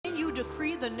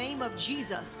decree the name of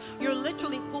Jesus, you're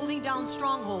literally pulling down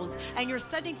strongholds and you're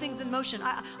setting things in motion.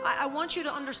 I want you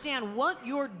to understand what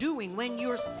you're doing when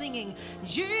you're singing,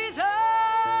 Jesus,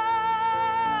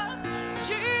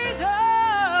 Jesus.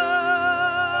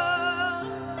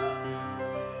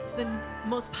 It's the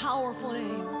most powerful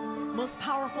name, most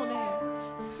powerful name.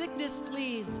 Sickness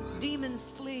flees,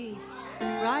 demons flee,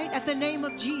 right? At the name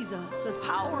of Jesus. It's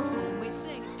powerful when we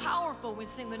sing. It's powerful when we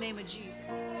sing the name of Jesus.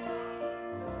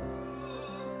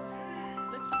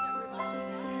 Let's sing that revival.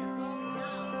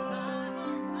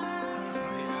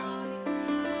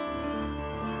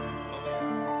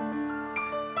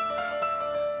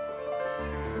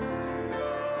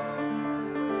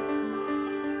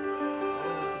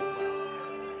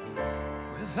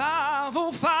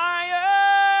 Revival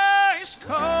fire is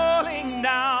calling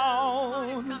down.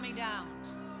 It's coming down.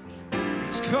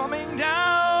 It's coming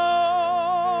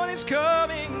down. It's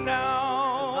coming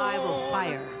down. Revival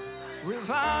fire.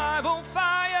 Revival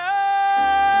fire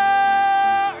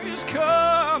is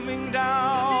coming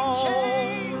down.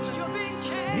 You're being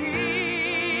changed.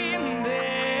 In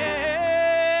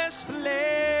this place.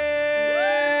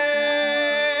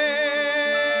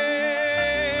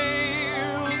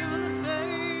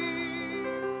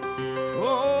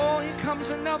 Oh, here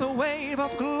comes another wave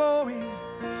of glory.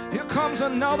 Here comes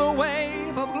another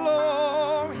wave of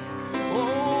glory.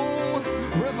 Oh,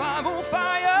 revival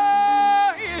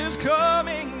fire is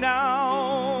coming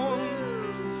down.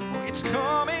 Oh, it's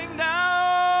coming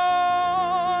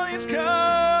down. It's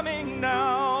coming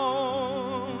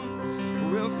down.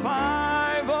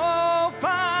 Revival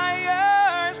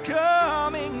fire is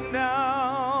coming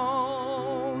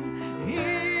down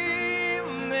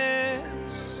in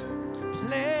this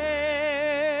place.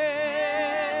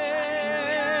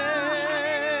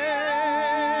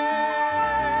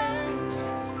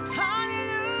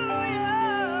 Hallelujah.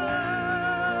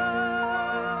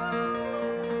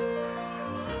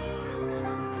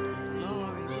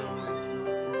 Glory, glory,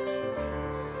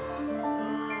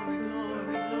 glory,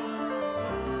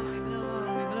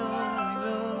 glory,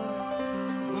 glory.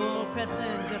 Oh,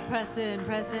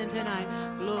 press in tonight.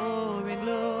 Glory,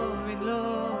 glory,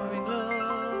 glory, glory.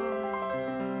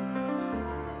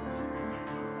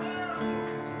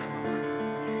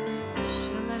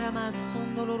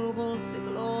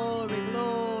 Glory,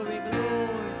 glory,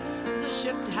 glory. There's a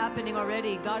shift happening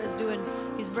already. God is doing,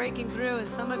 He's breaking through. And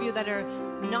some of you that are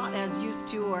not as used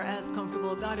to or as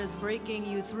comfortable, God is breaking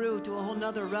you through to a whole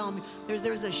nother realm.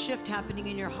 There's a shift happening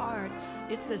in your heart.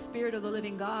 It's the Spirit of the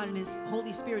living God, and His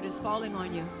Holy Spirit is falling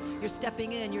on you. You're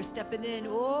stepping in, you're stepping in.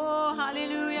 Oh,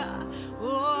 hallelujah.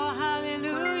 Oh,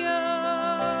 hallelujah.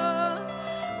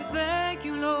 We thank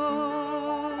you,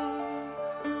 Lord.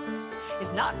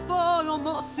 If not for your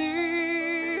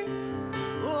mercies,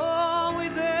 oh, we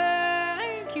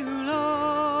thank you,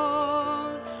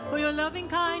 Lord, for your loving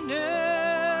kindness.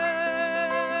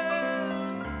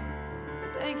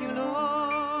 Thank you, Lord.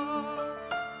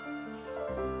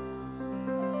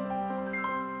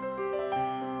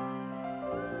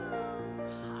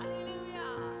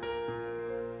 Hallelujah.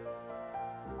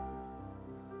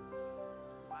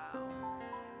 Wow.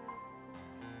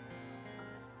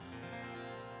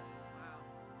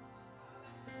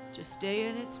 Just stay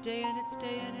in it, stay in it,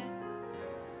 stay in it.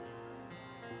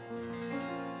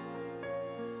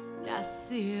 I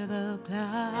see the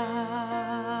clouds.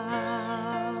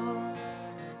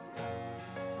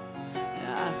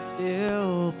 I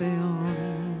still build.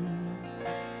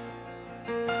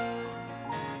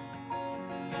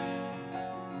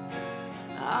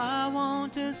 I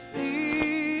want to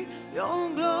see your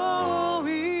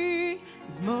glory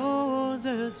as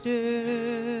Moses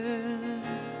did.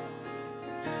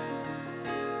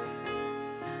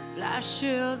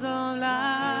 Flashes of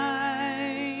light,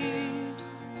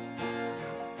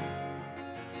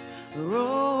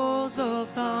 rolls of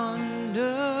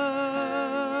thunder.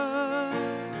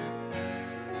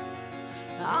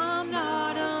 I'm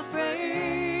not afraid.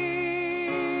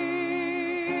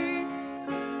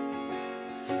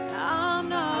 I'm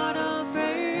not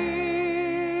afraid.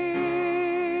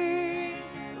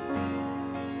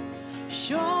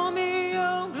 Show me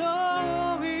your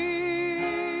glory.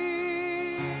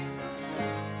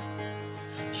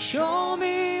 Show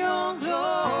me your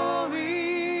glory,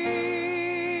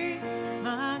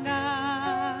 my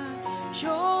God.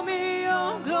 Show me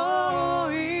your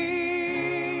glory.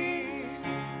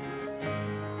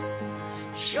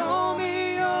 Show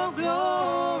me your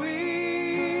glory.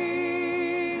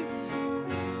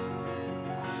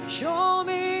 Show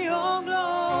me your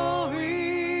glory.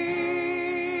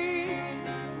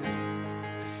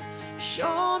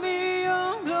 Show me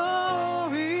your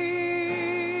glory.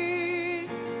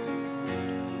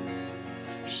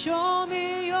 Show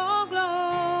me your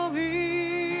glory,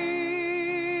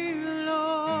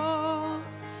 Lord.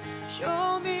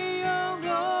 Show me your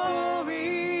glory,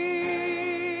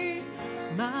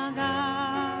 my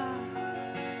God.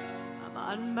 I'm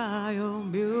on my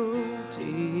own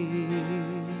beauty,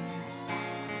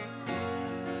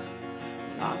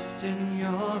 lost in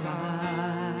your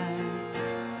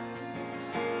eyes.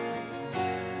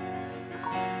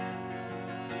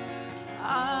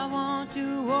 I want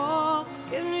to walk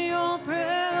in your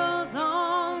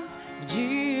presence,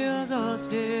 Jesus,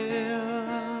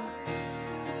 dear.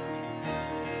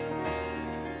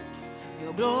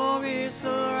 Your glory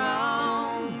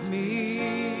surrounds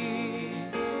me.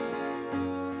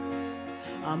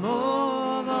 I'm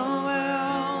overwhelmed.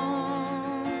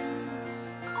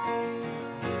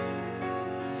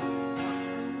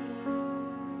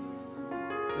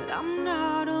 But I'm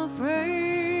not afraid.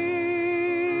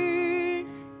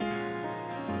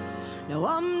 No,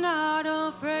 I'm not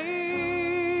afraid.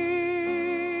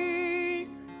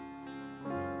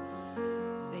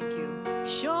 Thank you.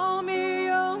 Show me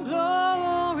your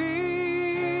glory,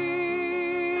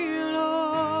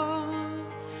 Lord.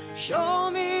 Show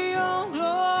me your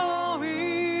glory.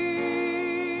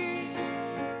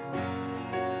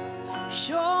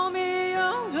 Show me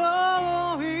your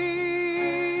glory,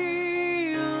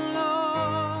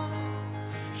 Lord.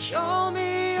 Show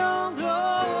me your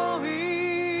glory,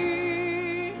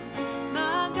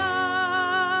 my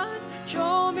God.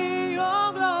 Show me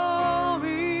your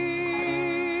glory.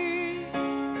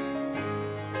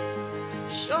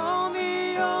 Show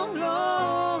me your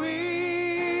glory.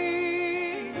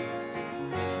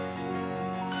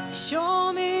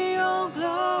 Show me your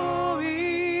glory,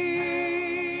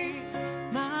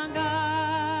 my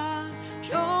God.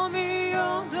 Show me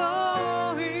your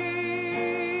glory,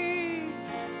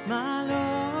 my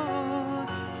Lord.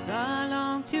 'Cause I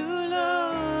long to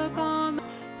look on the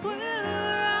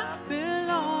where I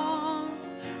belong.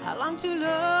 I long to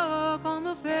look on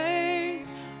the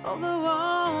face of the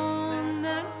one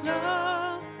that I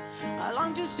love. I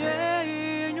long to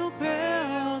stay in your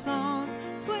presence.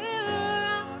 It's where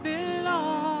I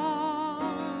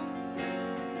belong.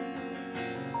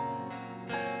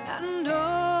 And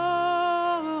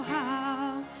oh,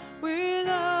 how we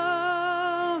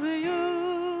love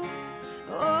you.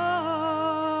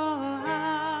 Oh,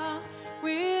 how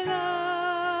we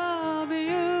love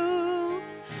you.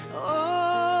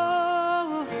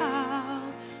 Oh, how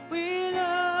we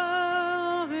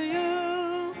love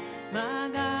you, my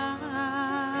God.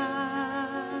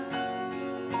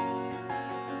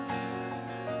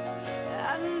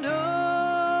 And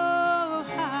oh,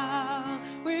 how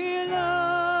we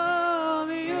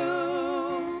love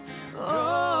you.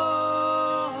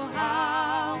 Oh,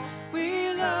 how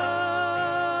we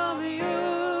love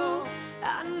you.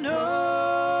 And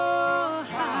oh,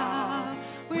 how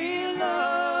we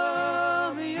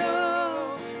love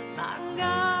you, my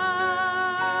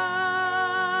God.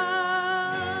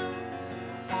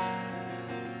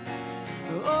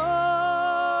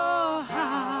 Oh,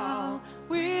 how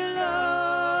we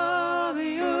love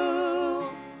you.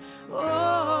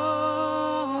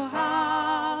 Oh,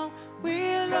 how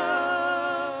we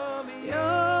love you.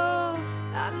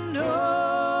 And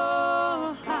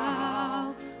oh,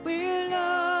 how we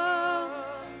love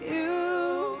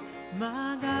you,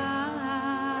 my God.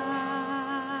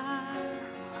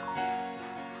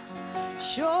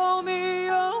 Show me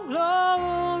your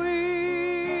glory.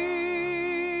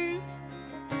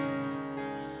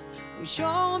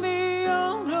 Show me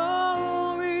your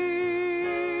glory,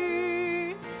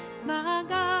 my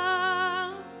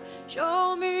God.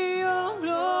 Show me your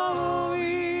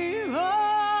glory,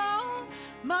 oh,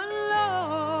 my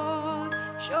Lord.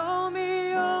 Show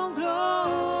me your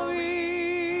glory,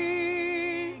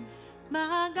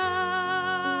 my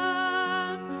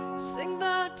God. Sing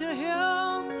that to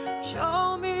him.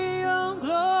 Show me your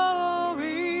glory,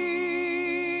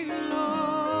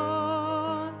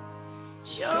 Lord.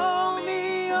 Show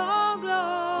me your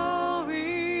glory,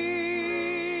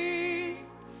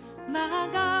 my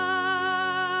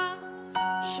God.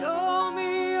 Show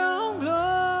me your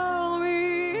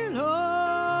glory,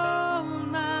 Lord,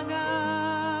 my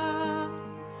God.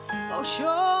 Oh,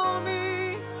 show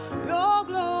me your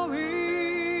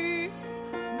glory,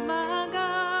 my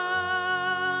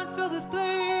God. Fill this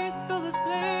place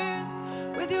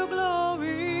with your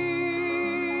glory,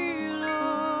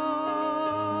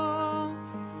 Lord.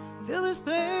 Fill this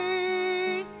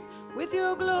place with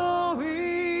your glory,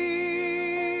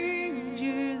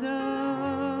 Jesus.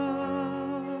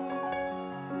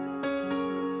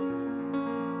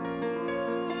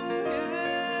 Ooh,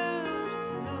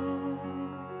 yes, Lord.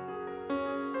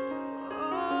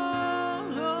 Oh,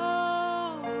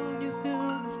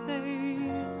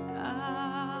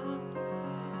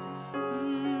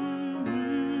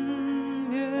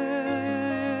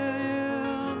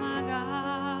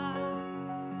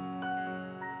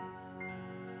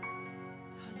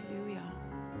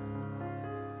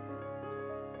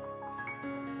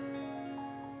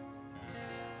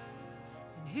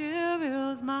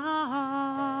 is my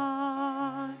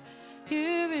heart.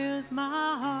 Here is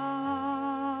my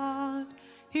heart.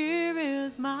 Here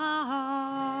is my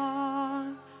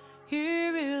heart.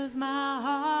 Here is my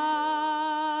heart.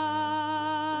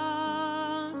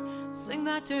 Sing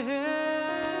that to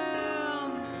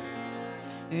him.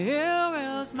 Here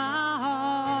is my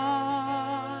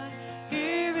heart.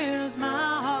 Here is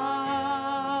my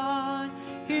heart.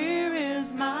 Here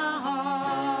is my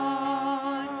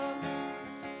heart.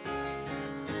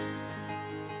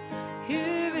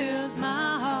 Here is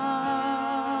my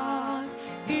heart.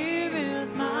 Here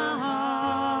is my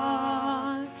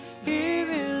heart.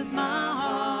 Here is my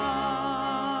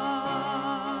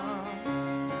heart.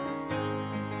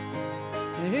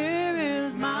 Here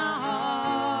is my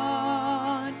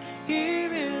heart.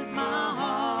 Here is my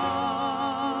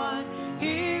heart.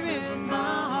 Here is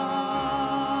my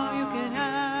heart. You can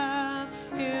have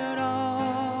it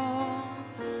all.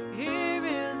 Here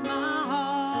is my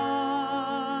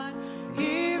heart.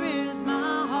 Here is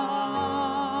my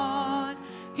heart.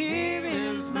 Here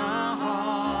is my heart.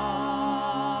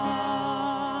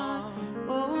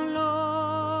 Oh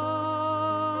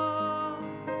Lord,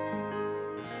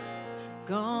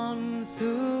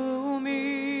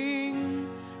 consuming,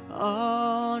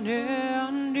 unending,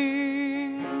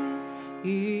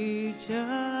 eternal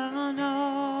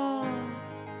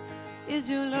is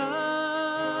your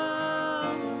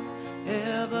love,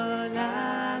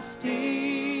 everlasting,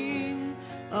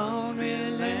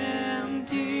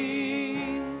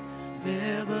 unrelenting,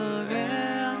 never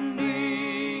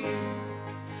ending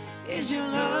is your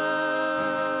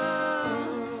love,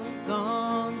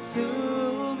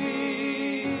 consuming,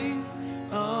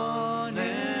 unending,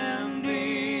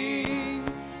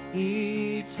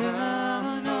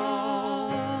 eternal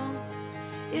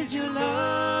is your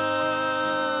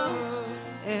love,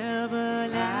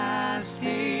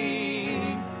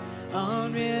 everlasting,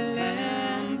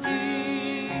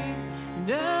 unrelenting,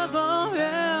 never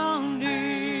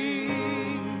ending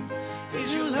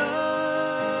is your love.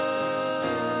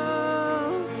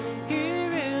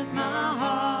 Here is my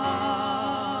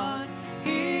heart.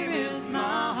 Here is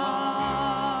my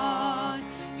heart.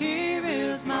 Here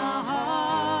is my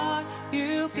heart.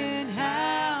 You can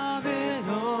have it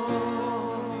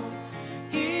all.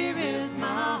 Here is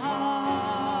my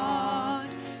heart.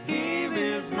 Here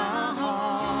is my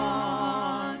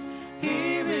heart.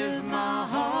 Here is my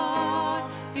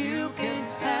heart. You can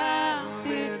have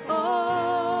it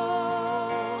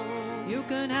all. You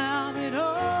can have it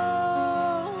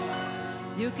all.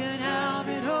 You can have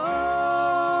it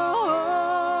all,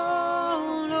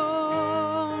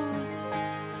 Lord.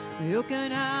 You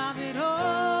can have it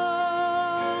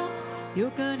all.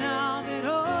 You can have it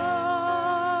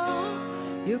all.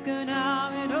 You can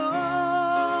have it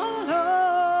all,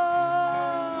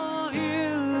 Lord.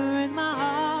 Here is my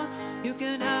heart. You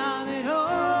can have it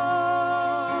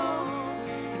all.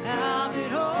 Can have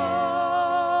it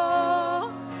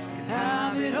all. Can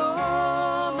have it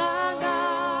all, my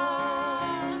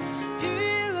God.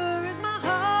 Here is my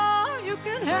heart. You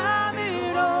can have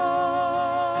it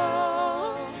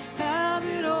all. Have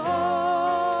it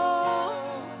all.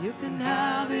 You can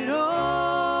have it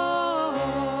all,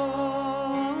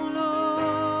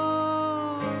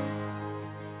 Lord.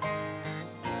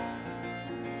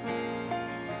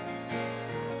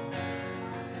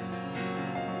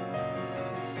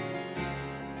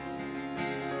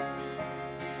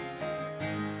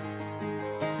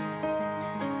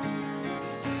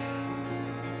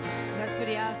 That's what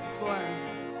he asks for.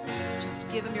 Just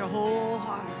give him your whole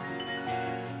heart,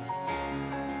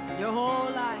 your whole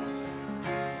life.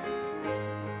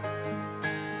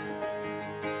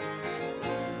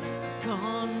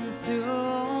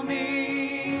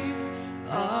 Consuming,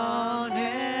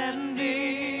 unending,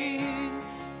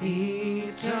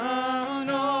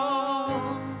 eternal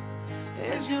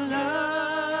is your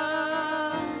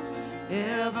love,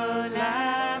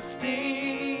 everlasting,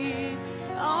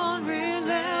 unrelenting,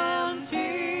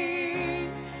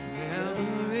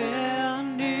 never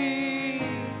ending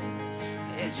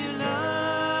is your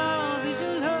love, is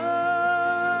your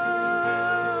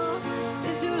love,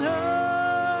 is your love.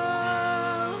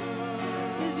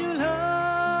 Is your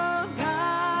love,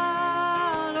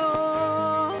 God,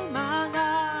 oh my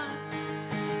God,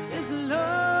 is the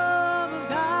love of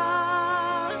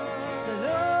God, it's the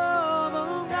love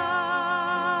of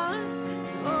God,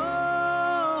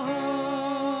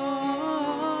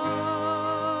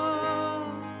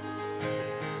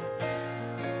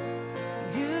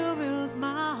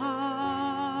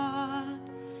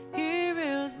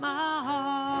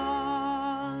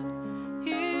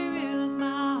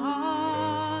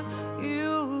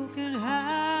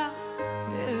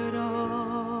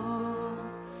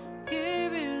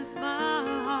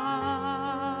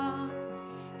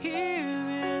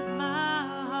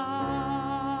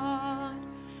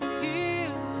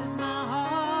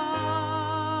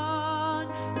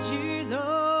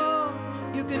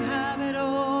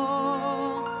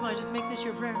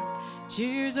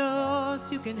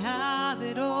 Jesus, you can have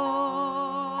it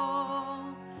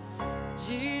all.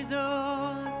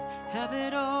 Jesus, have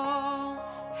it all,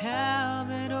 have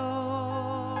it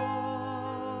all.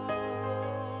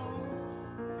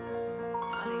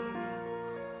 Hallelujah.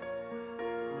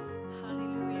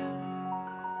 Hallelujah.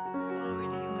 Glory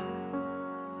to you, God.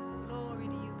 Glory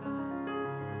to you, God.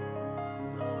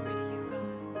 Glory to you, God.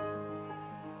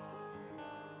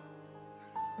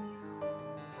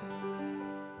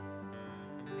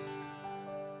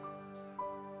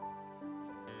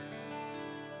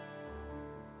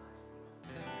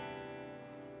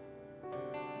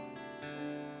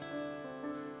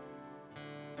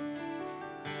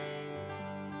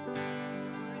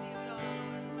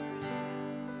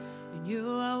 And you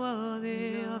are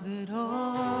worthy of it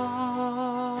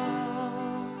all.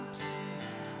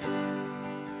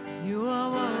 You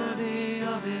are worthy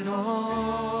of it all.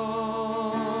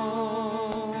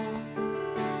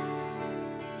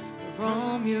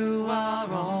 From you are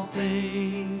all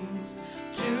things,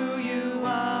 to you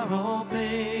are all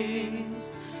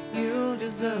things. You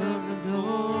deserve the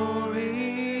glory.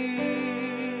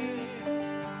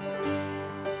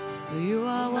 You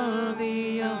are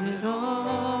worthy of it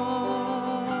all.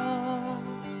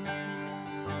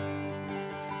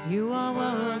 You are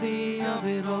worthy of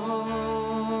it all.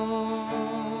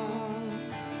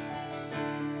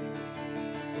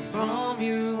 From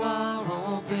you are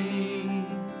all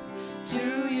things,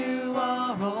 to you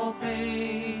are all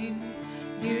things.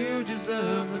 You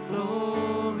deserve the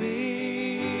glory.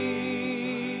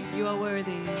 You are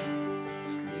worthy.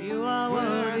 You are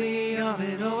worthy of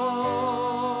it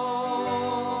all.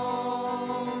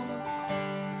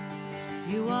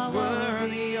 You are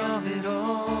worthy of it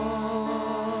all.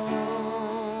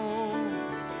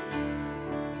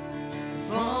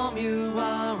 From you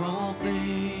are all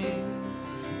things,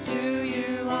 to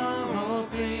you are all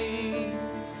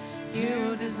things.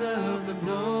 You deserve the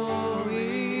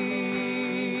glory.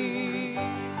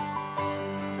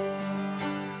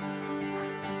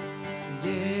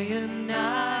 Day and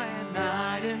night,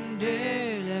 night and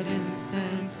day, let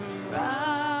incense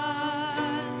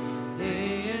arise.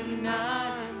 Day and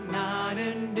night, night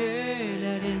and day,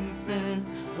 let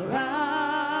incense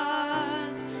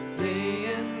arise.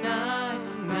 Day and night,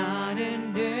 night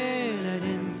and day, let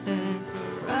incense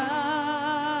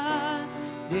arise.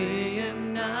 Day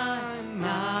and night,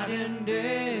 night and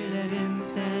day, let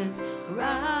incense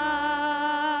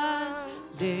arise.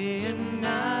 Day and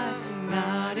night,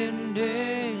 night and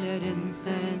day, let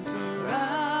incense arise.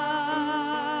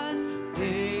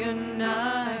 Day and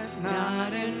night,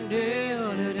 night and day,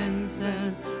 let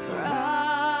incense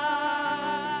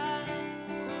arise.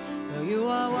 You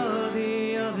are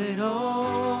worthy of it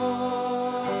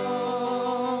all.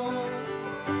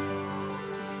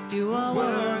 You are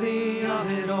worthy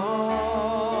of it all.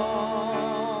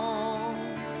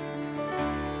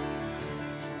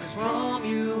 'Cause from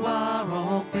you are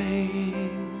all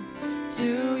things,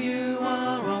 to you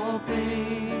are all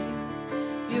things.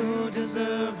 You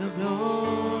deserve the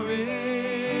glory.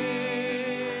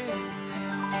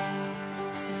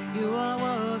 You are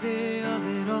worthy of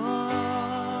it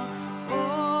all.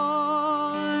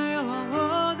 Oh, you are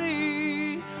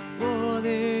worthy,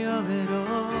 worthy of it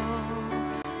all.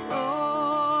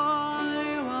 Oh,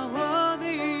 you are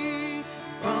worthy.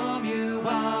 From you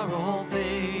are all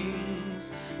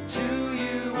things, to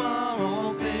you are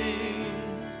all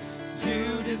things. You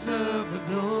deserve the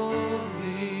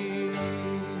glory.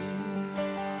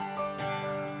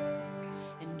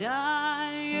 And I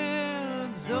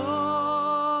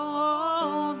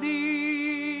exalt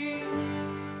thee.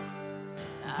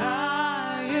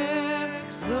 I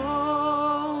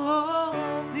exalt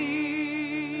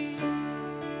thee.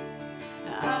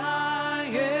 I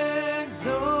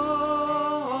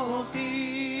exalt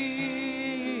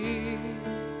thee.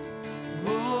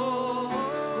 Oh,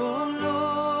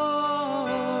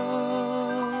 Lord,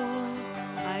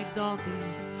 I exalt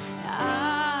thee. I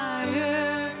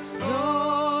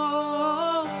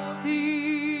exalt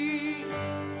thee.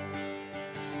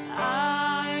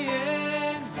 I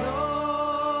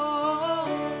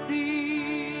exalt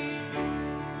thee.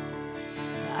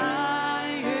 I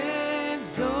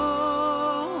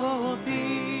exalt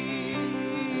thee.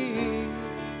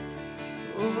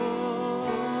 Oh,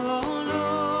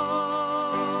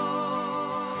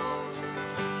 Lord,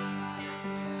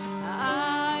 I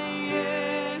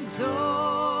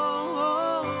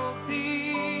exalt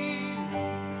thee.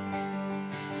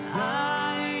 I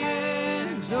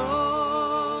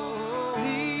exalt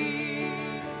thee.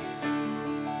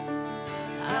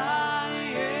 I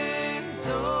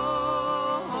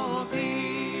exalt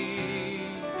thee.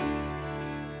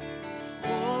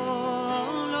 Oh,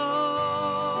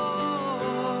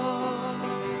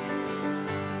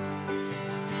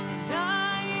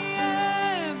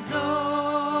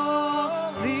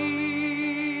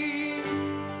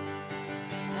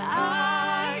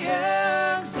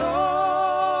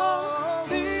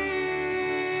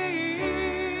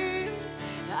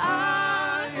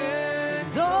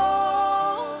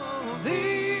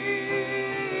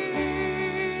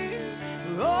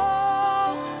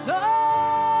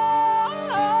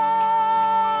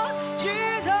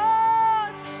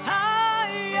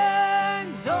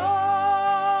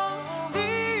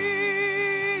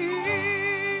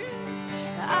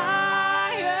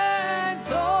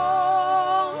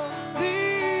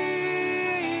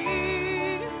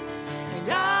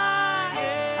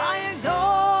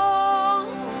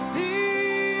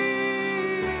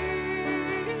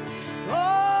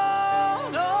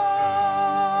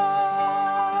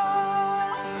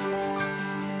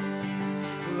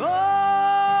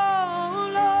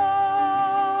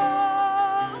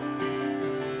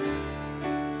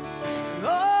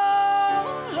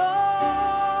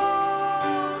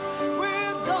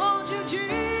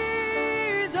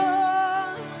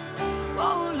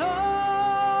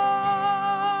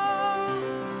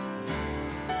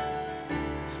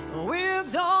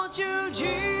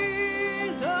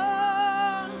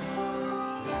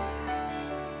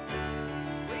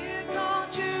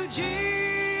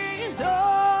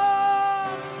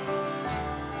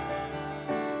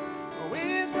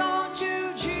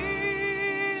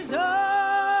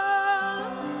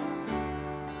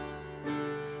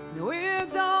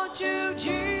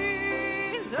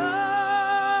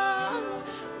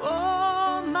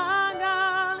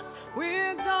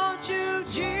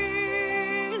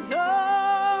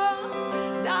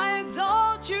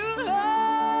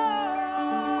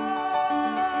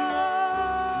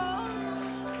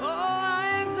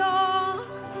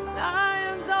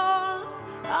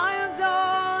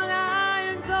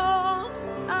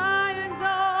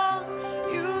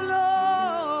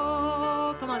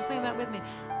 that with me.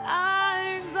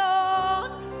 I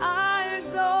exalt,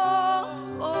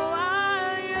 oh, I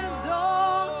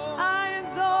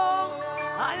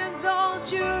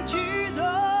exalt you, Jesus.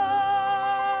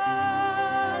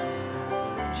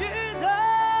 Jesus,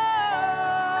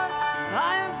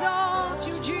 I exalt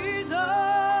you, Jesus.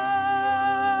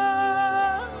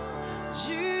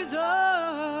 Jesus,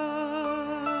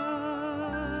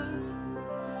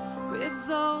 we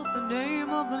exalt the name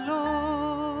of the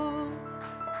Lord.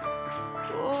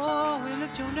 Oh, we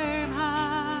lift your name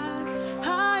high,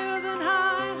 higher than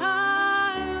high,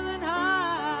 higher than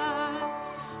high.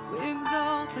 We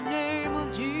exalt the name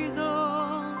of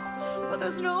Jesus, for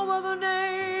there's no other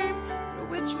name through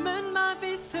which men might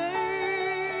be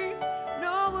saved.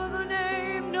 No other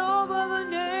name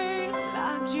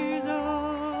like Jesus.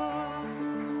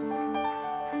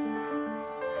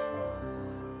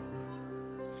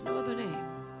 There's no other name.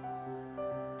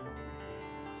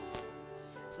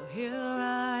 So here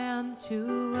I am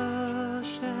to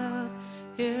worship,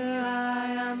 here I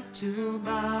am to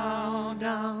bow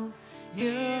down,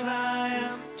 here I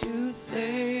am to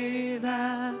say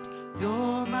that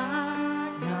you're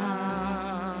my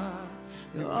God.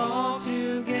 You're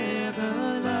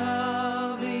altogether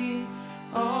lovely,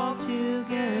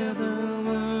 altogether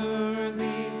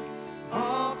worthy,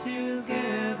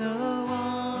 altogether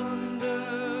wonderful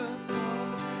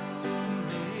to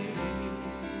me.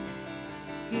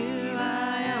 Here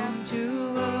I am to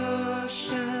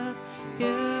worship,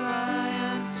 here I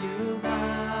am to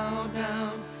bow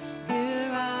down,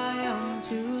 here I am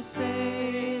to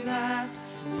say that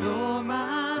you're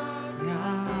my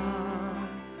God.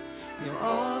 You're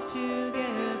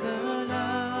altogether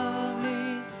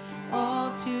lovely,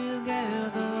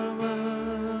 altogether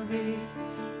worthy,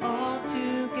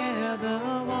 altogether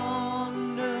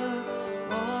wonderful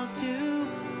to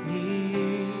me.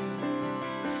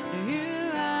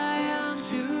 Here I am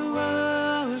to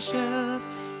worship,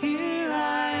 here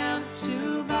I am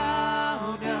to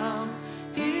bow down,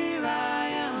 here I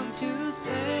am to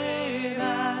say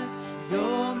that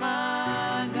you're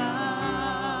my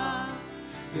God.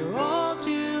 You're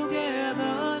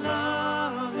altogether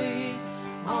lovely,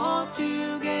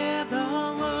 altogether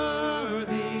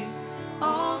worthy,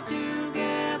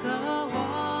 altogether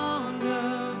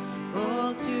wonderful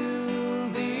to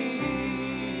me.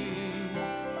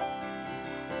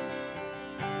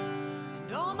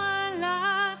 And all my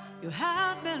life you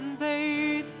have been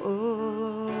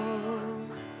faithful.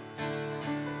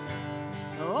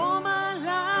 All my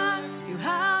life you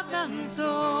have been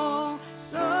so,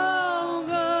 so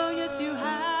good. Yes, you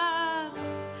have.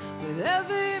 With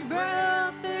every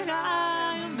breath that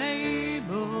I am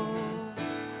able,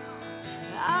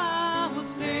 I will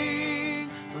sing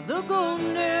of the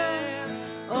goodness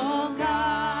of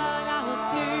God. I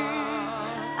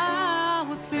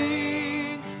will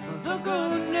sing of the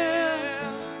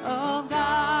goodness of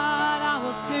God. I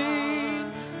will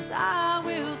sing, yes, I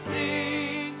will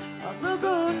sing of the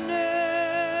goodness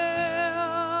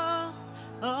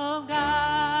of God.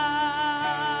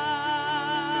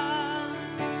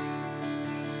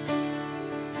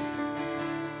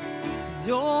 'Cause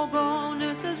your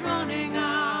goodness is running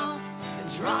out,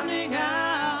 it's running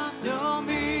after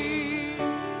me.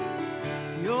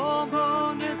 Your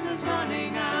goodness is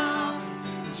running out,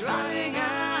 it's running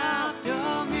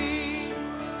after me.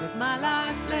 With my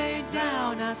life laid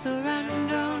down, I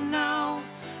surrender now.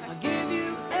 I give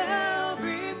you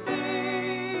everything.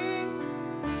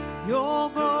 Your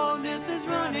goodness is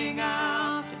running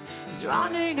out, it's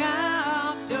running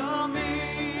after me.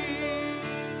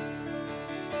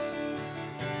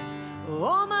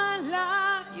 All my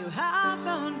life you have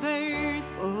been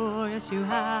faithful, yes you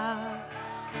have.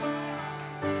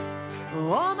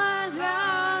 All my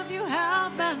life you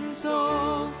have been so,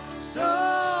 so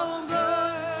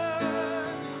good.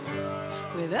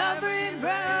 With every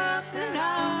breath that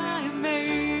I am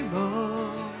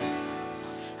able,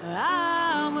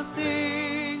 I will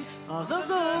sing of the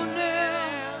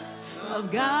goodness of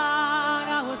God.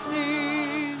 I will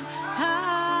sing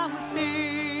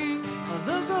of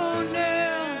the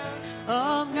goodness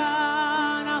of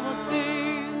God. I will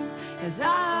sing, as I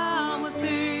will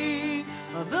sing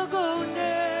of the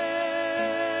goodness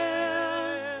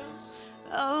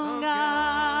of God.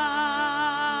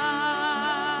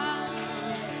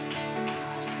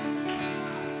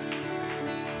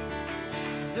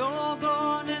 Your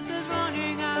goodness is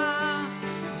running out,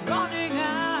 it's running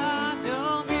after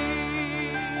me.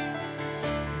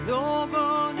 Your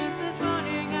goodness is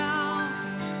running out,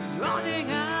 it's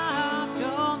running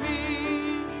after me.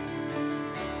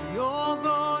 Your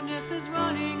goodness is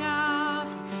running out,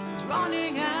 it's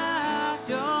running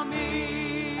after me.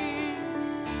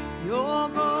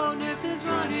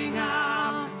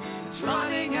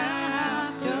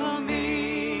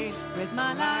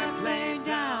 life laid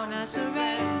down, I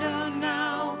surrender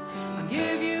now. I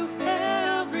give you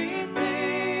everything.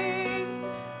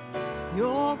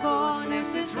 Your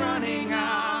goodness is running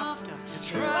after,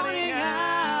 it's running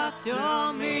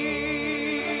after me.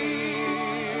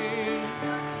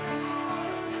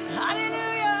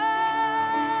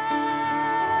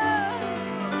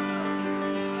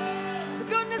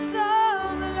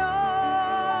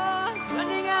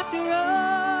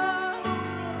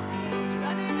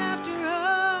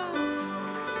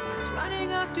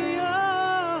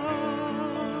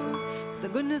 The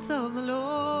goodness of the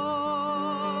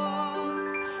Lord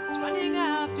is running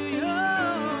after you.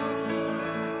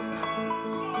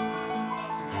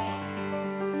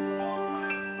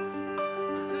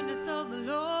 The goodness of the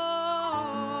Lord.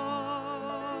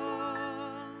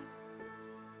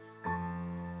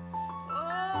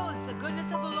 Oh, it's the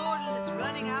goodness of the Lord and it's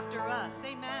running after us.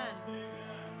 Amen.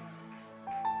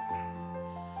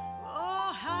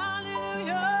 Oh,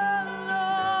 hallelujah.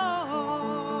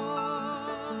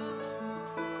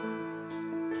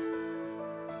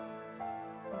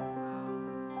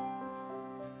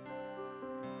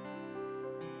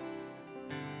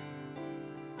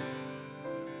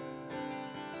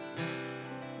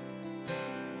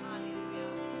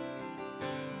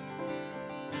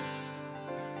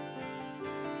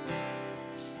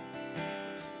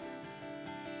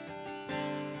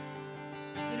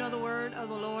 The word of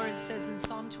the Lord says in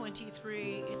Psalm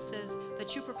 23, it says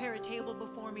that you prepare a table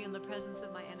before me in the presence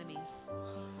of my enemies.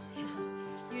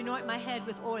 You anoint my head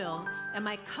with oil, and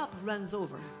my cup runs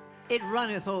over. It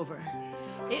runneth over.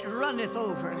 It runneth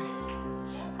over.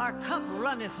 Our cup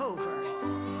runneth over.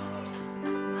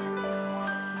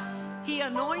 He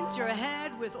anoints your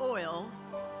head with oil,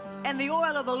 and the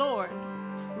oil of the Lord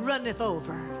runneth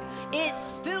over. It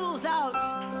spills out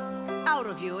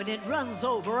of you, and it runs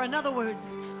over. In other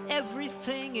words,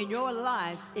 everything in your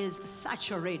life is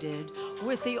saturated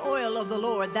with the oil of the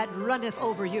Lord that runneth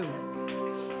over you.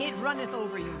 It runneth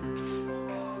over you.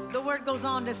 The word goes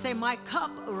on to say, my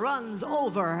cup runs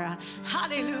over.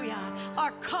 Hallelujah.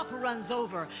 Our cup runs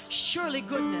over. Surely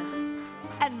goodness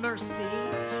and mercy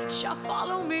shall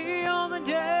follow me all the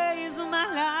days of my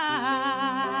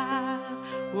life.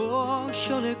 Oh,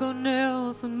 surely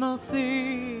goodness and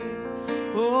mercy.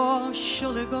 Oh,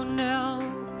 surely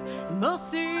goodness and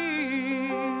mercy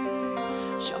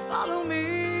shall follow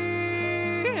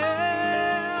me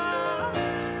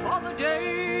all the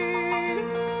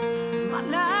days of my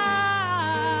life.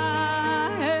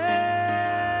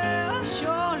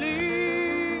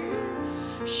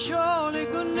 Surely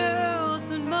goodness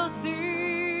and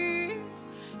mercy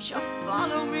shall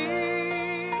follow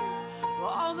me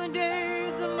all the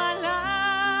days of my life.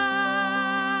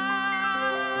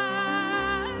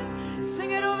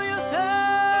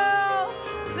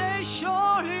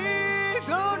 Surely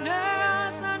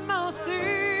goodness and mercy.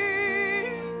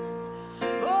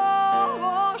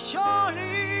 Oh,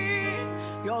 surely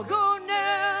your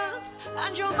goodness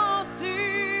and your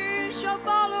mercy shall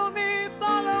follow me,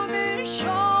 follow me.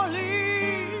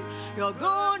 Surely your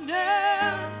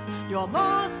goodness, your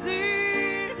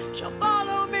mercy shall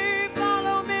follow me,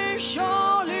 follow me.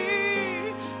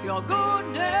 Surely your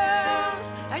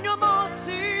goodness and your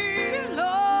mercy,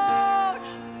 Lord,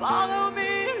 follow me.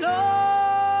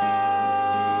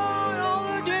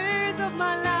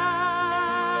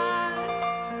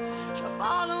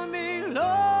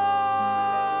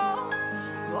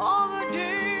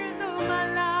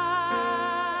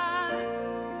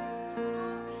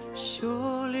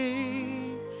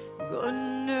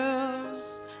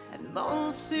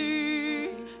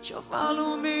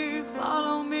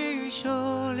 Follow me,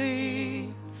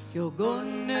 surely your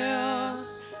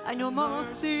goodness and your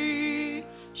mercy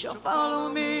shall follow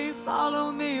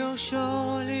me, oh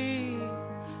surely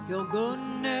your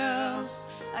goodness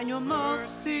and your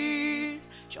mercies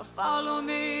shall follow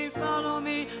me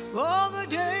all the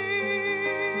days,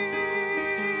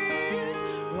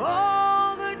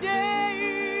 all the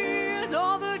days,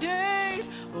 all the days,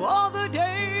 all the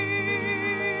days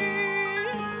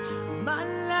of my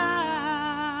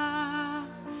life.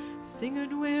 Sing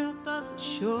it with us,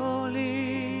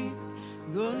 surely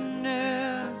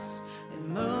goodness and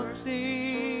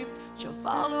mercy shall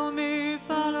follow me,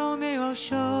 oh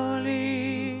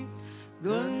surely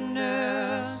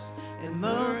goodness and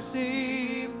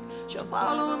mercy shall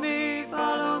follow me,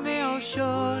 oh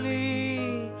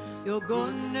surely your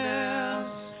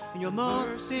goodness and your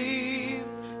mercy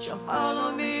shall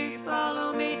follow me,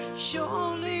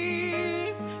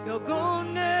 surely your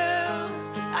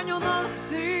goodness and your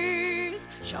mercies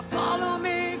shall follow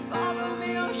me,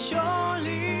 oh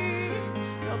surely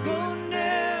your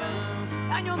goodness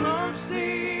and your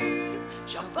mercy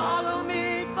shall follow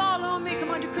me, follow me. Come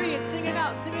on, decree it, sing it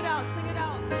out, sing it out, sing it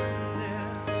out.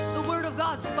 The word of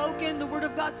God spoken, the word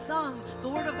of God sung, the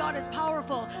word of God is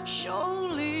powerful.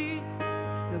 Surely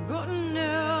the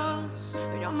goodness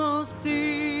and your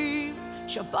mercy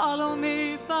shall follow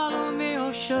me,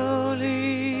 oh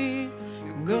surely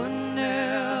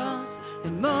goodness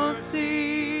and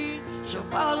mercy shall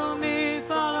follow me,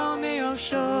 oh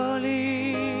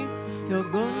surely your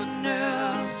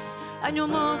goodness and your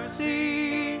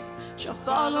mercies shall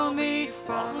follow me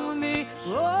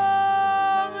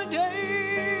all the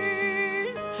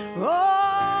days,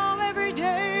 oh every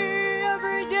day,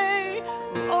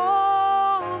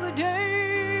 all the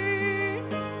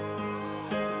days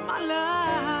of my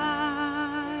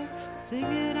life. Sing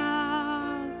it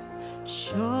out,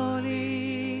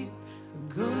 surely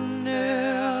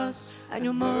goodness and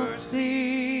your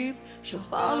mercy shall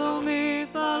follow me,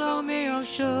 oh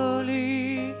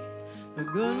surely your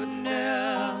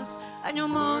goodness and your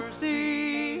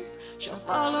mercies shall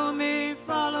follow me,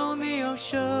 oh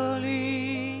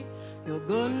surely your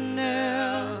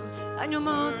goodness and your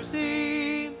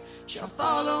mercy shall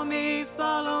follow me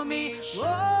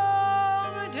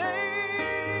all the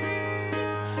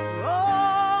days,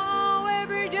 oh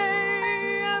every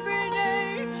day,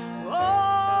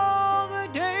 all the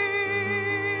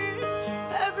days,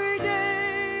 every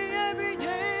day,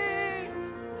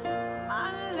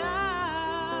 my life.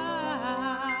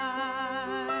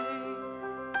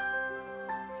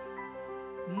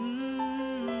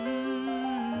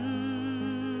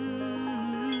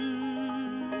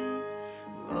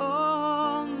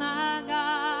 Oh my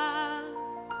God,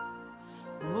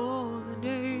 all the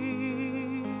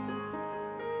days,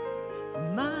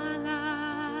 my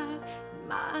life,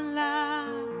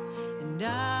 and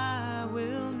I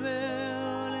will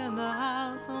dwell in the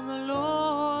house of the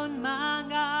Lord, my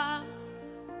God,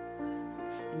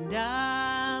 and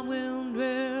I will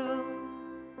dwell,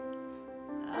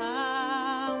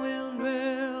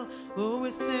 oh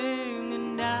we sing,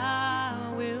 and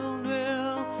I will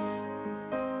dwell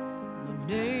the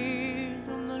days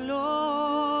of the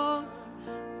Lord,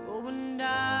 oh and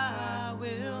I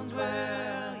will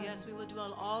dwell, yes we will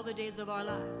dwell all the days of our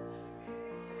life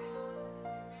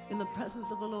in the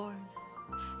presence of the Lord.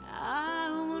 I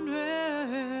will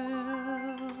dwell.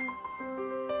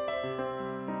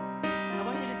 I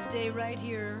want you to stay right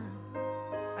here,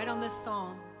 right on this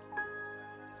song,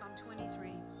 Psalm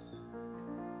 23,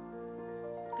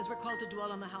 because we're called to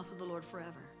dwell in the house of the Lord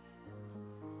forever.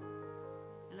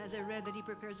 And as I read that he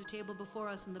prepares a table before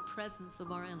us in the presence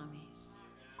of our enemies,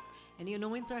 and he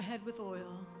anoints our head with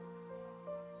oil,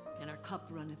 and our cup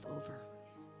runneth over.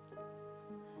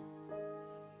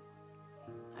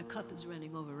 Our cup is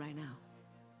running over right now.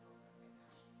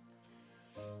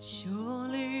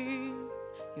 Surely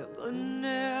your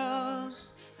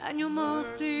goodness and your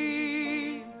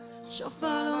mercies shall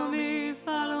follow me,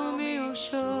 oh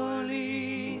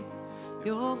surely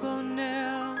your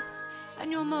goodness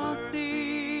and your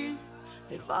mercies,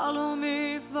 they follow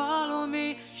me,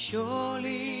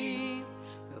 surely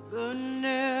your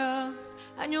goodness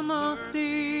and your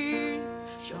mercies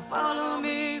shall follow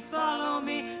me,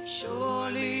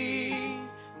 surely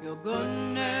your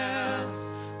goodness,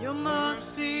 your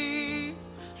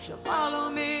mercies shall follow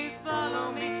me,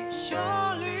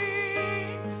 surely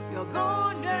your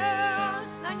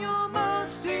goodness and your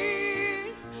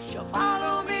mercies shall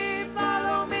follow me,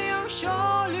 oh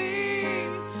surely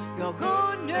your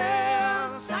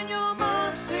goodness and your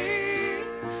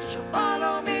mercies shall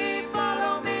follow me,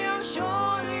 oh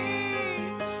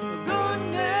surely your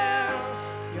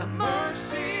goodness, your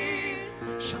mercies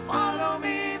shall follow me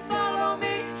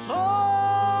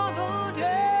all the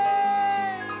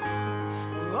days,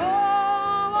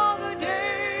 all the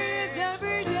days,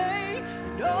 every day,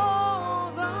 and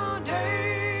all the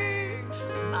days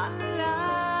of my life.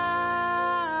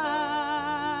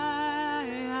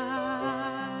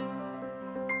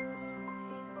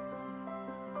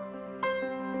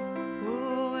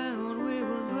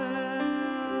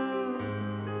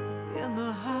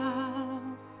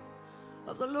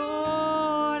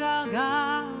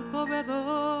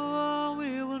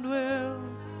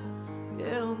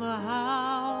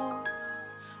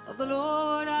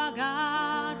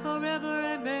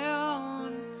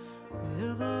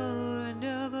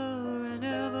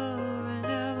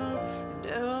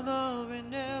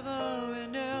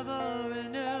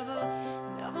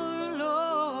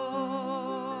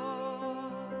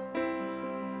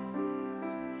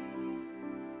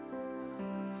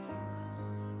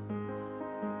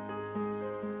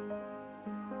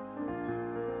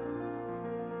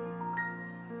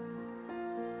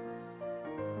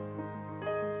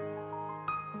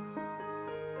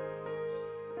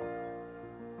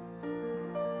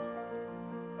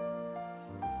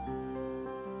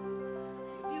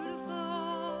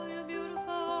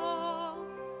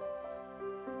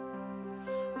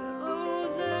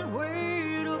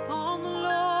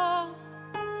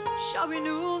 shall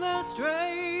renew their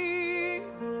strength.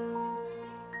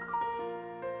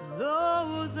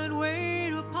 Those that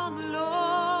wait upon the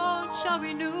Lord shall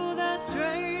renew their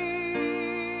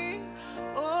strength.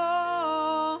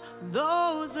 Oh,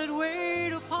 those that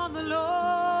wait upon the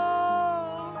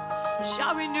Lord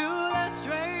shall renew their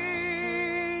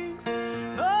strength.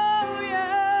 Oh,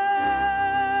 yes.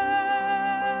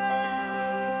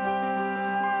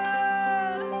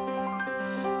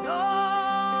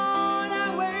 Lord,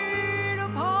 I wait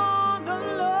upon the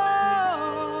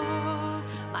Lord.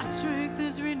 My strength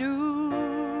is renewed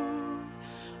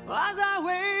as I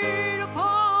wait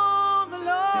upon the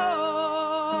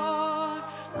Lord.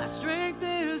 My strength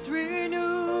is renewed.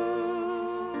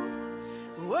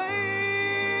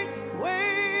 Wait,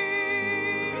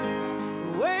 wait,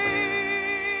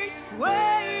 wait,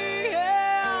 wait,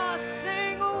 yeah,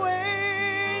 sing,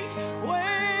 wait,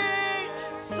 wait,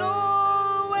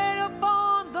 so wait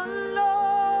upon the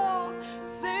Lord,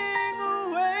 sing,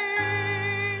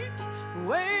 wait,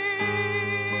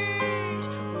 wait,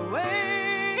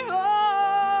 wait,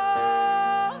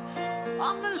 oh,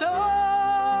 on the Lord.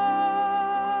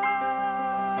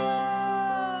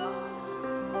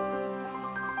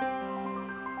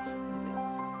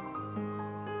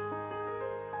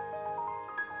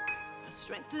 Our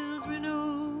strength is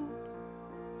renewed.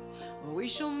 We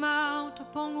shall mount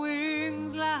upon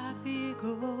wings like the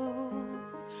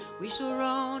eagles. We shall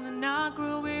run and not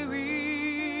grow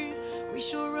weary. We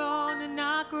shall run and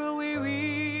not grow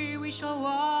weary. We shall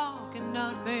walk and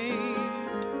not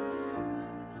faint.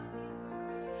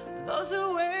 Those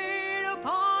who wait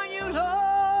upon you, Lord.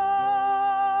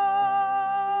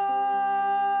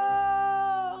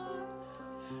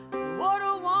 What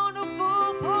a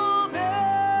wonderful promise.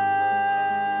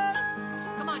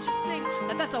 Come on, just sing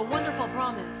that. That's a wonderful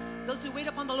promise. Those who wait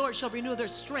upon the Lord shall renew their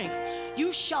strength.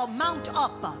 You shall mount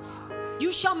up.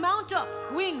 You shall mount up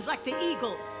wings like the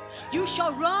eagles. You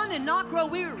shall run and not grow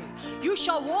weary. You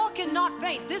shall walk and not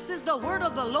faint. This is the word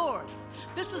of the Lord.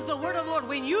 This is the word of the Lord.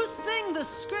 When you sing the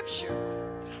scripture,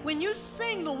 when you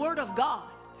sing the word of God,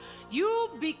 you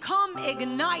become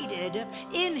ignited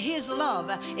in his love.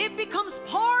 It becomes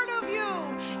part of you.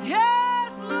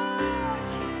 Yes, Lord.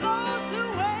 Those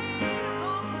who wait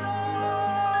upon the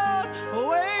Lord,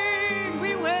 wait,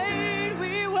 we wait,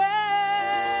 we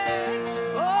wait.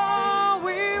 Oh,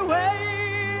 we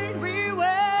wait, we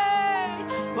wait.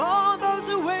 Oh, those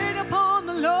who wait upon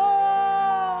the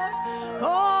Lord.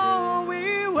 Oh,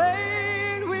 we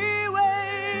wait, we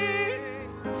wait.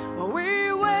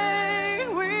 We wait,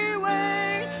 we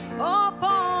wait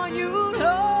upon you, Lord.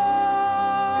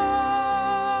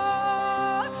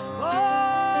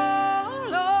 Oh,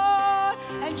 Lord,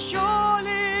 and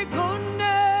surely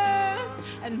goodness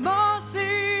and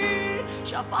mercy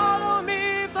shall follow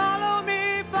me, follow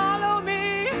me, follow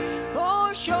me.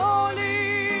 Oh,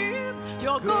 surely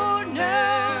your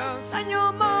goodness and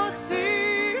your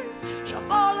mercies shall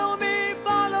follow me,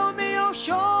 follow me. Oh,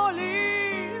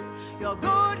 surely your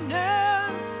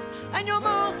goodness and your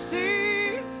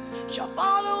mercies shall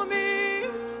follow me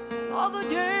all the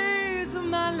days of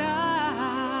my life,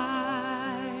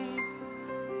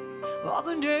 all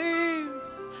the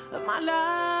days of my life,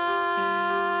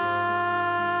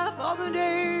 all the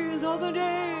days, all the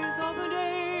days, all the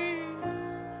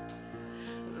days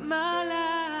of my life.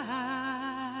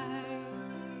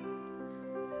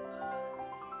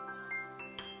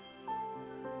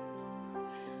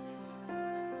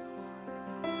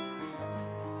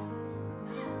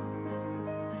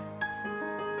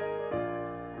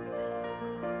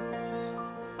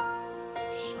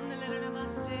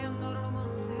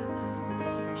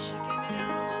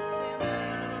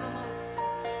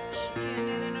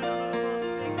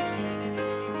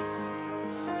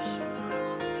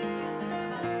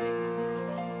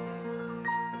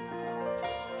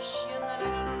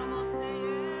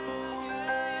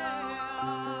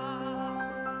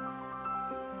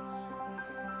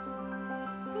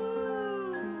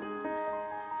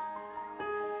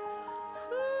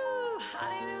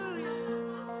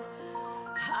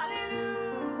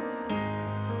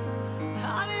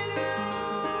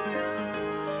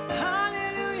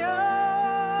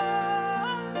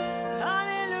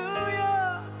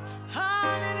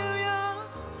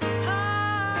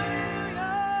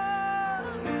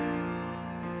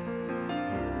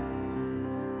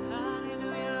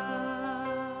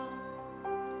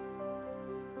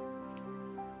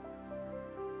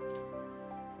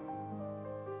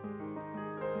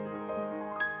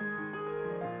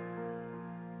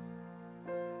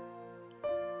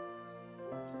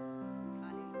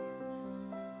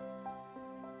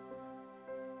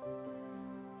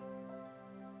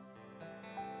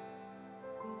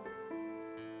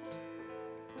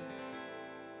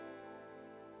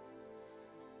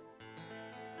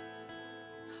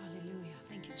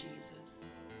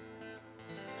 Jesus.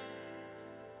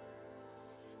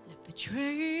 Let the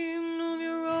train of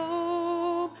your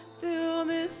robe fill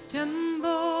this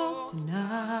temple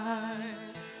tonight.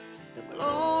 The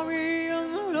glory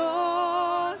of the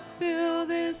Lord fill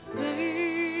this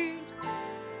place.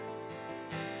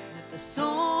 Let the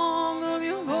song of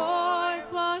your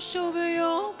voice wash over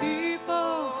your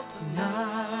people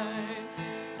tonight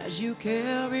as you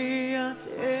carry us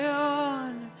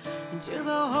in into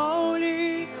the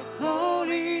Holy of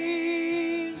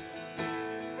Holies.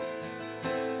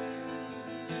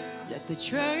 Let the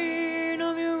train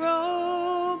of your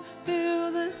robe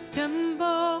fill this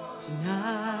temple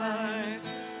tonight.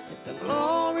 Let the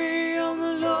glory of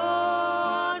the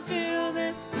Lord fill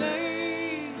this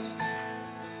place.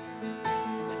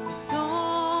 Let the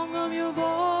song of your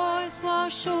voice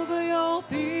wash over your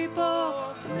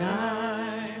people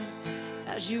tonight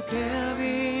as you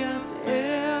carry us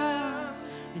in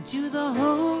into the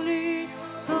Holy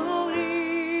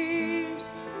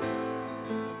Holies.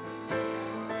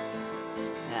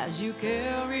 As you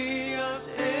carry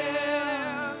us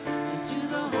in into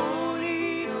the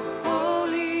Holy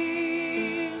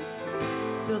Holies.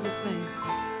 Fill this place.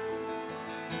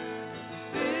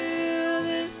 Fill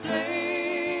this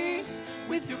place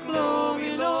with your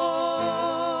glory,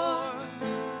 Lord.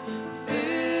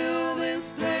 Fill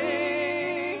this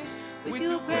place with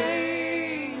your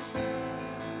grace.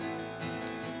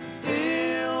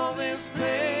 Fill this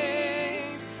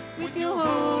place with your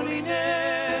holiness.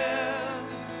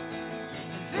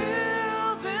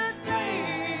 Fill this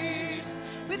place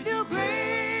with your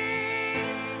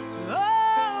grace.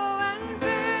 Oh, and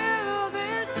fill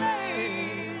this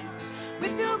place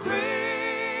with your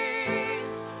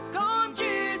grace. Come,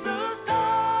 Jesus, come.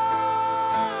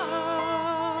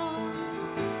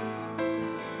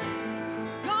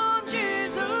 Come,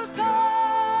 Jesus, come.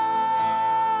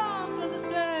 Fill this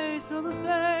place, fill this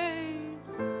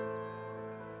place.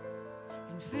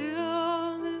 And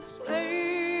fill this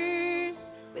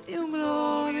place with your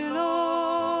glory,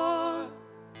 Lord.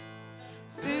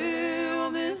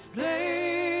 Fill this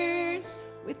place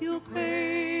with your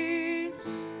praise.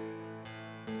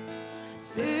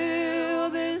 Fill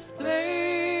this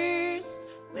place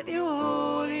with your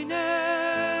holiness.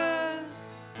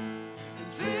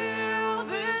 And fill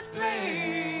this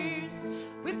place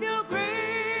with your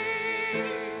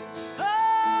grace.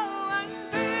 Oh, and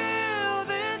fill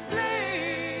this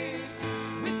place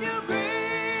with your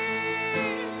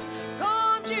grace.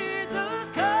 Come,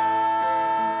 Jesus, come.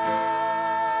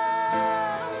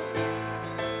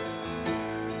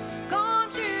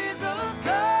 Come, Jesus,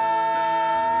 come.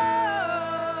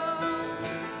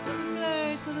 Fill this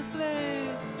place, fill this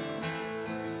place.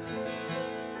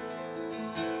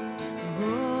 Oh,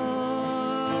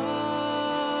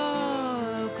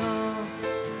 come,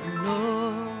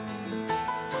 Lord.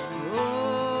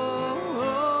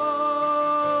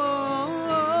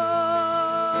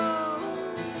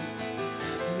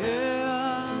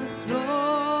 Yes,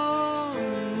 Lord,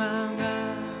 my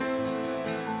God.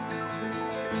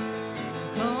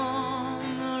 Come,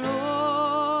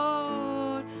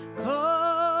 Lord, come.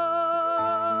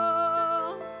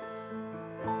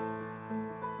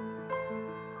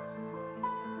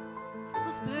 Fill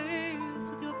this place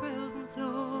with your presence,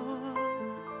 Lord.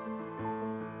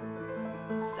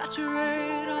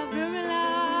 Saturate our very lives.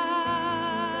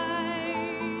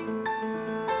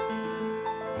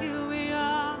 Here we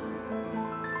are,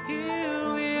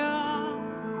 here we are,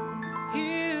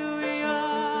 here we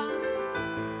are,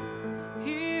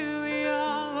 here we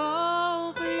are,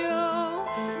 all for you.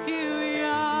 Here we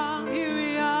are, here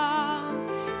we are,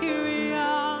 here we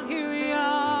are, here we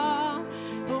are.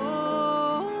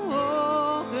 Oh,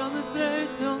 oh, fill this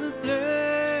place, fill this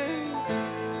place.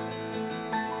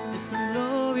 Let the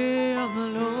glory of the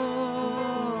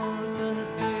Lord fill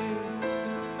this place.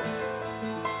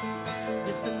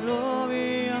 Let the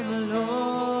glory of the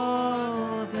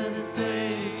Lord fill this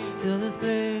place. Fill this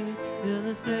place, fill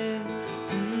this place.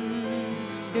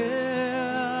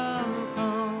 Yeah,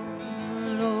 come,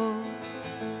 Lord.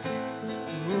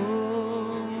 Oh,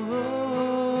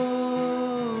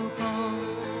 come,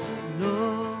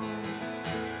 Lord.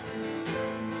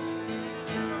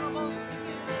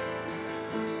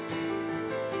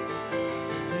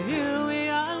 Here we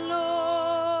are,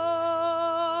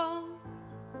 Lord,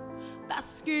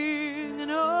 basking in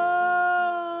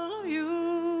all of you.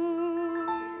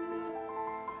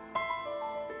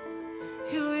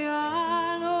 Here we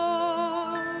are,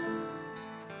 Lord.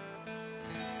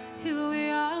 Here we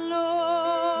are,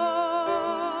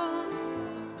 Lord.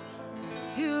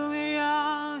 Here we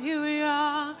are, here we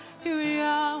are, here we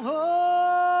are.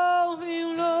 Oh, for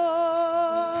you,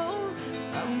 Lord.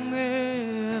 I'm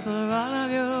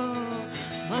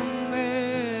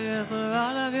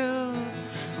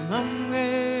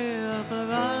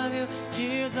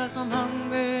yes, I'm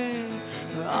hungry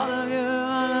for all of you,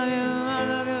 all of you,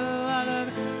 all of you, all of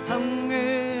you.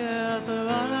 Hungry for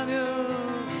all of you.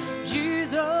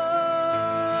 Jesus,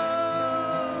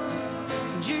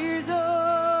 Jesus,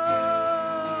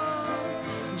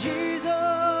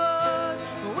 Jesus.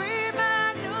 We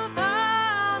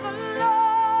magnify the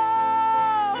Lord.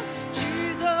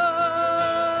 Jesus,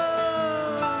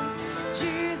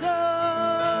 Jesus,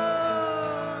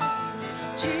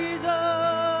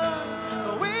 Jesus.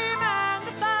 We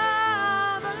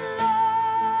magnify the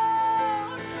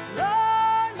Lord.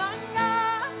 Lord my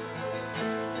God,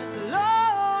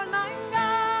 Lord my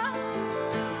God,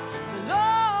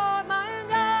 Lord my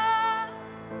God.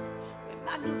 We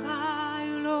magnify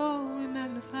you, Lord. We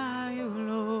magnify you,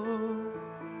 Lord.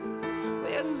 We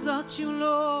exalt you,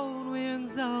 Lord. We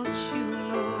exalt you,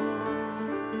 Lord.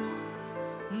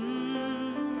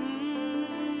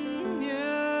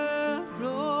 Yes,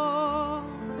 Lord.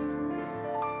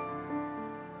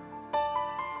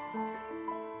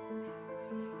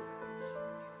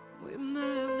 We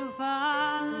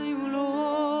magnify you, Lord.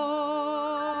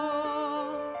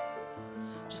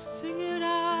 Just sing it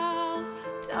out.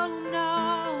 Tell them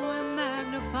now. We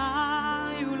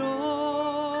magnify you, Lord.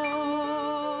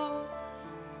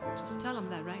 Just tell them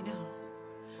that right now.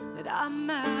 That I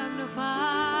magnify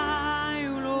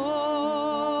you,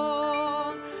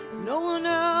 Lord. There's no one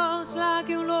else like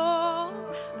you, Lord.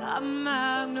 I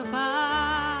magnify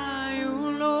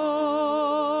you, Lord.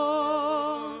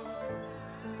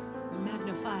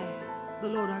 Magnify the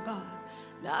Lord our God.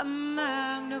 I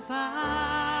magnify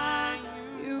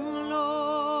you, Lord.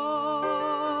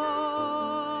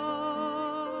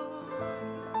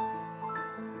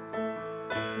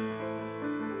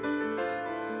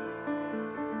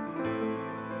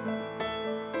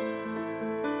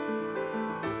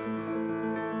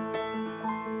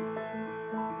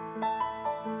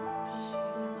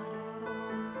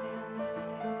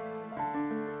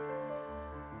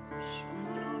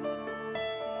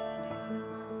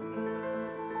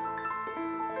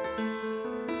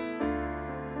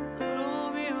 It's the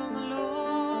glory of the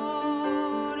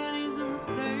Lord, and He's in this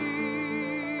place.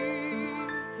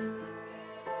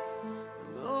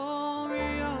 The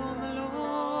glory of the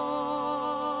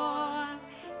Lord,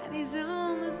 and He's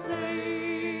in this place.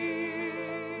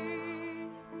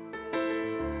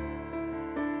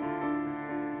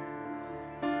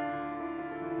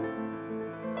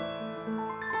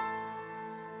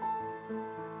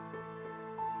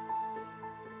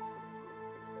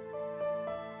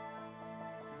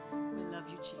 We love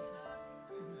you, Jesus.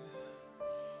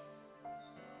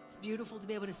 It's beautiful to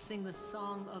be able to sing the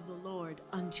song of the Lord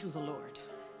unto the Lord.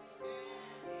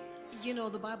 You know,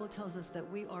 the Bible tells us that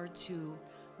we are to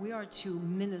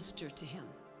minister to Him.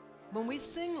 When we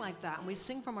sing like that, and we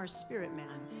sing from our spirit,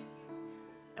 man,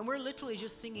 and we're literally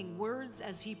just singing words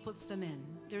as He puts them in.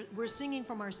 We're singing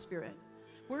from our spirit.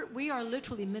 We are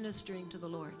literally ministering to the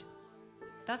Lord.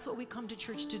 That's what we come to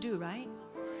church to do, right?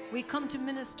 We come to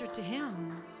minister to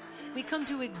Him. We come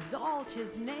to exalt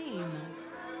His name.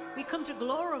 We come to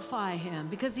glorify Him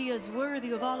because He is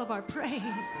worthy of all of our praise.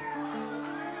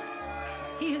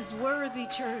 He is worthy,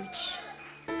 church.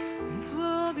 He's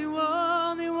worthy,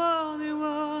 worthy, worthy,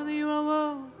 worthy, you are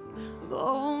worthy of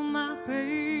all my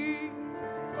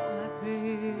praise, all my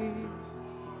praise.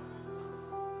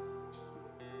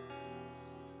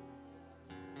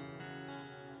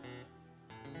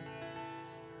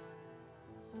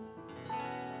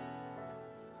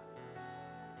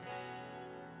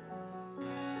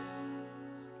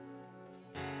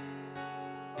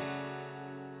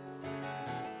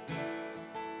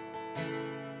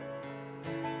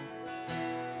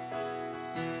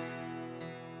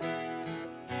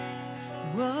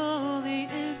 Worthy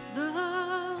is the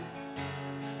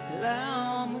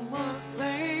Lamb who was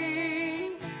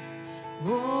slain.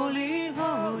 Holy,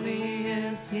 holy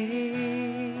is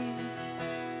He.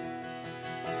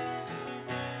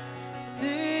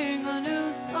 Sing a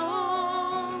new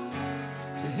song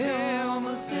to Him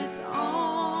who sits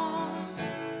on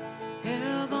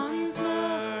heaven's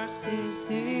mercy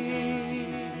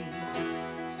seat.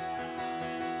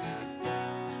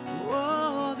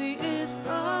 Worthy is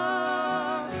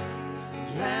the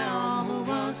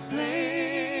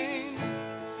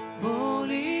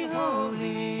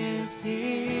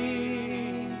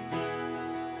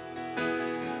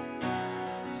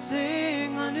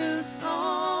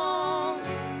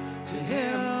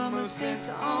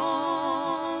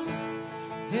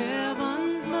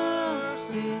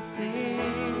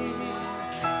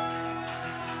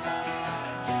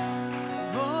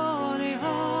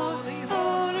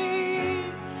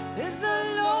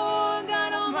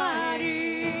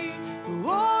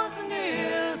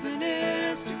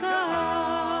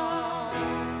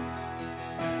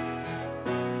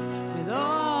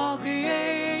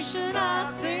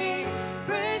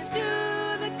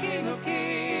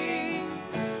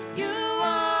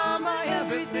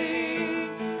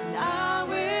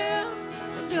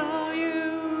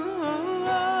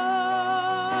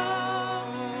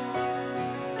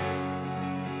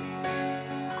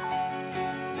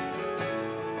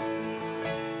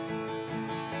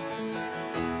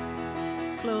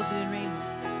clothed in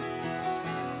rainbows.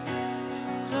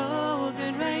 Clothed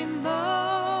in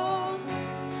rainbows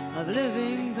of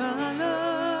living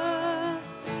color,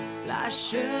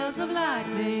 flashes of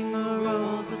lightning or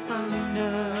rolls of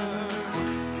thunder.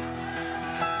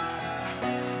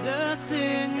 The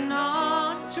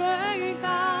signal strength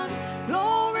and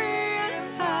glory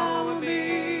and power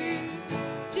be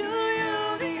to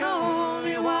you, the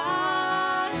only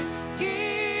wise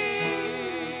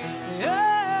King. Yeah,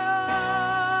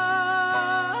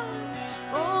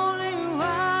 only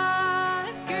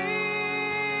wise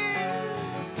King.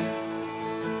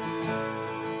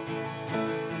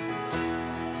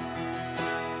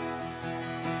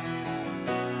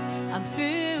 I'm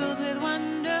filled with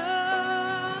wonder,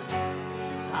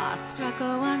 awestruck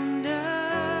a wonder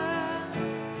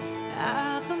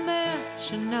at the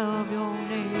mention of your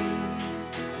name.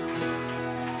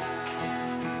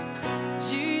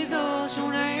 Jesus,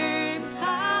 your name's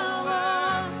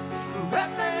power,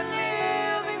 breath and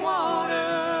living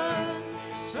waters,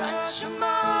 such a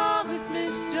marvelous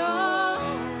mystery.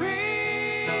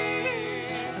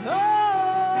 Oh,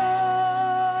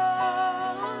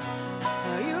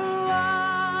 you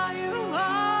are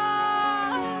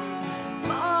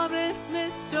marvelous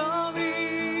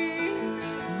mystery,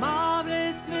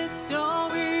 marvelous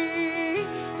mystery.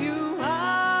 You are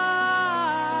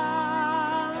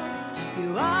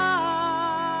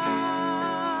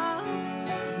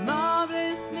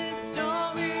marvelous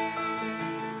mystery,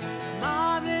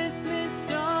 marvelous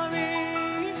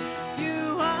mystery.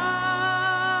 You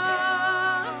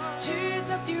are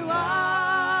Jesus. You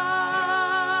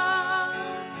are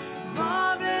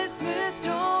marvelous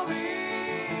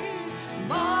mystery,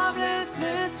 marvelous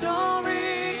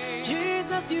mystery.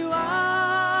 Jesus, you are.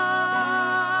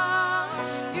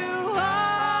 You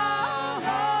are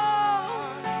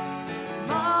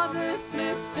marvelous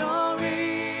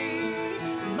mystery,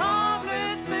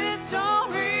 marvelous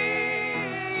mystery.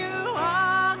 You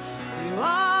are. You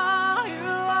are. You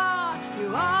are.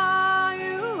 You are.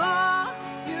 You are.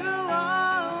 You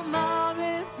are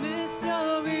marvelous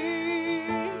mystery,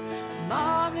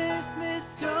 marvelous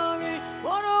mystery.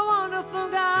 What a wonderful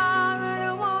God, what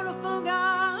a wonderful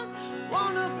God,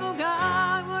 wonderful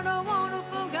God, what a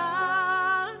wonderful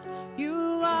God.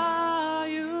 You are,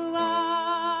 you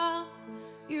are,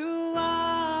 you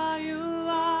are, you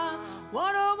are.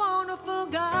 What a wonderful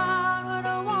God, what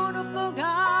a wonderful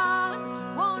God,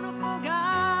 wonderful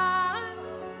God.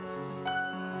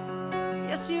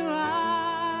 Yes, you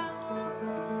are.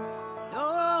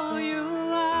 Oh,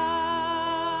 you are.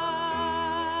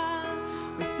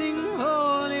 We sing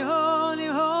holy, holy,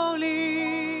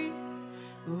 holy,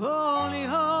 holy,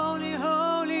 holy,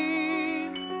 holy,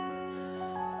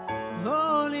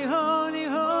 holy, holy,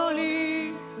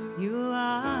 holy. You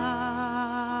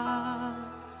are.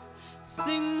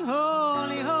 Sing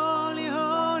holy, holy,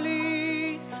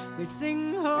 holy. We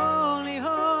sing holy,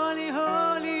 holy,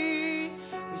 holy.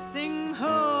 We sing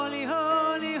holy,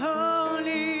 holy,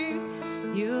 holy.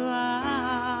 You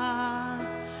are.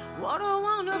 What a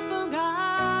wonderful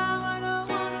God, what a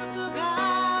wonderful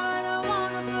God, what a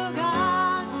wonderful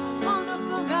God,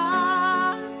 wonderful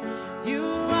God. You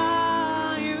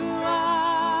are, you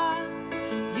are,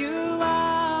 you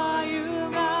are,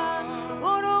 you are.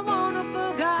 What a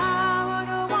wonderful God, what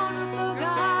a wonderful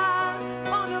God,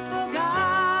 wonderful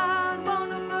God,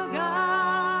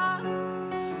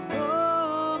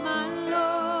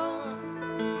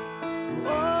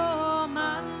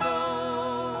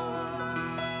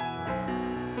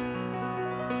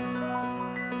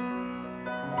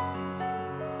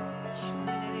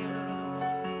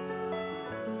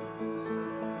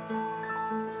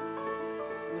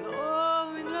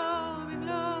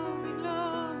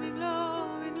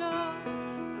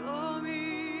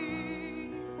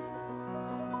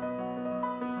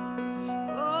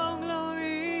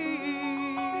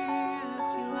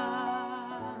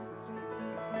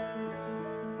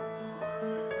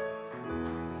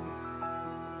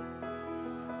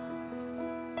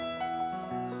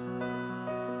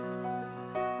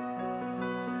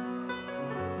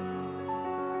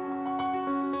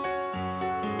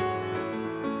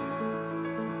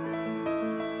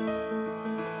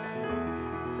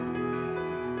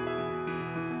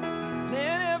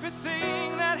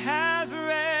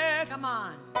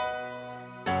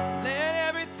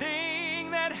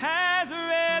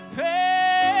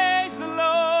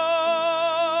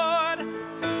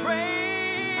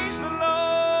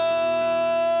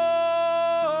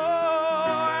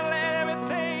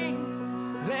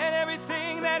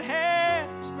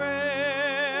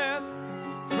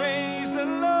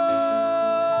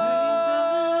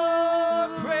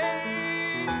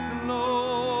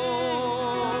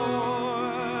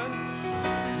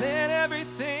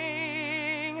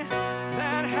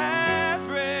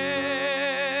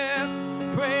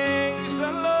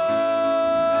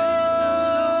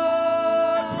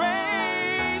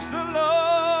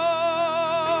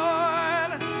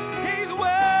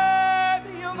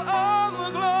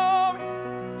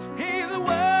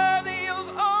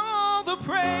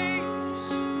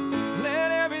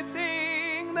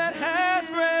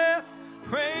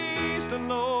 the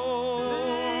Lord.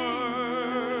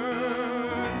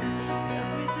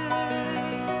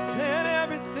 Let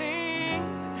everything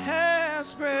that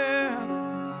has breath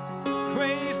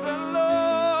praise the Lord.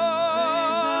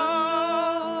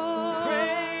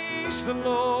 Praise the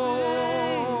Lord.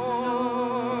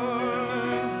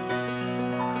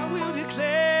 I will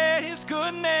declare His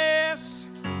goodness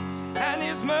and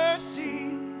His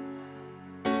mercy.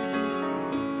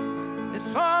 It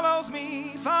follows me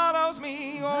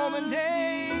all the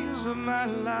days of my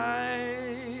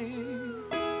life.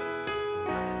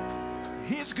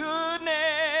 His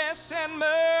goodness and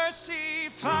mercy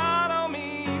follow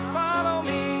me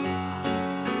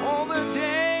all the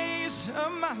days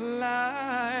of my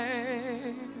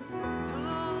life.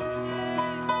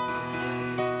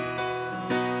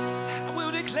 I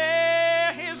will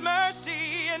declare His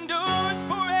mercy endures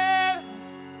forever,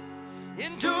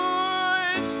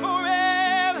 endures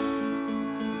forever,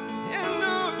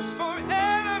 endures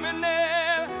forever and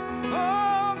ever.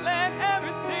 Oh, let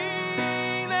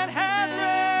everything that has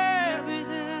breath,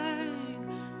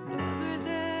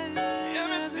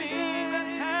 everything that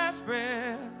has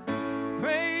breath,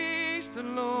 praise the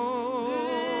Lord.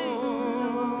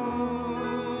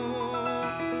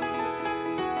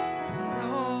 For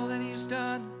all that He's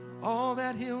done, all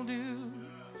that He'll do,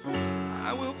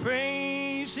 I will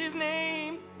praise His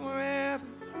name forever.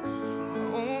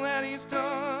 All that He's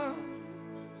done,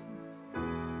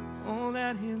 all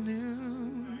that He'll do.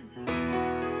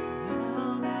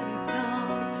 All that He's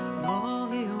done, all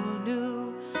He will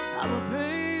do, I will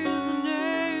praise the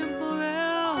name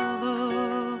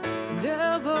forever and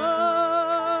ever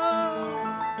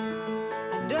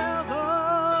and ever.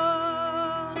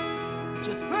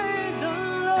 Just praise the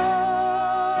Lord,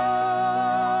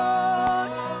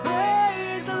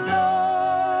 praise the Lord,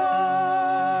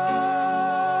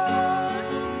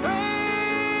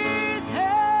 praise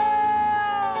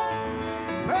Him,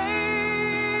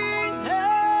 praise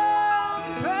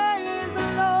Him, praise the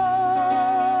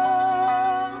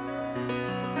Lord,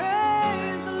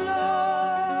 praise the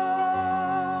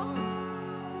Lord,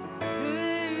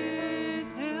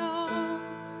 praise Him,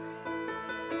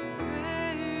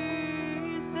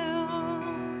 praise Him.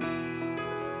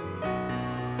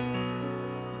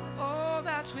 With all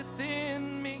that's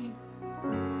within me,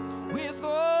 with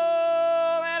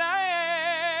all that I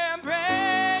am,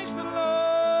 praise the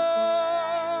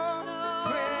Lord,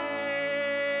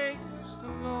 praise the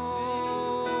Lord.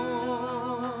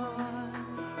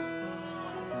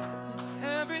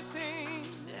 Everything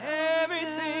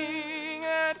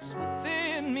that's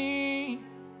within me,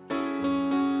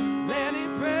 let it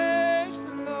praise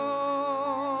the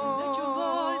Lord. Let your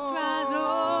voice rise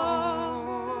up.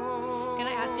 Can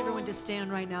I ask everyone to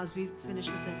stand right now as we finish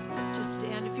with this? Just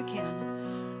stand if you can.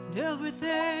 And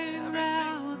everything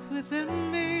that's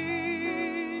within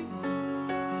me,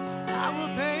 I will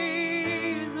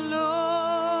praise the Lord.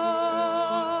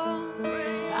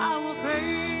 I will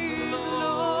praise the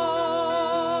Lord.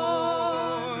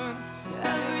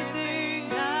 Everything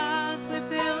that's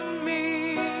within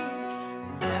me,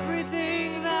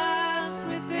 everything that's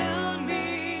within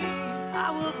me,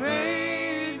 I will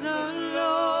praise the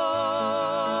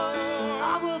Lord.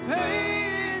 I will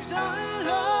praise the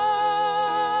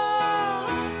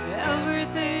Lord.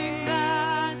 Everything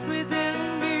that's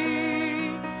within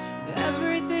me,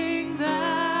 everything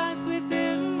that's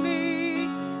within me,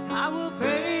 I will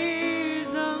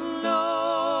praise the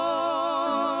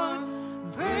Lord.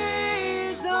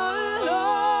 Praise the Lord.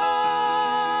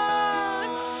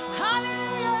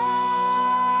 Hallelujah.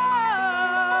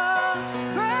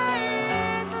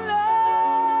 Praise the Lord.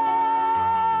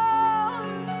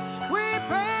 We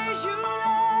praise you, Lord.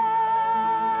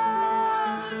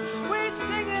 We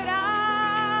sing it out.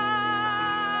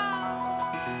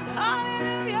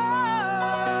 Hallelujah.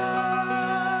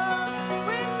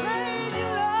 We praise you,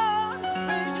 Lord.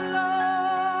 Praise you,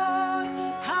 Lord.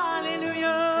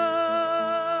 Hallelujah.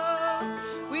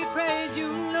 We praise you,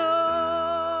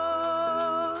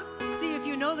 Lord. See, if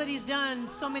you know that He's done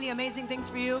so many amazing things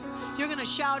for you, you're going to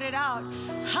shout it out.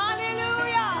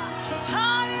 Hallelujah.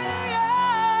 Hallelujah.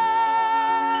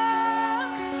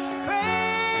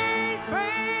 Praise,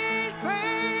 praise,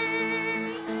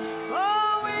 praise.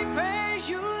 Oh, we praise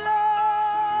you, Lord.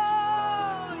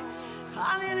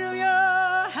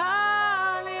 Hallelujah.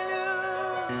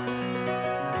 Hallelujah.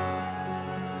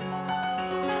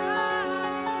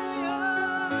 Hallelujah.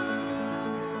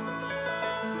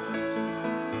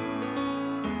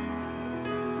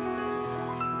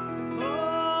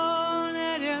 Oh,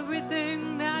 let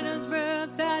everything that has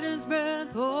breath,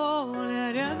 oh,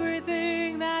 let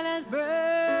everything that has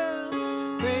breath,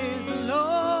 praise the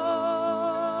Lord.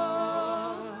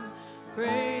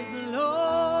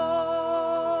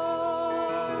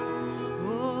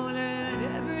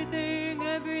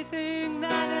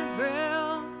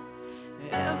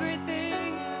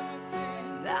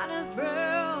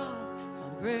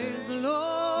 Praise the Lord.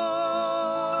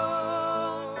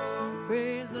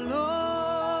 Praise the Lord.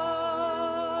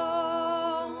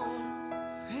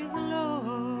 Praise the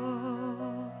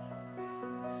Lord.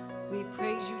 We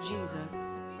praise you,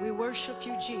 Jesus. We worship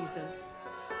you, Jesus.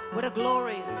 What a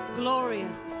glorious,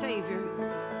 glorious Savior.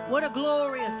 What a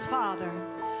glorious Father.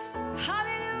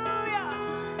 Hallelujah.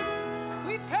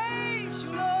 We praise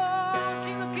you, Lord,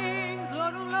 King of Kings,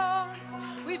 Lord of Lords.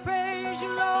 We praise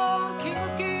you, Lord, King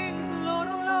of Kings, Lord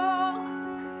of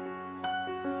Lords.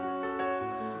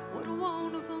 What a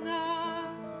wonderful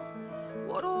God.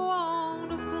 What a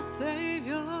wonderful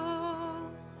Savior.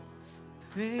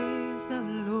 Praise the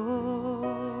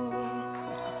Lord.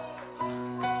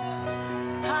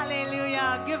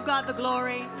 Hallelujah. Give God the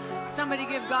glory. Somebody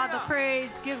give God the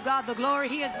praise. Give God the glory.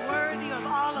 He is worthy of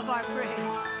all of our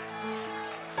praise.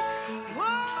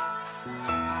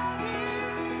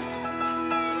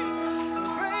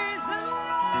 Praise the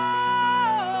Lord.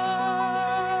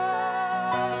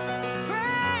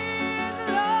 Praise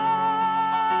the Lord.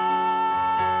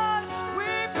 We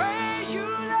praise you,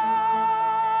 Lord.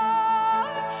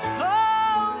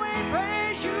 Oh, we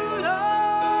praise you, Lord.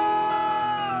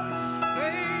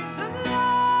 Praise the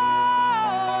Lord.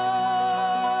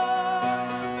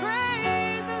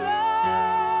 Praise the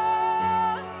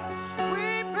Lord. We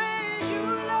praise you,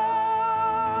 Lord.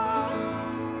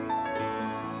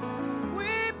 We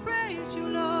praise you,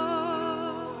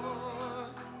 Lord.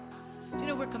 Do you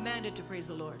know we're commanded to praise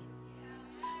the Lord?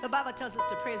 The Bible tells us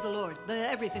to praise the Lord. Let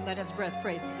everything that has breath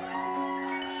praise Him.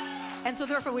 And so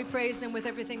therefore we praise Him with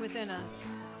everything within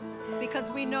us, because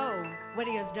we know what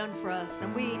He has done for us,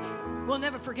 and we will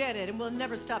never forget it, and we'll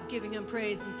never stop giving Him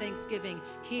praise and thanksgiving.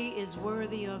 He is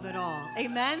worthy of it all.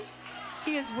 Amen?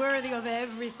 He is worthy of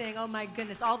everything. Oh my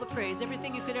goodness, all the praise,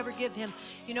 everything you could ever give Him.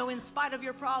 You know, in spite of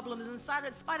your problems, in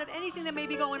spite of anything that may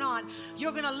be going on,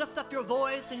 you're going to lift up your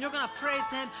voice and you're going to praise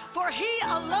Him, for He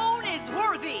alone is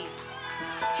worthy.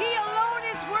 He alone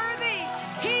is worthy.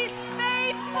 He's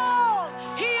faithful.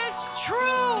 He is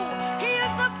true. He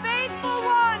is the faithful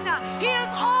one. He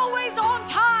is always on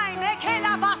time.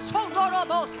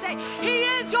 He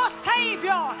is your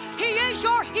Savior. He is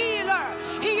your healer.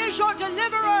 He is your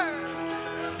deliverer.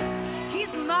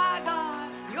 He's my God.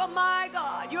 You're my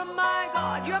God. You're my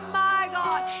God. You're my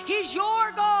God. He's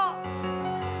your God.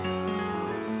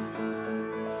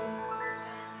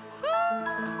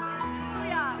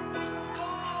 Hallelujah.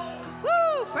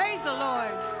 Woo! Praise the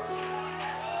Lord.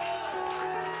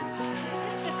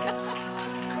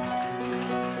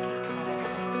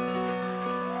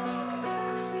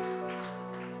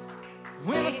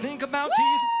 When I think about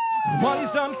Jesus, what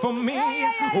He's done for me.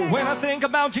 When I think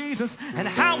about Jesus and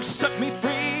how He set me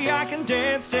free, I can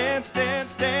dance, dance,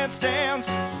 dance, dance, dance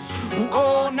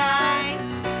all night.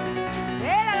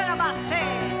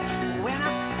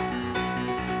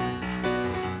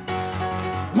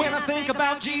 When I think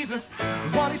about Jesus,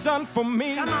 what He's done for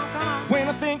me. Come on, come on. When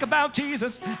I think about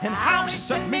Jesus and how He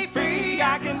set me free,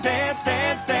 I can dance,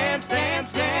 dance, dance,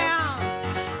 dance, dance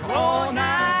all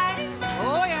night.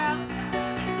 Oh yeah.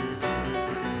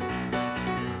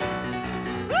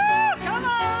 Woo, come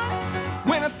on.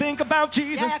 When I think about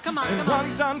Jesus Yeah, come on, and come what on.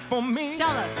 He's done for me.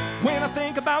 Tell us. When I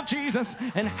think about Jesus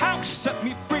and how He set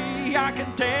me free, I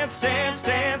can dance, dance,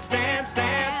 dance, dance,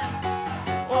 dance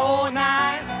all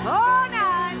night. All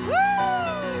night. Woo!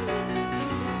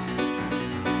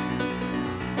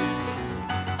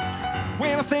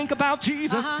 When I think about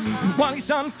Jesus and what He's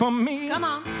done for me. Come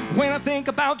on. When I think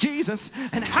about Jesus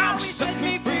and how He set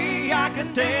me free, I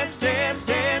can dance, dance,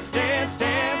 dance, dance,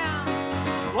 dance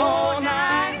all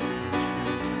night.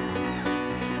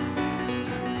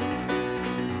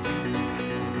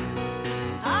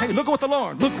 Hey, look at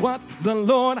what the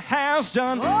Lord has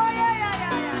done. Oh yeah, yeah,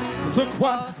 yeah, yeah. Look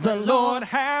what the Lord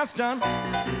has done.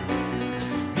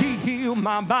 He healed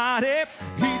my body.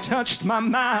 He touched my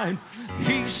mind.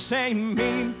 He saved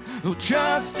me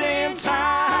just in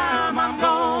time. I'm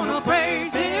gonna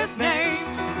praise His name.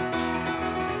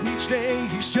 Each day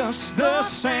He's just the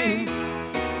same.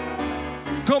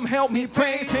 Come help me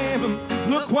praise Him.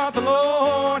 Look what the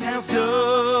Lord has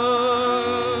done.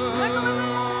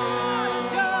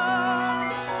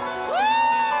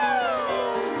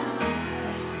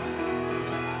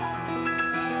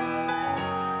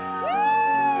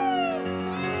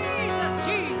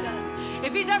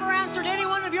 If He's ever answered any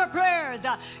one of your prayers,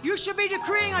 you should be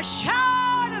decreeing a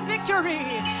shout of victory.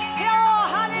 Oh,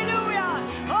 hallelujah.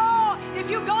 Oh, if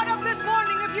you got up this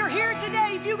morning, if you're here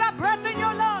today, if you got breath in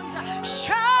your lungs,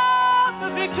 shout the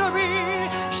victory.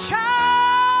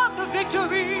 Shout the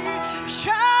victory.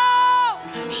 Shout,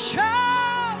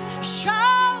 shout,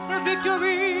 shout the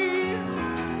victory.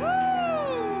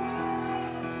 Woo!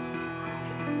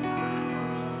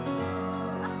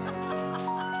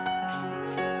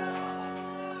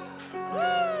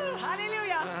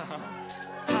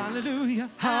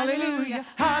 hallelujah,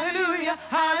 hallelujah,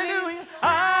 hallelujah.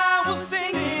 I will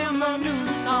sing to him a new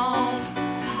song.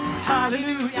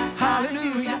 Hallelujah,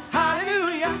 hallelujah,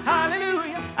 hallelujah,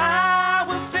 hallelujah. I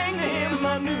will sing to him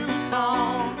a new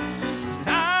song.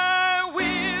 I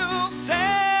will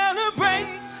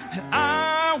celebrate.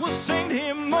 I will sing to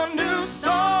him a new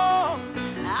song.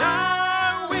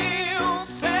 I will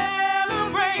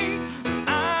celebrate.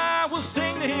 I will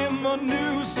sing to him a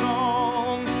new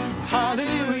song.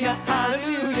 Hallelujah,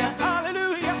 hallelujah,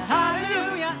 hallelujah,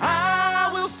 hallelujah. I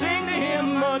will sing to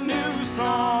him a new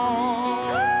song.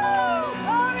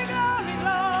 Glory, glory,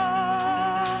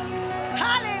 glory.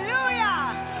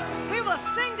 Hallelujah. We will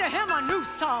sing to him a new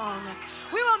song.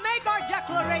 We will make our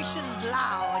declarations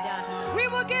loud. We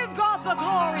will give God the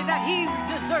glory that he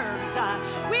deserves.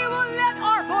 We will let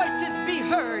our voices be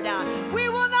heard. We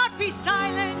will not be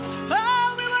silent.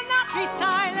 Oh, we will not be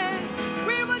silent.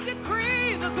 We will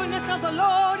decree the goodness of the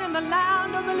Lord in the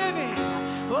land of the living.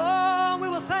 Oh, we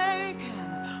will thank him.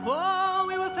 Oh,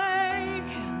 we will thank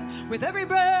him. With every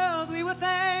breath, we will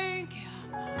thank him.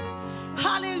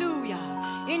 Hallelujah.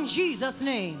 In Jesus'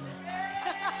 name.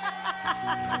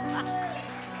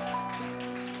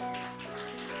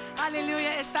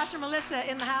 Hallelujah. Is Pastor Melissa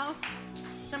in the house?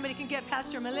 Somebody can get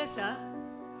Pastor Melissa.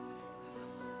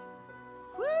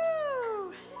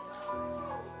 Woo!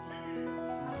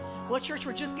 Well, church,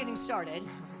 we're just getting started.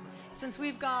 Since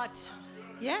we've got,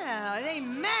 yeah,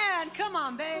 amen. Come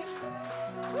on, babe.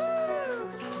 Woo!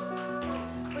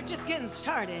 We're just getting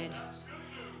started.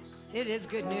 It is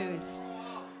good news.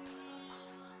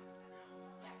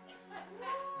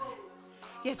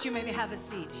 Yes, you may have a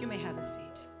seat. You may have a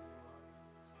seat.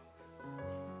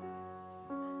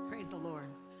 Praise the Lord.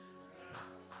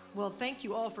 Well, thank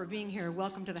you all for being here.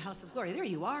 Welcome to the House of Glory. There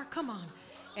you are. Come on.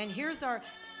 And here's our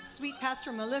sweet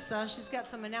Pastor Melissa. She's got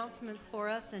some announcements for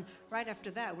us. And right after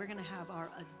that, we're going to have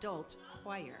our adult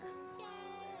choir.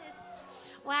 Yes.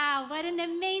 Wow, what an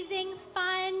amazing,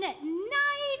 fun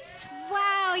night.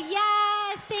 Wow,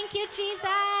 yes. Thank you,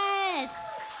 Jesus.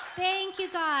 Thank you,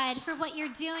 God, for what you're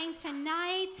doing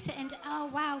tonight. And oh,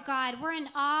 wow, God, we're in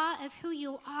awe of who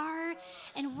you are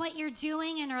and what you're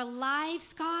doing in our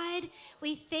lives, God.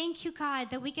 We thank you, God,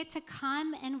 that we get to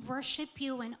come and worship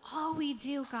you in all we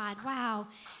do, God. Wow.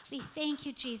 We thank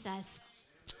you, Jesus.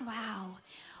 Wow.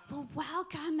 Well,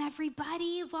 welcome,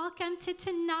 everybody. Welcome to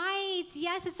tonight.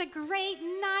 Yes, it's a great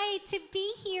night to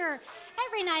be here.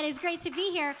 Every night is great to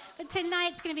be here, but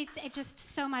tonight's going to be just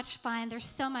so much fun. There's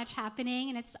so much happening,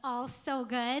 and it's all so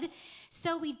good.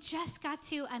 So we just got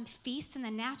to feast in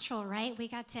the natural, right? We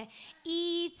got to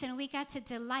eat, and we got to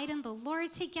delight in the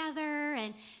Lord together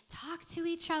and talk to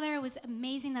each other. It was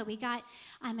amazing that we got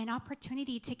an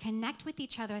opportunity to connect with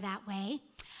each other that way.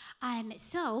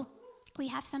 So we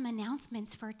have some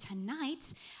announcements for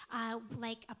tonight.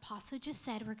 Like Apostle just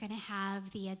said, we're going to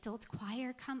have the adult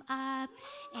choir come up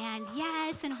and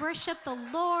yes, and worship the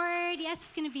Lord. Yes,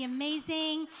 it's going to be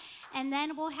amazing. And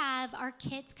then we'll have our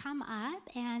kids come up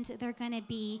and they're going to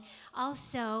be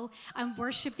also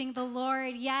worshiping the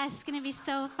Lord. Yes, it's going to be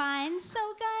so fun. So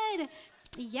good.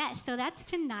 Yes, so that's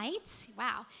tonight.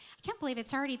 Wow. I can't believe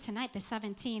it's already tonight, the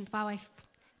 17th. Wow,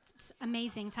 it's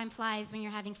amazing. Time flies when you're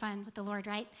having fun with the Lord,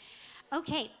 right?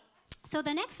 Okay, so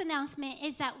the next announcement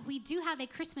is that we do have a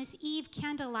Christmas Eve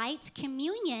candlelight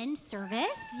communion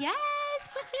service. Yes,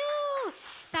 woohoo!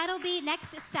 That'll be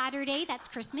next Saturday. That's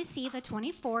Christmas Eve, the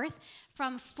 24th,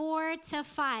 from 4 to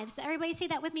 5. So everybody say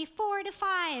that with me, 4 to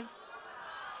 5.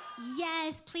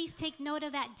 Yes, please take note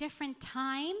of that different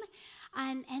time.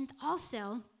 And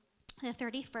also, the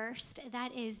 31st,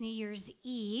 that is New Year's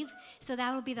Eve. So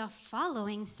that will be the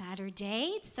following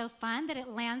Saturday. It's so fun that it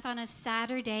lands on a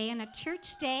Saturday and a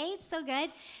church day. It's so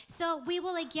good. So we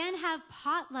will again have a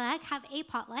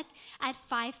potluck at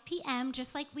 5 p.m.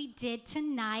 just like we did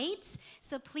tonight.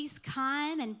 So please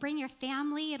come and bring your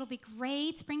family. It'll be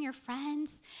great. Bring your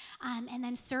friends. And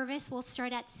then service will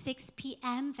start at 6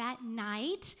 p.m. that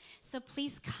night. So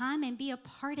please come and be a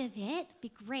part of it. It'll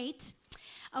be great.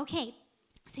 Okay.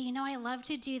 So you know I love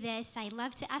to do this. I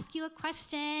love to ask you a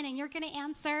question, and you're going to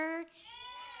answer.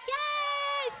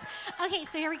 Yes! Okay,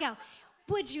 so here we go.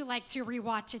 Would you like to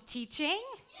rewatch a teaching?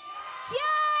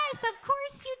 Yes, of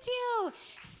course you do.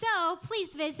 So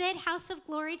please visit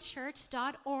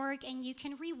houseofglorychurch.org, and you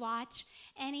can rewatch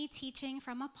any teaching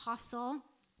from Apostle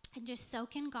and just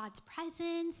soak in God's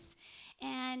presence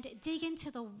and dig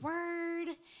into the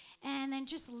Word. And then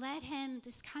just let him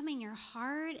just come in your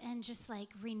heart and just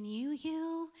like renew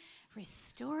you,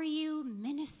 restore you,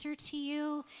 minister to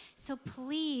you. So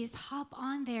please hop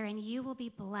on there and you will be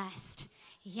blessed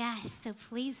Yes, so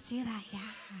please do that. Yeah.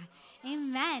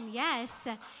 Amen. Yes.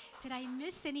 Did I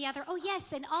miss any other? Oh,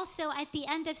 yes. And also at the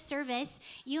end of service,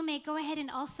 you may go ahead and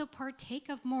also partake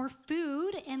of more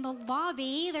food in the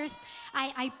lobby.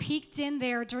 I peeked in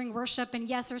there during worship, and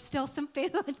yes, there's still some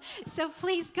food. So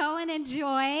please go and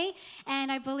enjoy.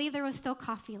 And I believe there was still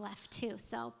coffee left too.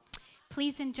 So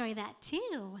please enjoy that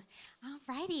too. All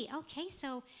righty. Okay,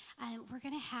 so we're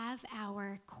going to have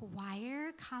our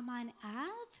choir come on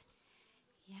up.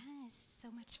 Yes, so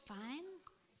much fun.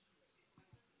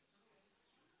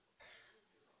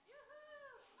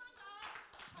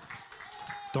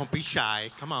 Don't be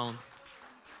shy. Come on.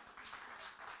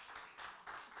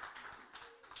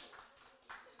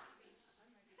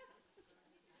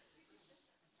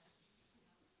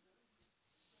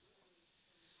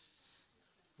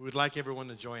 We would like everyone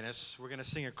to join us. We're going to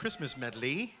sing a Christmas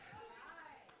medley.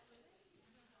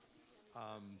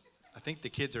 I think the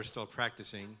kids are still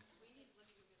practicing.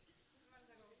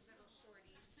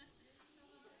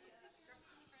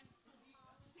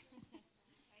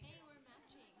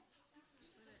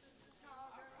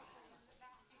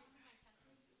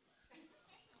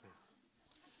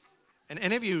 And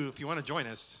any of you, if you want to join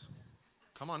us,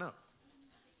 come on up.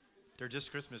 They're just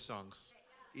Christmas songs.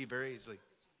 Very easily.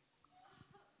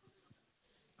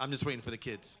 I'm just waiting for the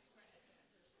kids.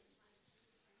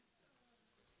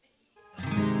 Here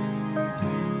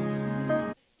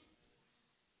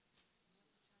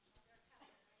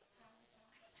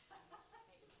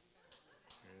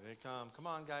they come. Come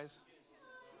on, guys.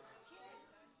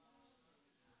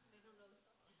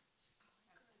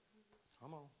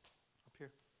 Come on. Up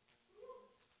here.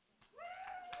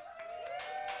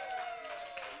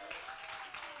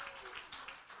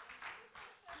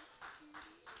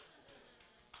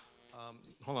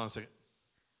 Hold on a second.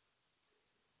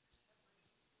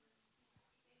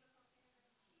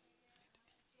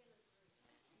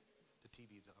 The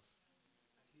TV's off.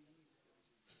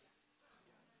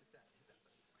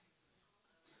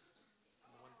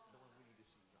 The one we need to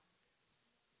see.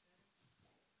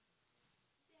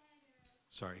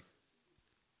 Sorry.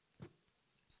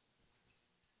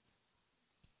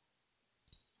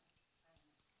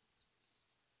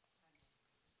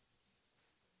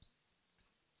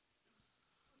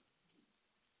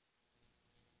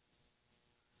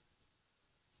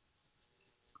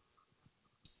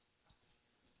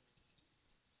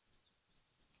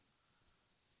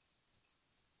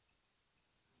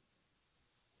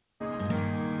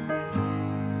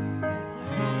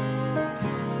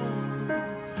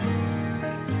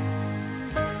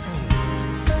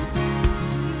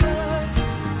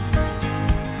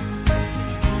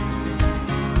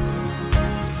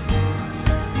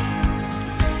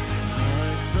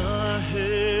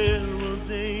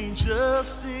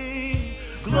 Sing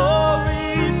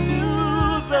glory to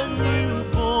the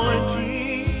newborn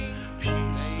King,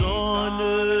 peace on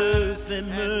earth and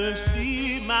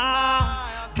mercy, my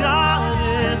God,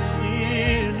 and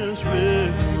sinners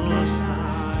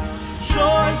reconciled.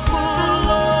 Joyful,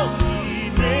 all ye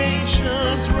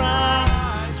nations rise,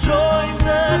 join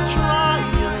the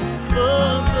triumph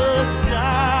of the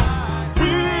skies.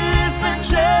 With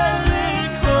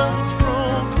angelic hosts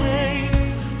proclaim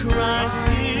Christ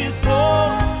is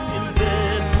born in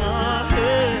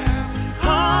Bethlehem.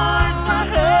 Hark the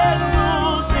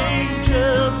herald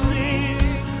angels sing,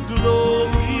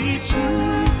 glory to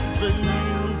the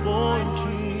newborn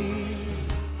King.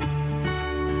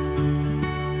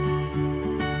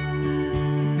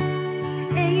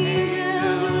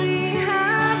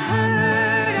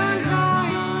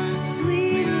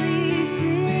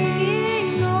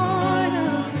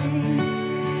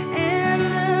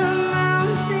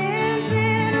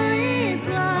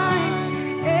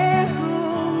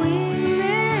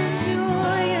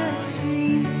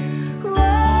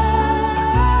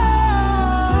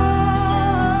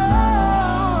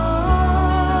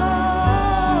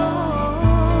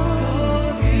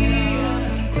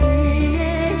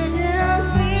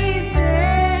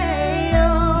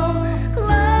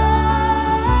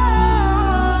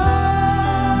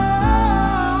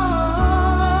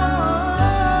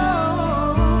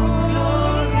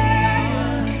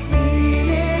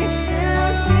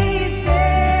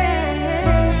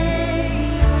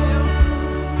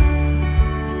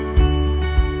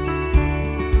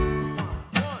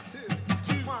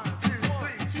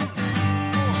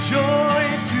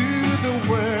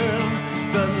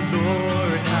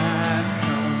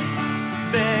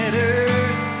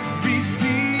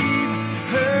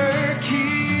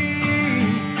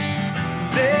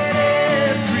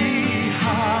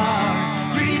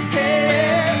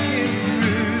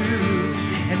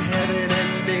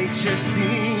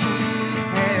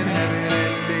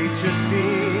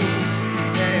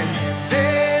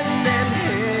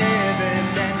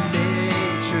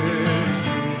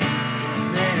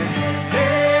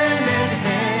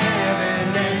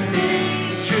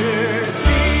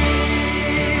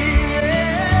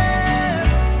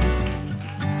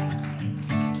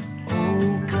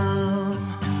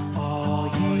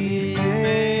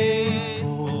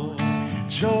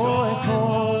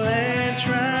 joyful and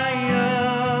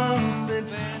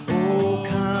triumphant. Oh,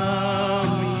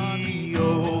 come ye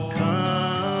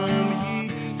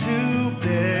to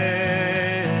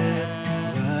Bethlehem.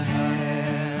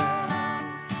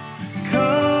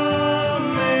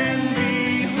 Come and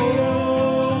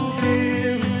behold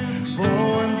him,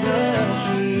 born the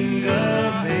King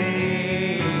of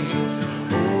angels.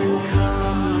 Oh,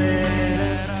 come, let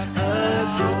us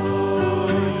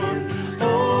adore him.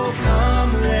 Oh,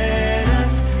 come, let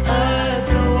us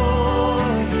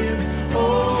adore him.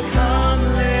 Oh, come,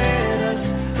 let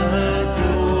us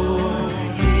adore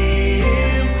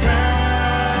him,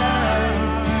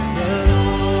 Christ the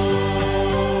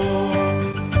Lord.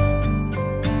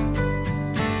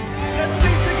 Let's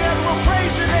sing together, we'll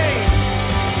praise your name.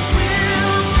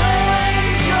 We'll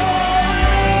praise your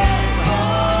name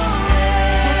forever.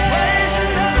 We'll praise your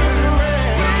name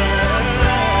forever.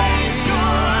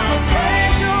 We'll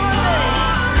praise your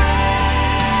name.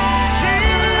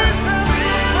 Jesus,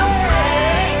 we'll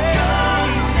praise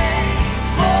your name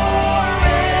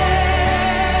forever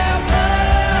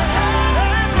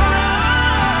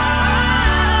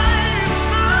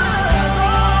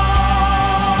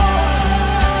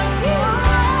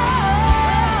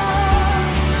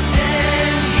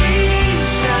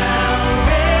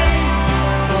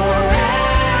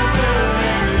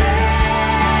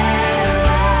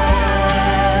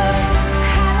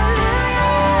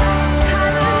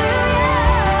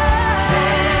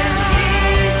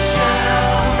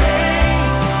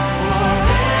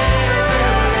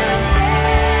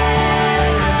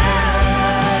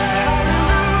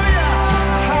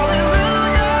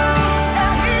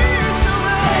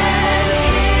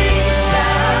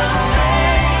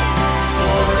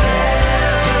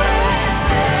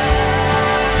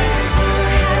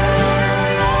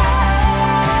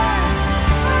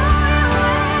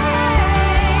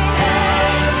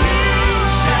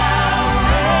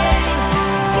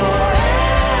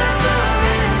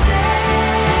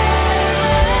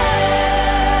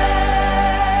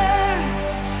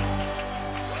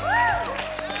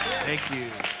Thank you.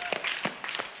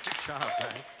 Good job,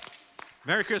 guys.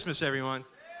 Merry Christmas, everyone.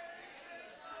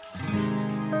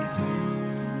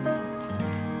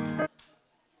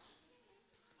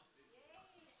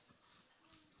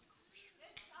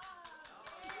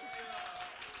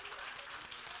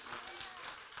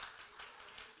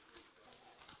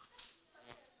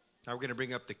 Now we're going to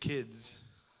bring up the kids.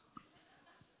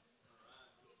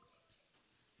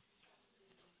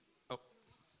 Oh.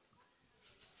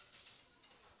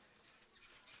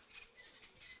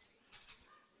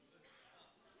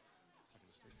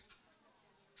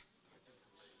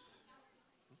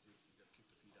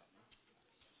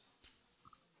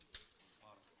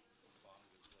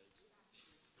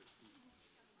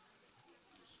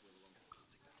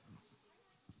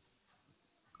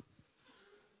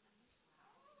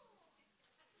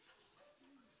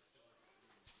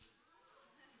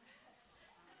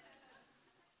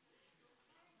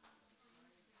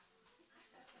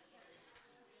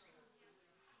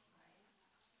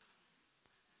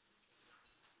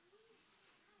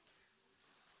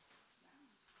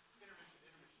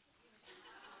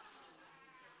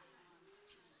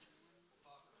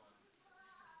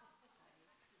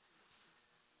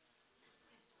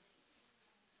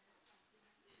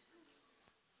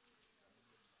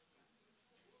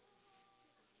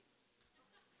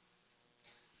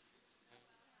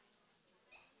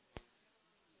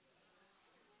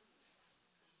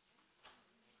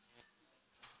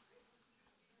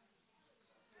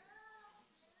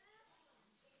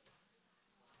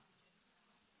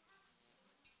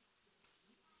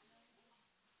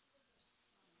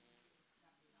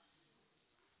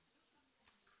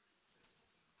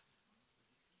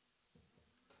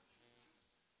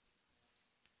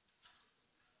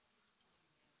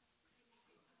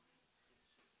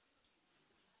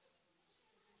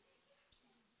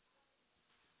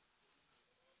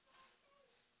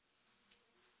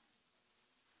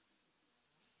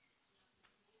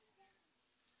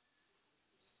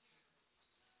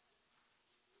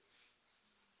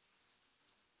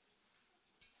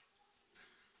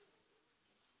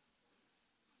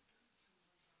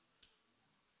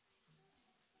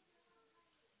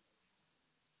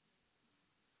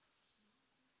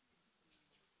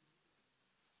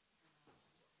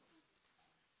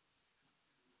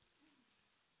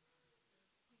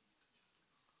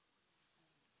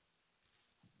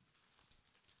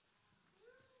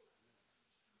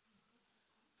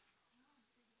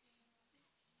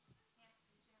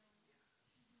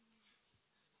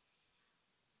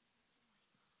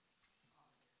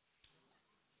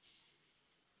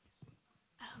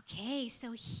 Okay,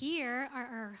 so here are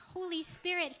our Holy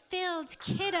Spirit-filled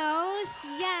kiddos.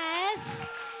 Yes.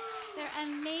 They're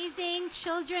amazing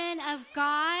children of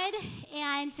God,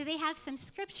 and they have some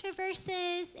scripture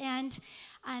verses and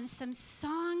some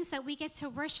songs that we get to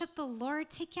worship the Lord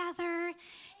together.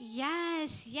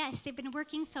 Yes, they've been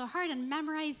working so hard on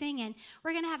memorizing, and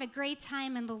we're going to have a great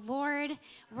time in the Lord,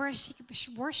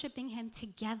 worshiping Him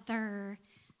together.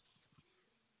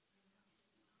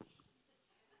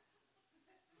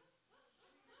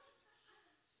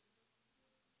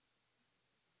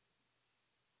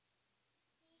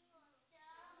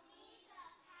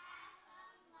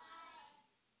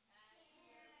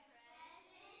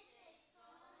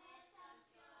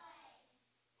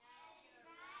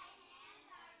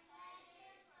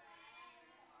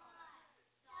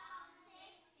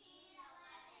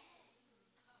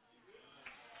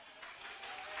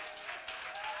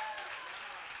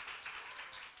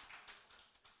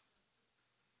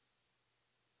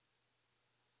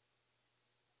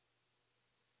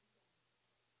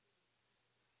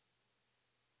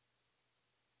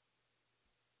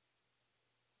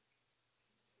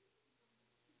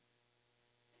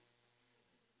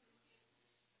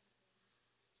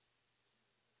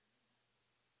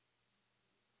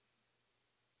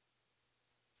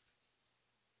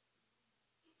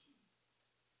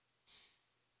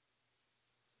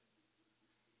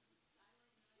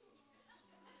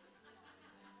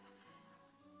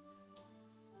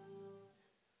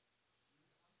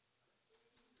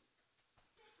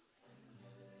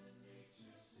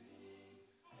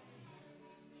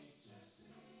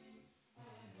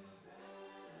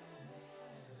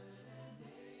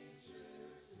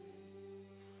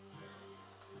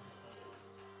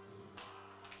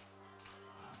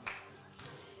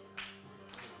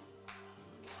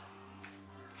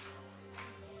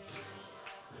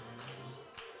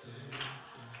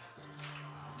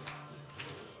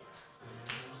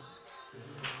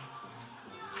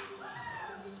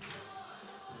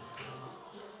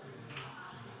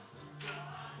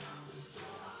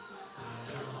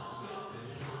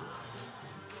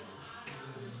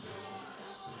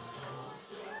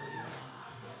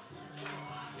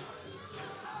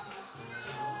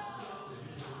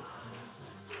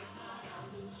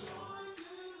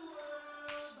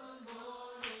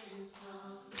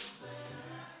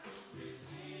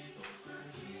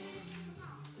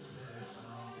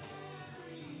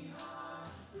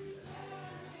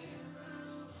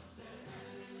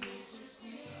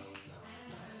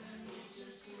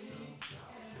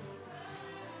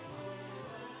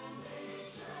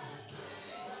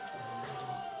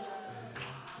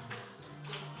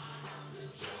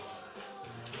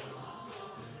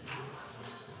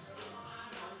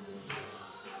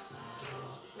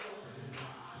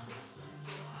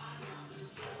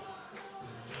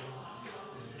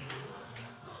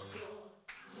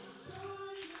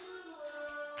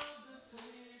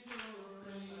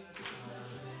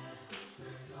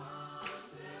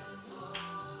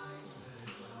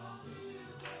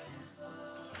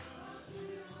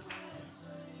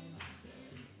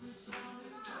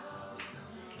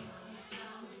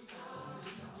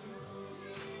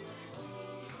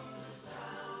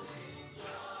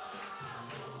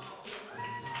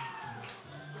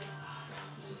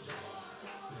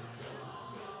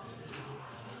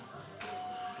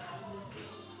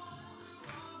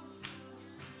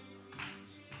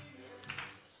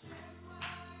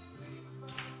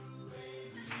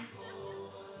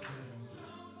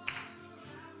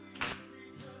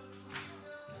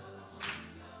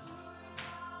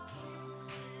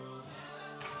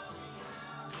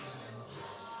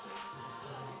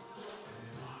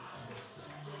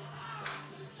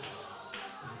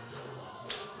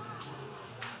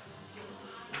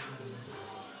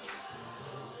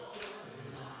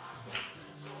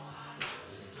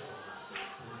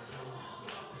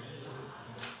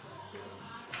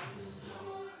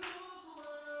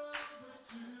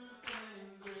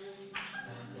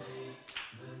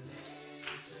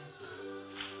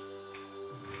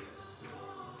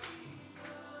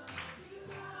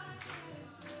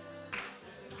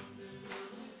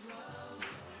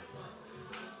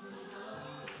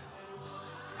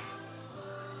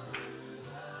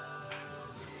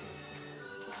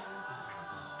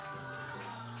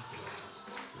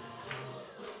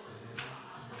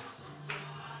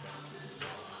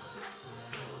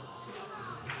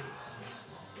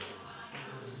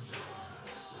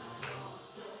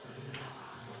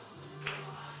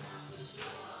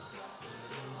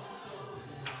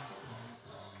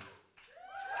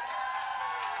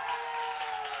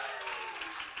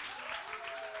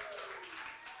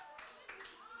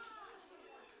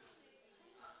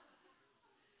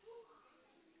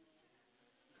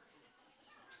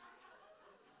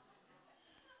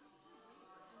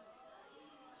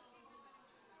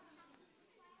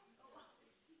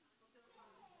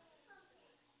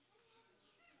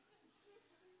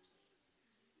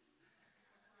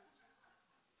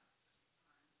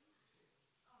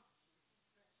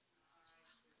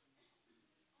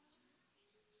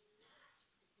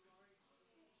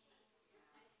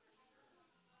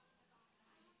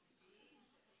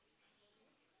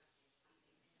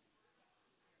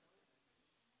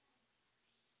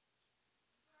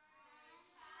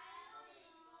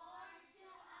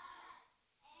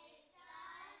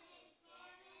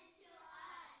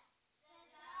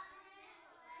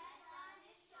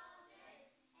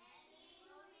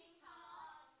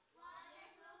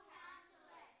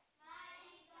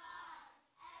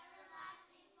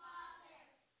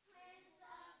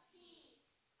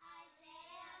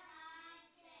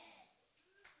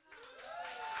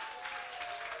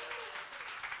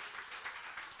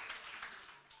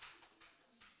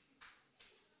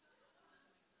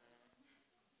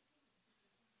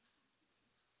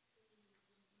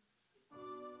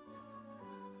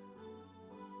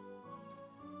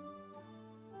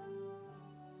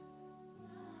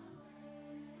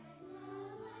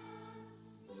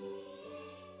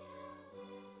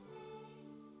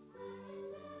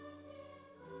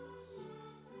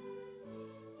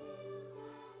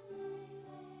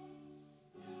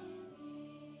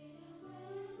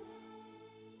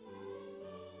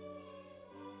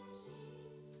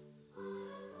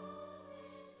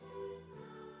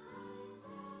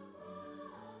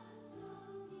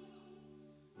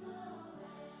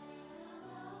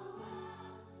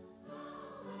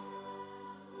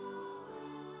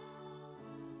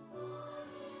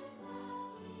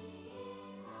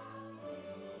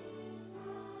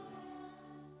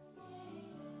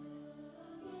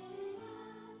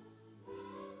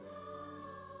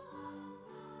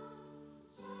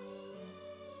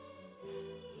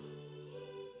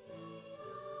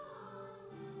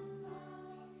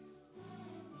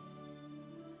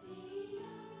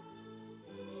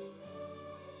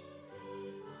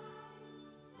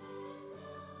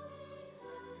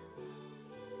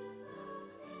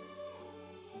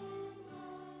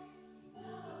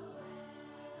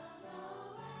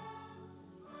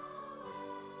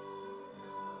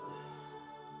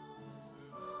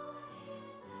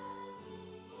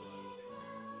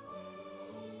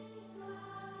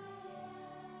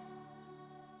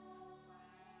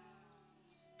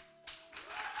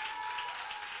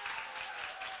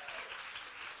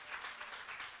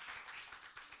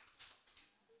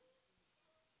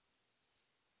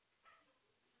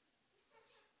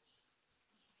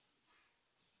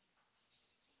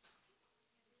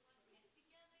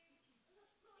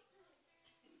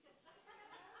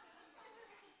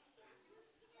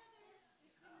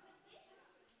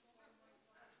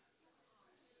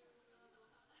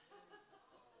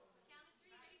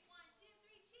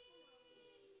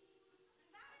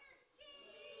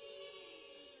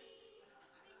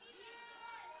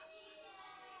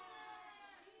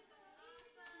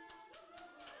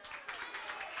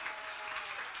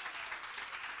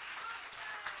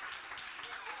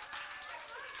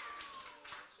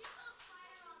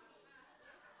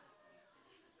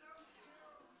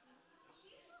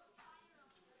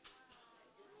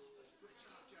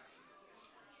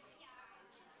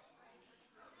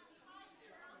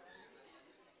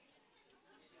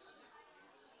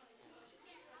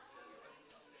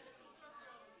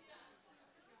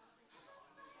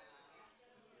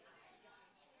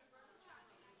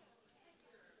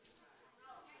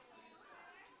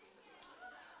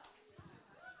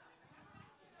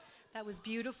 That was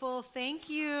beautiful. Thank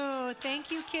you.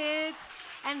 Thank you, kids.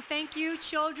 And thank you,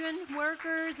 children,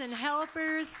 workers, and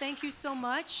helpers. Thank you so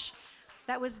much.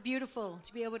 That was beautiful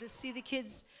to be able to see the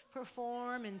kids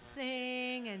perform and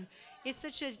sing. And it's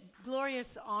such a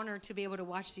glorious honor to be able to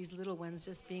watch these little ones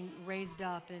just being raised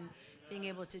up and being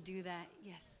able to do that.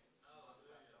 Yes.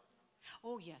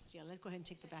 Oh, yes. Yeah, let's go ahead and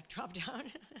take the backdrop down.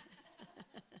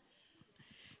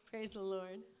 Praise the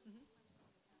Lord.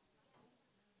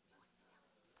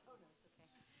 Oh, no, it's okay.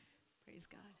 Praise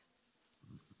God.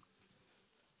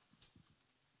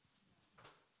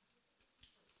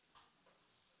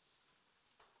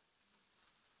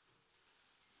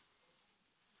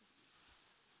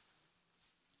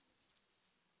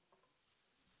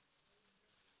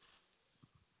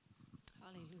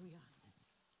 Hallelujah.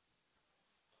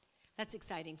 That's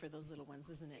exciting for those little ones,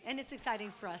 isn't it? And it's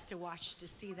exciting for us to watch, to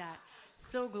see that.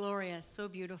 So glorious, so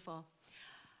beautiful.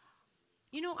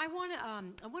 You know, I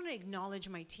want to acknowledge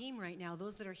my team right now,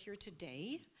 those that are here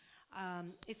today.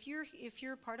 If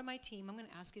you're part of my team, I'm going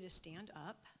to ask you to stand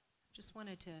up. Just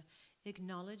wanted to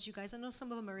acknowledge you guys. I know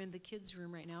some of them are in the kids'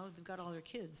 room right now. They've got all their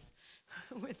kids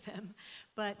with them.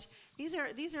 But these are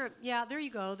yeah, there you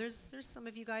go. There's some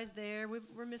of you guys there.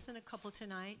 We're missing a couple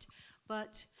tonight.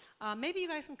 But maybe you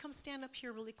guys can come stand up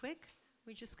here really quick.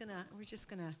 We're just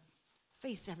gonna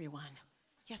face everyone.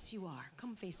 Yes, you are.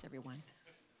 Come face everyone.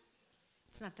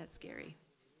 It's not that scary.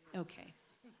 Okay.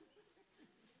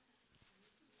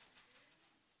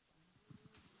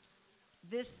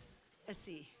 This,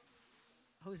 see,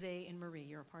 Jose and Marie,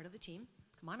 you're a part of the team.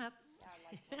 Come on up.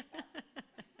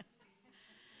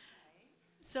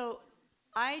 So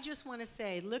I just want to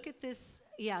say, look at this.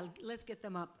 Yeah, let's get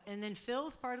them up. And then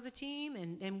Phil's part of the team,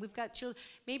 and we've got children.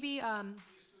 Maybe,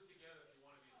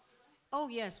 oh,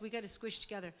 yes, we got to squish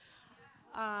together.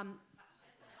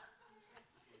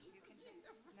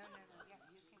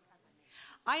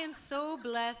 I am so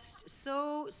blessed,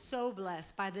 so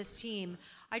blessed by this team.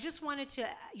 I just wanted to,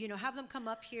 have them come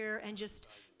up here and just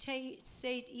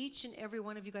say to each and every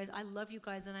one of you guys, I love you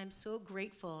guys, and I'm so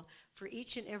grateful for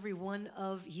each and every one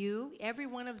of you, every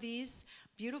one of these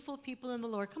beautiful people in the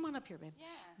Lord. Come on up here, babe. Yeah.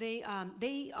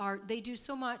 They do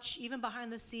so much, even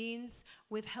behind the scenes,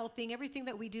 with helping everything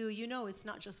that we do. It's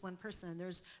not just one person.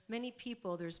 There's many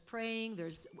people. There's praying.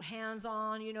 There's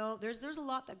hands-on. There's a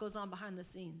lot that goes on behind the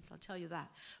scenes. I'll tell you that.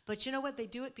 But you know what? They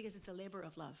do it because it's a labor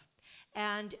of love,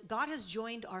 and God has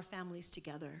joined our families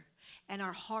together, and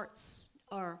our hearts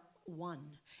are one.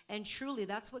 And truly,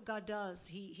 that's what God does.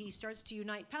 He starts to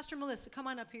unite. Pastor Melissa, come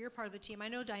on up here. You're part of the team. I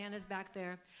know Diana's back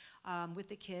there with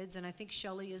the kids, and I think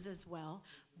Shelly is as well.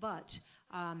 But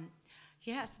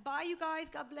yes, bye, you guys.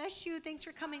 God bless you. Thanks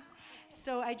for coming.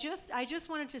 So I just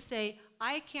wanted to say,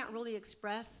 I can't really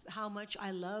express how much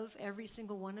I love every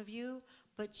single one of you,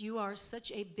 but you are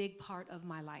such a big part of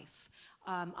my life.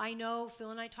 I know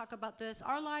Phil and I talk about this.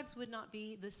 Our lives would not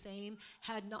be the same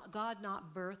had God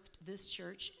not birthed this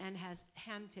church and has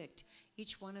handpicked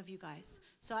each one of you guys.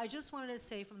 So I just wanted to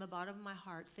say from the bottom of my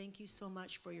heart, thank you so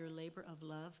much for your labor of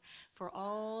love, for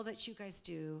all that you guys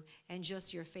do, and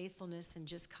just your faithfulness and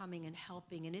just coming and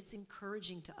helping. And it's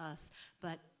encouraging to us,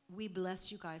 but we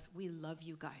bless you guys. We love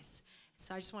you guys.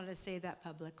 So I just wanted to say that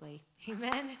publicly.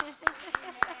 Amen.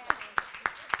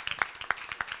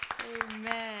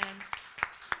 Amen.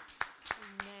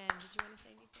 Amen. Did you want to say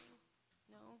anything?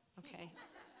 No? Okay.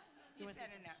 You want to say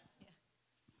something?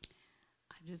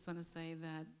 I just want to say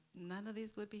that none of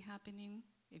this would be happening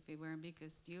if it weren't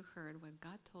because you heard what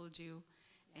God told you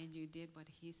and you did what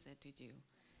He said to do.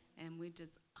 And we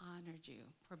just honored you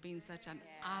for being such an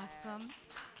awesome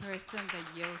person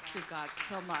that yields to God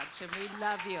so much. And we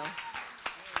love you.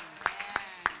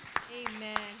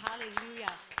 Amen.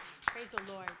 Hallelujah. Praise the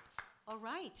Lord. All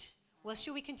right. Well,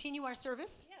 should we continue our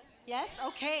service? Yes. Yes?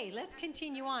 Okay, let's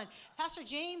continue on. Pastor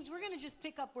James, we're going to just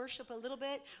pick up worship a little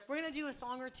bit. We're going to do a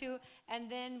song or two, and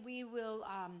then we will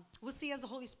we'll see as the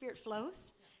Holy Spirit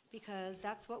flows, because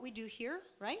that's what we do here,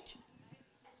 right?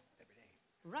 Every day.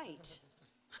 Right.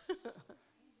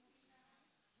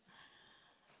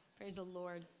 Praise the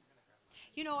Lord.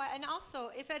 And also,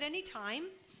 if at any time,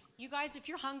 you guys, if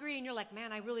you're hungry and you're like,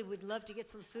 man, I really would love to get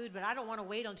some food, but I don't want to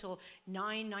wait until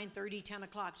 9:30, 10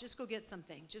 o'clock. Just go get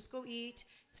something. Just go eat.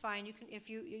 It's fine. You can, if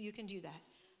you can do that.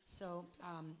 So,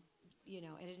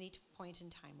 at any point in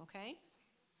time, okay?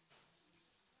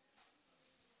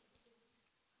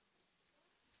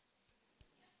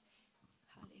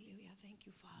 Hallelujah. Thank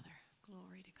you, Father.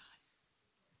 Glory to God.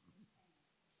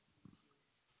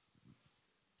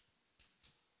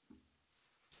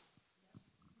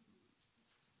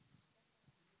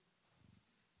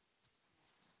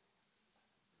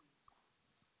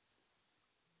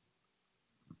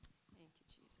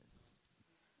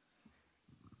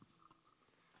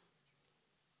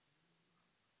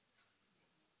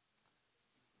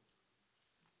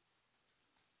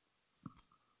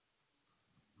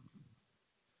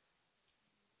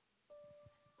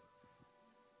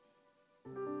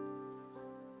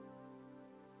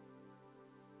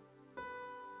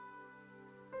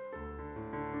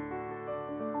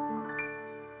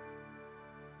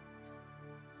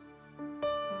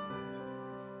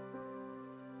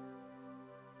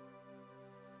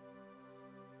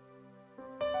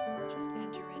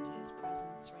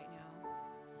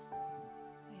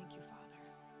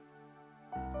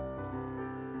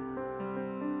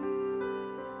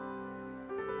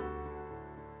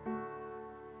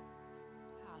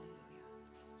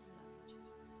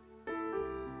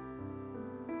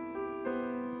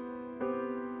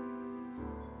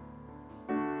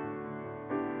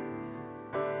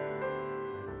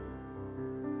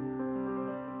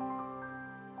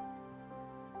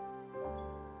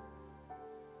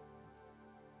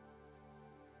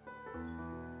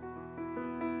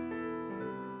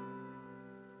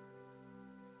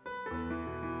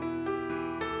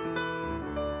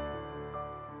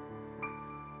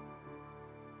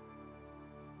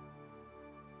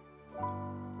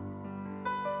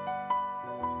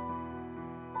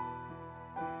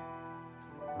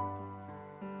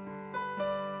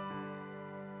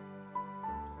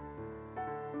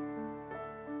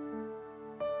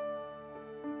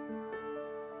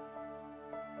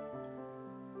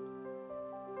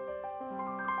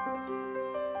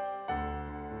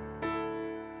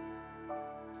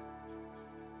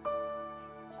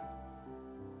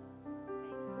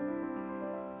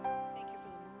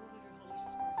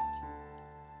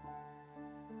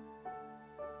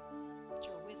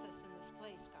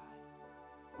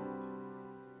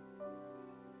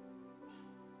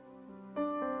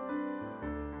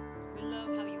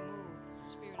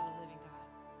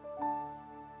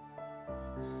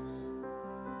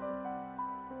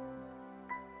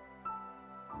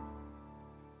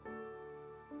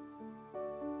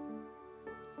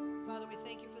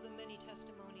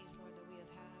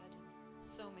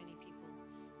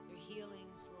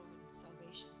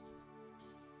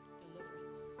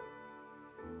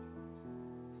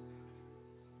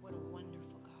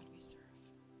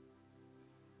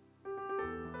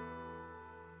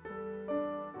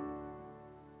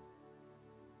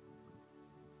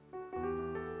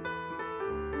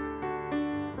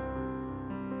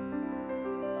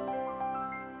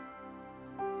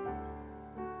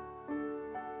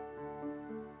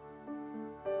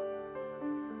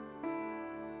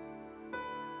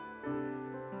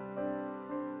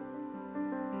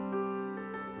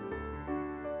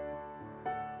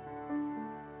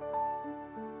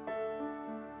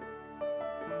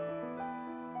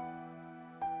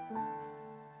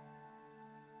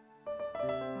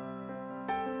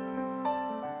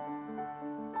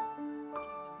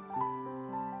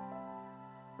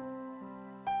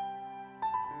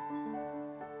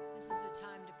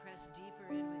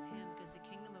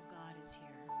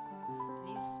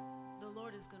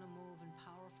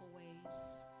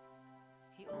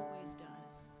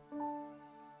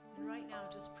 right now,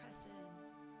 just press in.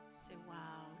 Say,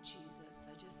 wow, Jesus,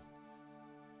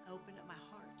 I open up my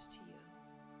heart to you.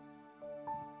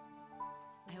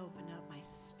 I open up my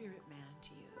spirit man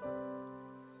to you.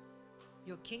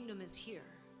 Your kingdom is here.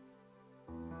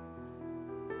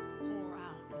 Pour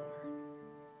out, Lord.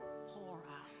 Pour out.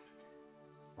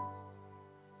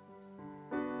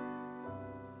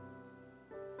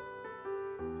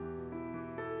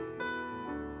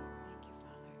 Thank you,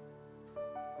 Father.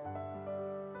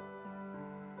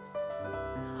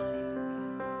 Hallelujah.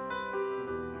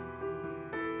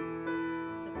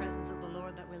 It's the presence of the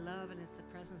Lord that we love, and it's the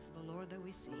presence of the Lord that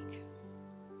we seek.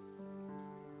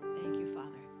 Thank you,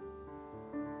 Father.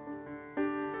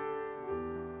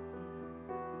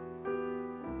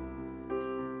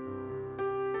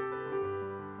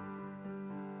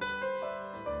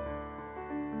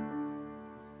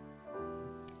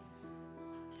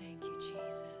 Thank you,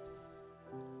 Jesus.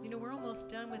 You know, we're almost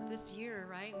done with this year,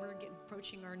 right? We're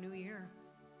approaching our new year.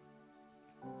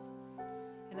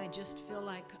 And I just feel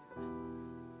like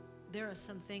there are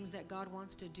some things that God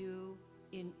wants to do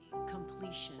in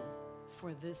completion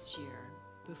for this year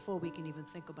before we can even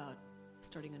think about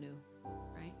starting anew,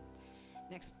 right?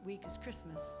 Next week is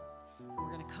Christmas.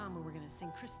 We're going to come and we're going to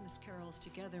sing Christmas carols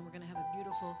together, and we're going to have a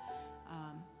beautiful,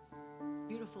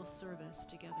 beautiful service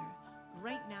together.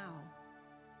 Right now,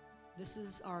 this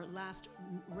is our last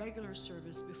regular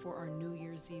service before our New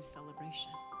Year's Eve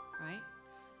celebration, right?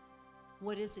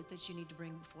 What is it that you need to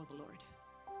bring before the Lord?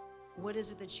 What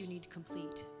is it that you need to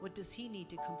complete? What does He need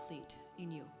to complete in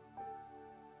you?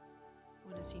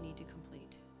 What does He need to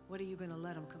complete? What are you going to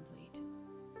let Him complete?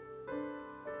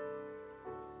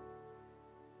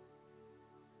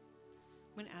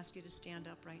 I'm going to ask you to stand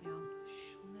up right now.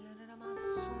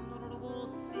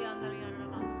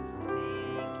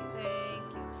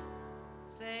 Thank you.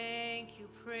 Thank you.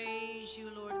 Praise you,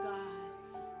 Lord God.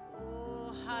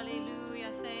 Oh,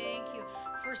 hallelujah. Thank you.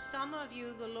 For some of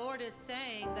you, the Lord is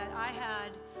saying that I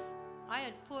had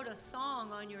put a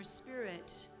song on your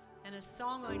spirit and a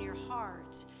song on your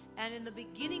heart. And in the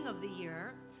beginning of the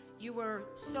year, you were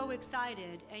so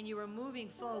excited and you were moving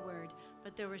forward,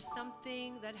 but there was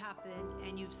something that happened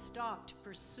and you've stopped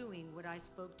pursuing what I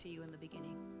spoke to you in the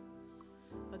beginning.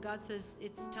 But God says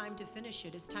it's time to finish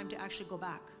it. It's time to actually go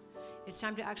back. It's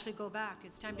time to actually go back.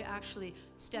 It's time to actually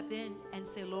step in and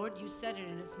say, Lord, you said it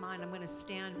and it's mine. I'm going to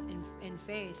stand in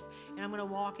faith, and I'm going to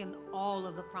walk in all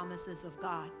of the promises of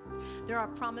God. There are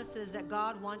promises that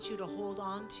God wants you to hold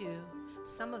on to.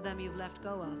 Some of them you've let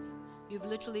go of. You've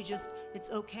literally just,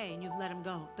 it's okay, and you've let them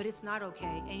go. But it's not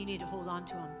okay, and you need to hold on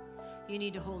to them. You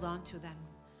need to hold on to them.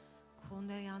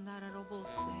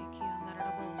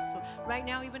 So right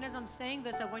now, even as I'm saying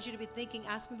this, I want you to be thinking,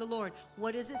 asking the Lord,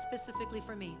 what is it specifically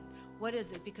for me? What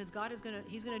is it? Because God is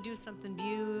He's gonna do something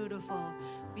beautiful,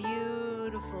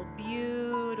 beautiful,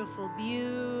 beautiful,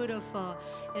 beautiful.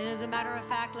 And as a matter of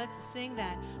fact, let's sing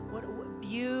that. What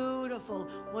beautiful,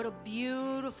 what a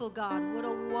beautiful God, what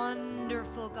a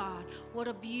wonderful God, what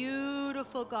a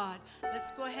beautiful God.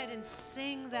 Let's go ahead and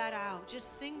sing that out.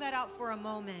 Just sing that out for a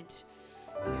moment.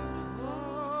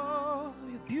 Beautiful,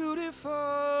 you're beautiful,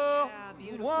 Yeah,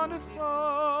 beautiful,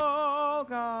 wonderful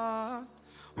God.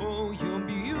 Oh, you're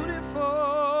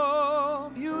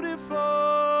beautiful,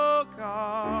 beautiful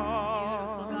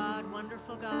God. Beautiful God,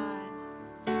 wonderful God.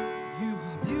 You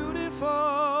are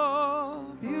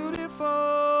beautiful,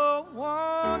 beautiful,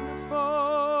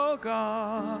 wonderful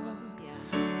God. Yeah.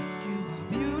 You are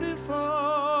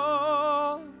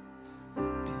beautiful,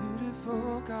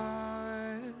 beautiful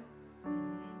God.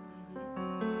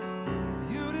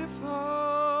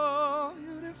 Beautiful,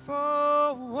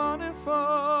 beautiful,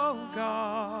 wonderful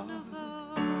God.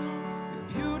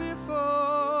 You're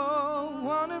beautiful,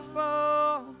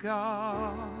 wonderful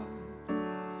God.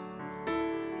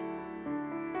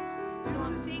 So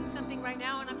I'm seeing something right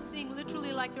now, and I'm seeing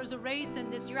literally like there's a race,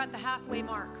 and you're at the halfway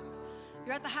mark.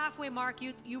 You're at the halfway mark.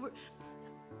 You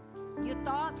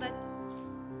thought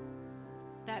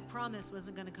that promise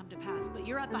wasn't going to come to pass, but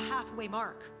you're at the halfway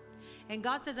mark. And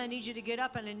God says, I need you to get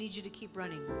up and I need you to keep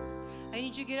running. I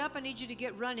need you to get up. I need you to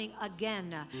get running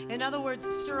again. In other words,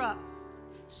 stir up.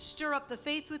 Stir up the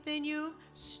faith within you.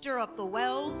 Stir up the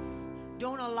wells.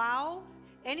 Don't allow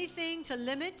anything to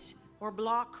limit or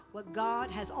block what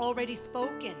God has already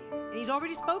spoken. And He's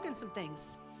already spoken some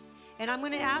things. And I'm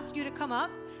going to ask you to come up.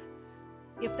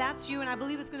 If that's you, and I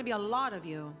believe it's going to be a lot of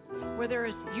you, where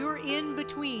you're in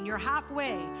between, you're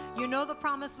halfway, you know the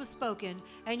promise was spoken,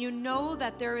 and you know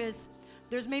that there's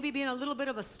maybe been a little bit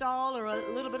of a stall or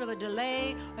a little bit of a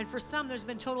delay, and for some there's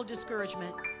been total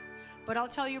discouragement. But I'll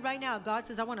tell you right now, God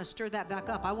says, I want to stir that back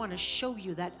up. I want to show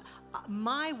you that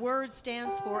my word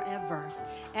stands forever,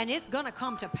 and it's going to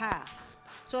come to pass.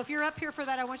 So if you're up here for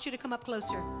that, I want you to come up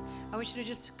closer. I want you to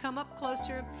just come up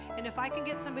closer. And if I can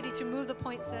get somebody to move the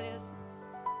poinsettias.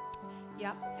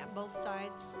 Yep, at both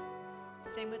sides.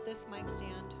 Same with this mic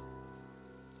stand.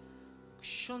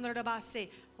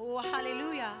 Oh,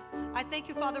 hallelujah. I thank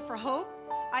you, Father, for hope.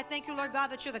 I thank you, Lord God,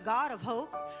 that you're the God of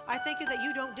hope. I thank you that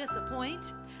you don't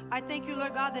disappoint. I thank you,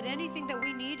 Lord God, that anything that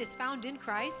we need is found in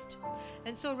Christ.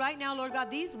 And so right now, Lord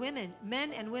God, these women,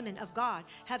 men and women of God,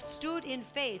 have stood in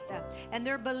faith, and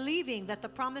they're believing that the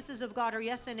promises of God are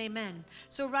yes and amen.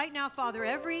 So right now, Father,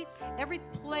 every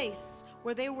place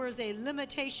where there was a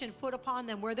limitation put upon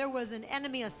them, where there was an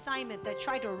enemy assignment that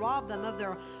tried to rob them of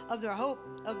their hope,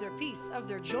 of their peace, of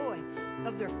their joy,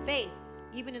 of their faith,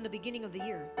 even in the beginning of the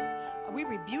year, we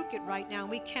rebuke it right now.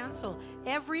 We cancel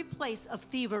every place of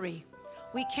thievery.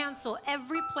 We cancel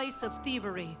every place of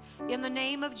thievery in the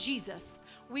name of Jesus.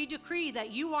 We decree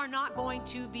that you are not going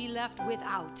to be left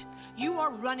without. You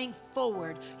are running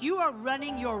forward. You are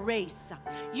running your race.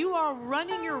 You are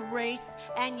running your race,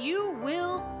 and you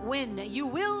will win. You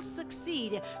will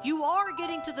succeed. You are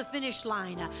getting to the finish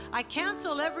line. I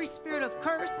cancel every spirit of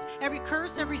curse,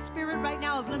 every spirit right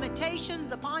now of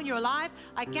limitations upon your life.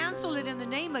 I cancel it in the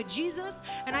name of Jesus,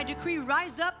 and I decree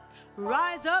rise up,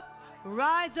 rise up,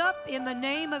 rise up in the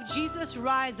name of Jesus.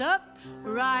 Rise up,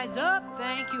 rise up.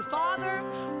 Thank you, Father.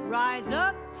 Rise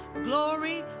up.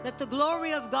 Glory. Let the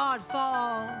glory of God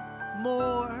fall.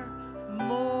 More,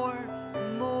 more,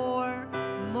 more,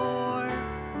 more,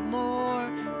 more.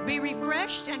 Be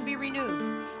refreshed and be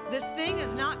renewed. This thing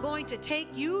is not going to take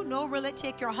you, nor will it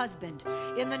take your husband.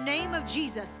 In the name of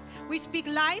Jesus, we speak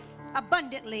life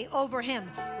abundantly over him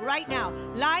right now.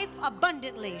 Life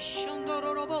abundantly.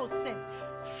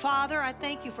 Father, I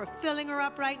thank you for filling her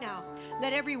up right now.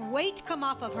 Let every weight come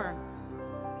off of her.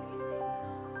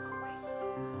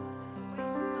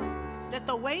 Let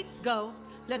the weights go.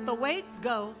 Let the weights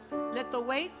go. Let the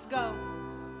weights go.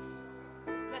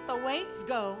 Let the weights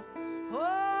go.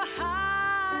 Oh,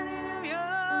 hallelujah.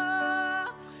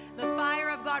 The fire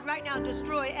of God right now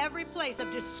destroy every place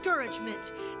of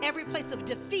discouragement, every place of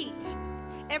defeat,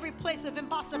 every place of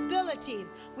impossibility.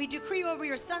 We decree over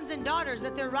your sons and daughters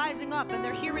that they're rising up and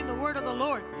they're hearing the word of the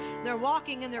Lord. They're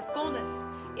walking in their fullness,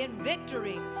 in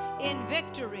victory, in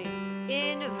victory,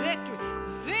 in victory.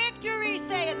 Victory,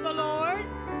 saith the Lord.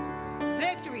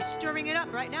 Victory, stirring it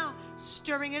up right now.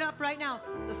 Stirring it up right now.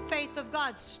 The faith of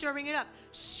God, stirring it up.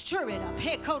 Stir it up.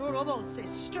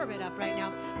 Stir it up right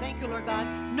now. Thank you, Lord God.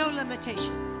 No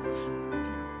limitations.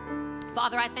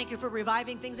 Father, I thank you for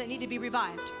reviving things that need to be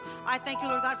revived. I thank you,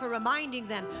 Lord God, for reminding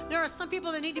them. There are some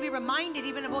people that need to be reminded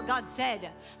even of what God said.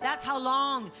 That's how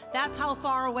long, that's how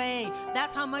far away,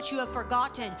 that's how much you have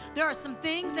forgotten. There are some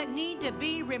things that need to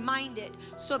be reminded.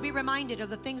 So be reminded of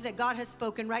the things that God has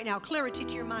spoken right now. Clarity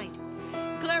to your mind.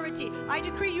 Clarity. I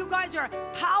decree you guys are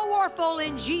powerful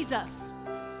in Jesus.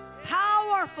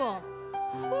 Powerful.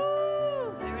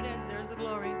 Woo. There it is. There's the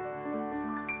glory.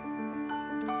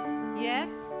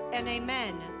 Yes and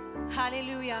amen.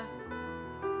 Hallelujah.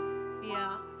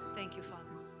 Yeah. Thank you, Father.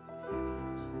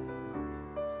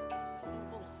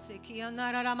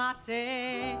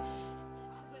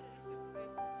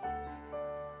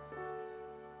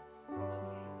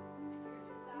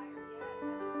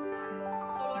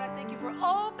 So, Lord, I thank you for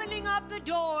opening up the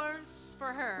doors for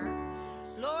her.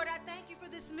 Lord, I thank you for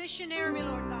this missionary,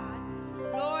 Lord God.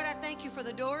 Lord, I thank you for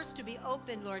the doors to be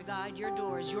open, Lord God. Your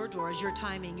doors, your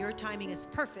timing. Your timing is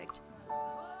perfect.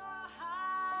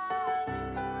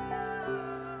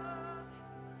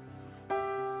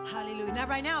 Hallelujah. Now,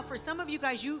 right now, for some of you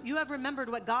guys, you have remembered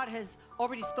what God has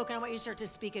already spoken. I want you to start to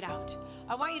speak it out.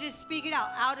 I want you to speak it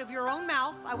out of your own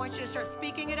mouth. I want you to start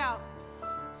speaking it out.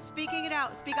 Speaking it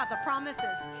out. Speak out the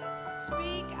promises.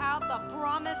 Speak out the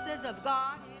promises of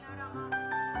God.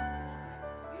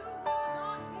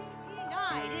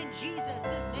 In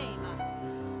Jesus' name.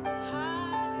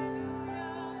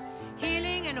 Hallelujah.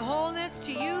 Healing and wholeness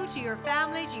to you, to your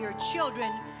family, to your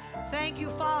children. Thank you,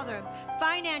 Father.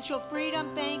 Financial freedom.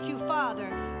 Thank you, Father.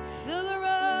 Fill her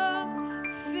up.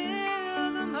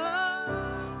 Fill them up.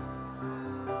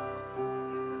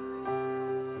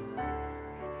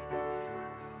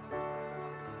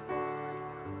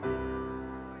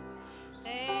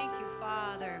 Thank you,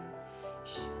 Father.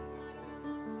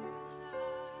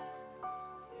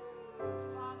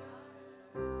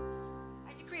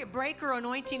 A breaker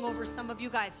anointing over some of you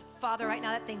guys. Father, right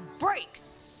now that thing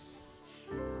breaks.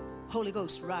 Holy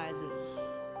Ghost rises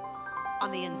on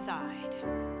the inside.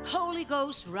 Holy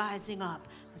Ghost rising up.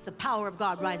 It's the power of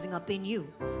God rising up in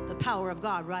you. The power of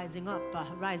God rising up,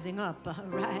 rising up,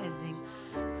 rising.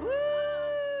 Woo!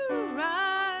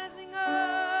 Rising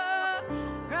up,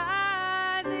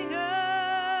 rising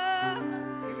up.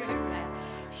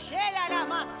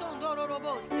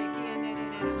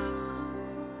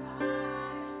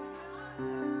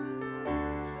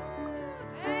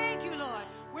 Thank you, Lord.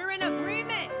 We're in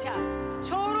agreement.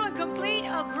 Total and complete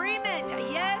agreement.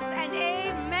 Yes and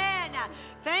amen.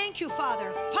 Thank you,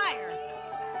 Father. Fire.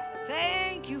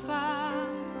 Thank you, Father.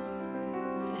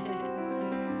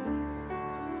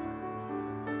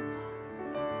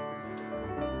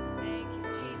 Thank you,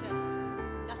 Jesus.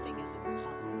 Nothing is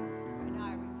impossible. And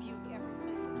I rebuke every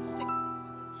place of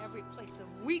sickness, every place of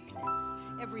weakness,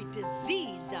 every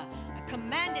disease. I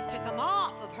command it to come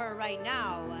off of her right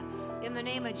now in the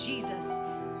name of Jesus.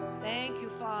 Thank you,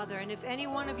 Father. And if any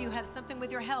one of you have something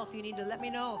with your health, you need to let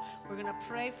me know. We're going to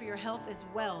pray for your health as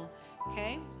well.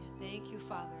 Okay? Thank you,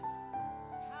 Father.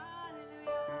 Father,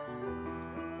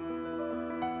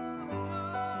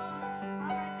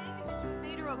 I thank you that you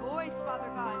made her a voice,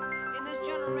 Father God, in this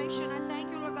generation. I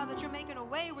thank you, Lord God, that you're making a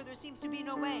way where there seems to be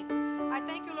no way. I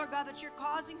thank you, Lord God, that you're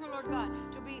causing her, Lord God,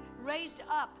 to be raised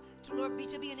up, to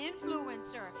be an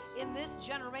influencer in this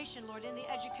generation, Lord, in the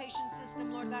education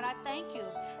system, Lord God. I thank you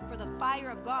for the fire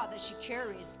of God that she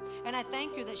carries. And I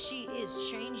thank you that she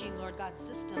is changing, Lord God,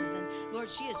 systems. And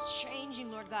Lord, she is changing,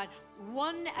 Lord God,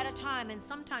 one at a time. And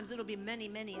sometimes it'll be many,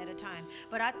 many at a time.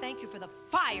 But I thank you for the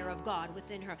fire of God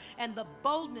within her and the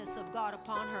boldness of God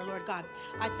upon her, Lord God.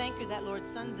 I thank you that, Lord,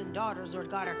 sons and daughters,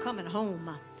 Lord God, are coming home.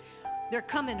 They're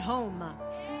coming home.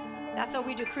 That's how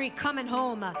we decree, coming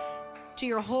home. To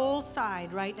your whole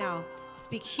side right now. I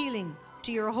speak healing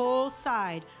to your whole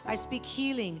side. I speak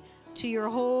healing to your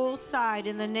whole side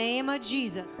in the name of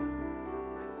Jesus.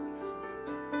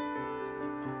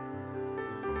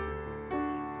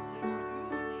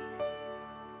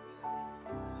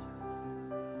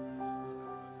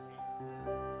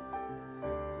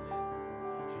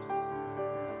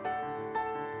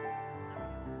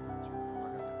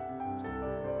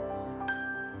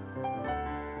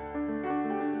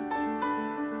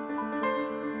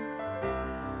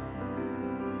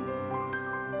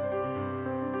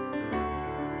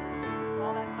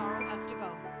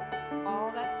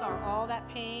 All that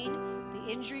pain, the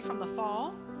injury from the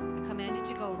fall, I command it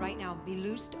to go right now. Be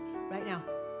loosed right now.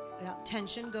 Yeah,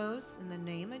 tension goes in the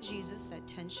name of Jesus. That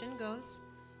tension goes.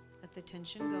 Let the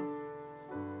tension go.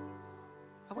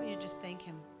 I want you to just thank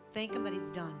him. Thank him that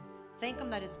it's done. Thank him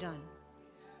that it's done.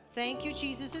 Thank you,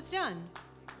 Jesus, it's done.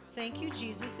 Thank you,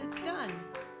 Jesus, it's done.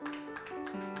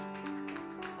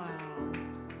 Wow.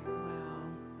 Wow.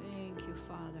 Thank you,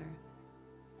 Father.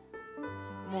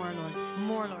 More, Lord.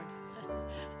 More, Lord.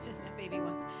 That baby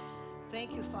wants.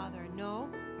 Thank you, Father.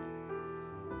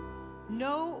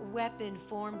 No weapon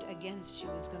formed against you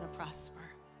is going to prosper.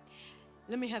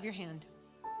 Let me have your hand.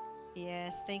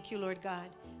 Yes, thank you, Lord God,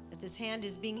 that this hand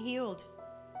is being healed.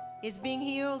 It's being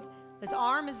healed. This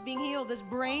arm is being healed. This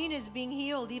brain is being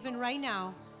healed even right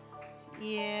now.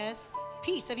 Yes.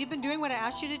 Peace. Have you been doing what I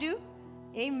asked you to do?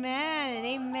 Amen.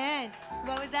 Amen.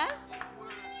 What was that?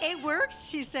 It works,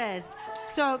 she says.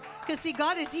 So, because see,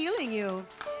 God is healing you.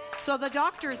 So the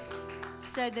doctors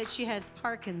said that she has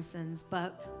Parkinson's,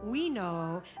 but we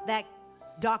know that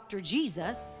Dr.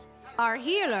 Jesus, our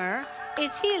healer,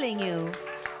 is healing you.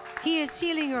 He is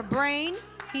healing your brain.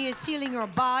 He is healing your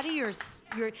body.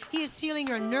 He is healing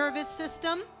your nervous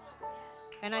system.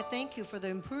 And I thank you for the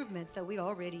improvements that we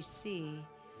already see.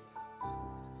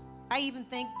 I even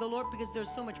thank the Lord because there's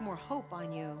so much more hope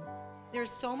on you. There's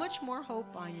so much more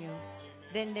hope on you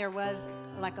than there was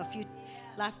like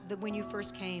when you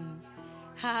first came.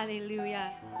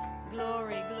 Hallelujah.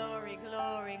 Glory, glory,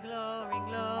 glory, glory,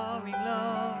 glory, glory.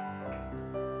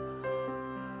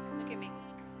 Look at me.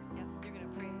 Yep, you're going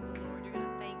to praise the Lord. You're going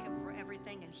to thank him for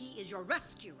everything. And he is your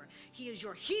rescuer. He is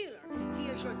your healer. He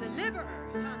is your deliverer.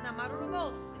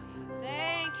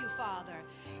 Thank you, Father.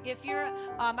 If you're,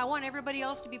 I want everybody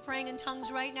else to be praying in tongues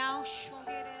right now.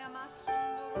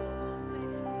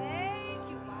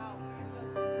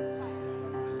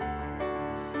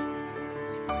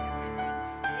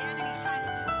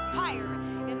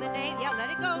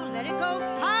 Let it go.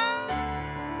 Fire.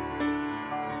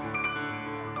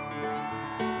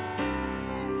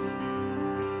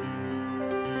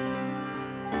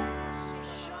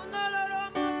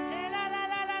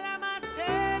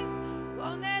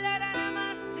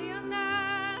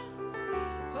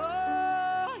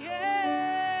 Oh,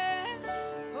 yeah.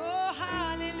 Oh,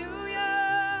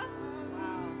 hallelujah.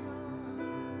 Wow.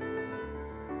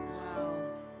 Wow.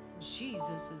 In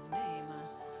Jesus' name.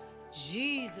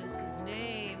 Jesus'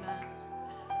 name.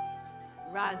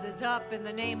 Rises up in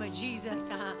the name of Jesus.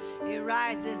 It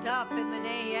rises up in the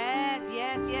name. Yes,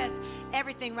 yes, yes.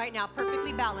 Everything right now,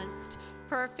 perfectly balanced.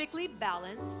 Perfectly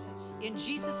balanced. In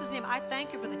Jesus' name, I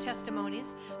thank you for the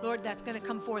testimonies, Lord, that's going to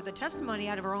come forth, the testimony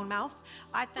out of her own mouth.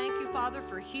 I thank you, Father,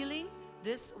 for healing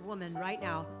this woman right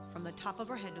now from the top of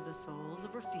her head to the soles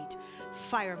of her feet.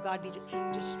 Fire of God be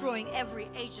destroying every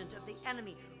agent of the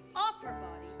enemy off her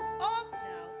body, off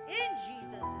now, in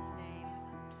Jesus' name.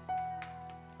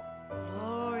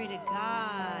 Glory to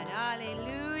God.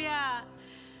 Hallelujah.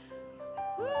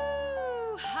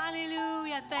 Woo.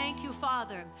 Hallelujah. Thank you,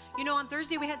 Father. You know, on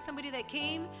Thursday we had somebody that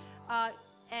came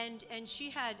and she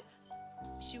had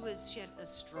a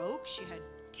stroke, she had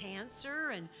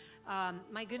cancer, and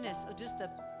my goodness,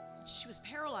 she was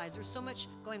paralyzed. There's so much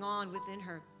going on within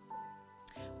her.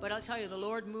 But I'll tell you, the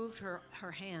Lord moved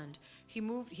her hand.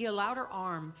 He allowed her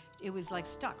arm. It was like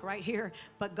stuck right here.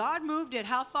 But God moved it.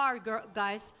 How far,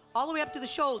 guys? All the way up to the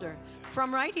shoulder.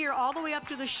 From right here all the way up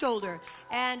to the shoulder.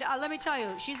 And let me tell you,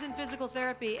 she's in physical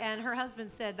therapy, and her husband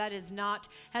said that has not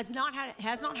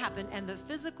happened. And the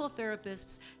physical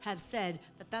therapists have said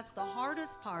that that's the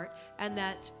hardest part, and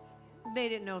that they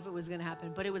didn't know if it was going to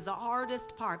happen, but it was the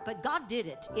hardest part. But God did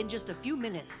it in just a few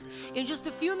minutes. In just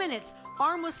a few minutes,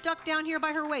 arm was stuck down here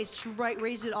by her waist. She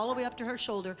raised it all the way up to her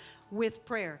shoulder with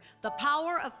prayer. The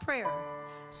power of prayer.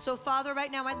 So, Father,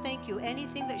 right now, I thank you.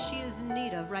 Anything that she is in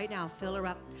need of right now, fill her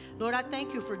up. Lord, I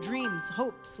thank you for dreams,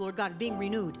 hopes, Lord God, being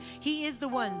renewed. He is the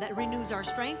one that renews our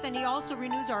strength, and He also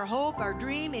renews our hope, our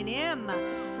dream in Him.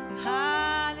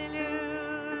 Hallelujah.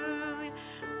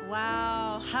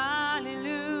 Wow.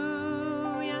 Hallelujah.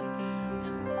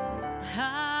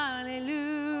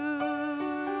 Hallelujah.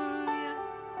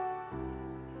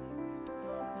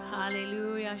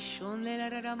 Hallelujah.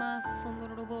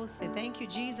 Thank you,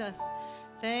 Jesus.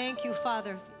 Thank you,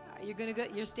 Father. You're gonna go.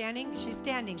 You're standing. She's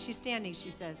standing. She's standing. She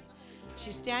says,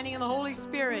 she's standing in the Holy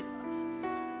Spirit.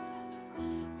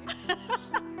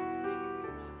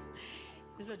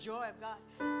 It's the joy of God.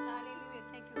 Hallelujah.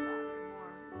 Thank you, Father.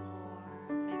 More.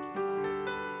 Thank you, Father.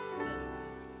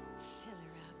 Fill her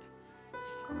up.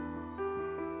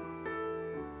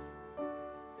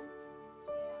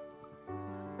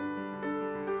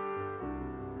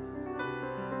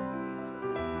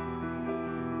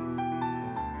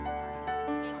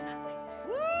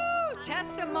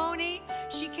 Testimony.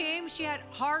 She came,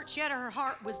 her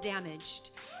heart was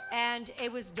damaged, and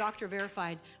it was doctor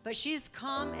verified, but she has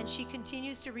come and she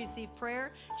continues to receive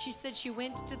prayer. She said she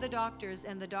went to the doctors,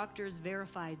 and the doctors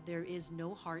verified there is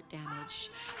no heart damage.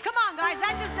 Come on, guys,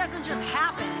 that just doesn't just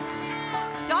happen.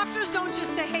 Doctors don't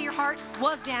just say, hey, your heart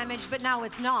was damaged, but now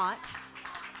it's not.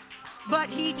 But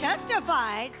he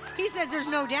testified. He says there's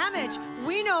no damage.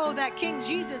 We know that King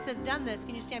Jesus has done this.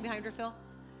 Can you stand behind her, Phil?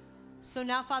 So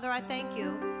now, Father, I thank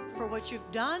you for what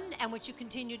you've done and what you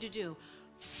continue to do.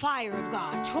 Fire of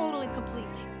God, totally,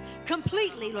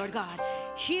 completely, Lord God.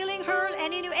 Healing her,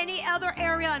 any other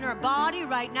area in her body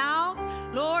right now.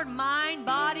 Lord, mind,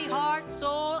 body, heart,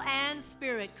 soul, and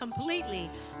spirit,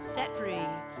 completely set free.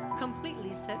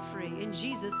 Completely set free in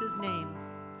Jesus' name.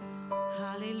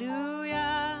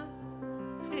 Hallelujah.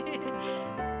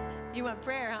 You want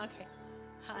prayer? Okay.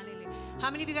 Hallelujah. How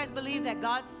many of you guys believe that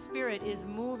God's Spirit is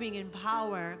moving in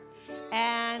power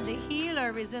and the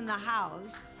healer is in the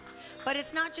house? But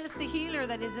it's not just the healer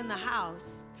that is in the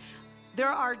house. There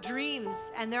are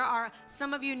dreams, and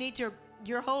some of you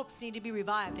your hopes need to be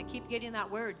revived, to keep getting that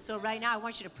word. So right now, I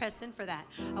want you to press in for that.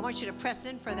 I want you to press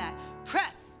in for that.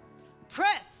 Press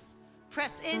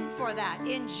in for that.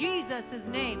 In Jesus'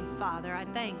 name, Father, I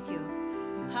thank you.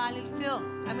 Hallelujah. Phil,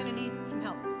 I'm going to need some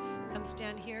help. Come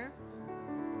stand here.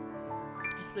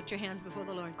 Just lift your hands before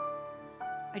the Lord.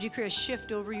 I decree a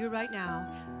shift over you right now.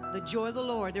 The joy of the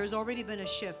Lord. There's already been a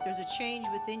shift. There's a change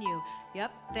within you.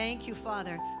 Yep. Thank you,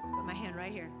 Father. Put my hand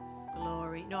right here.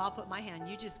 Glory. No, I'll put my hand.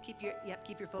 You just keep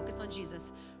your focus on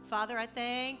Jesus. Father, I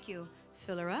thank you.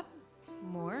 Fill her up.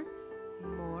 More.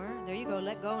 There you go.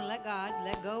 Let go and let God.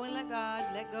 Let go and let God.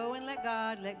 Let go and let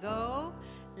God. Let go.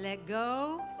 Let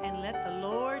go and let the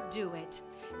Lord do it.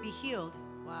 Be healed.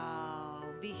 Wow.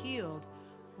 Be healed.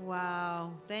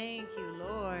 Wow. Thank you,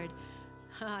 Lord.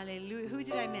 Hallelujah. Who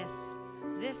did I miss?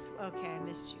 Okay, I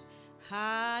missed you.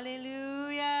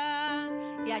 Hallelujah.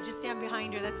 Yeah, just stand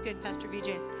behind her. That's good, Pastor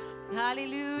VJ.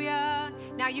 Hallelujah.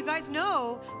 Now, you guys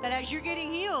know that as you're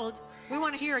getting healed, we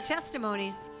want to hear your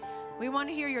testimonies. We want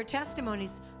to hear your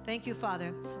testimonies. Thank you,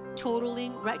 Father. Total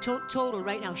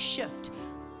right now, shift.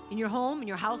 in your home, in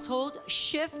your household.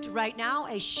 Shift right now,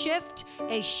 a shift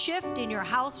in your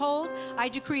household. I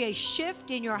decree a shift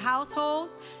in your household.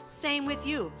 Same with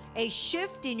you. A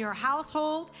shift in your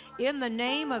household in the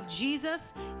name of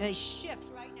Jesus. A shift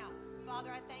right now. Father,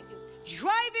 I thank you.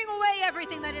 Driving away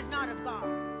everything that is not of God.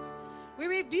 We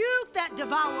rebuke that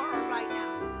devourer right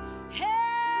now.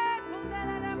 Hey,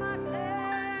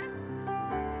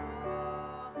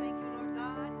 oh, thank you, Lord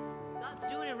God. God's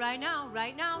doing it right now,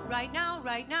 right now, right now,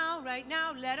 right now, right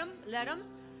now. Let him, let him.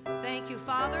 Thank you,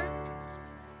 Father.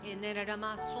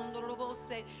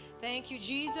 Thank you,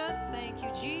 Jesus. Thank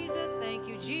you, Jesus. Thank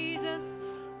you, Jesus.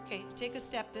 Okay, take a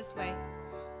step this way.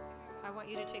 I want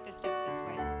you to take a step this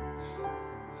way.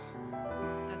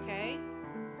 Okay?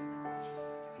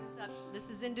 This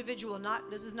is individual,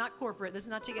 this is not corporate, this is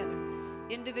not together.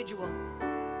 Individual.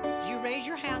 As you raise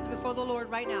your hands before the Lord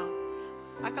right now,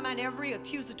 I command every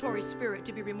accusatory spirit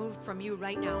to be removed from you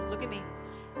right now. Look at me.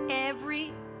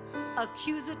 Every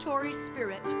accusatory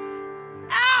spirit,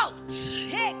 out!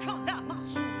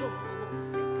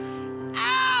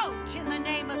 Out in the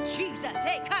name of Jesus.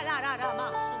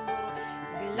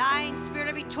 Every lying spirit,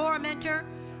 every tormentor.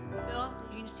 Phil,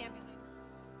 you need to stand behind me.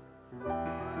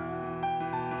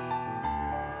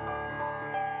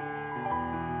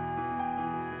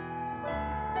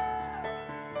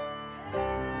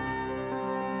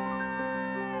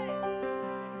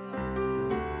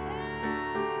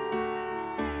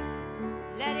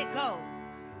 Let it go.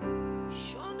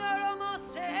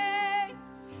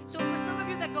 So for some of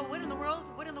you that go, what in the world?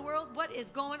 What in the world? What is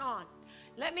going on?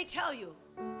 Let me tell you,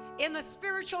 in the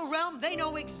spiritual realm, they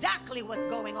know exactly what's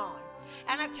going on.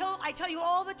 And I tell you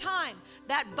all the time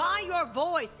that by your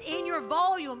voice, in your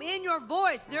volume, in your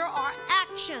voice, there are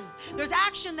action. There's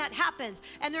action that happens.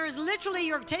 And there is literally,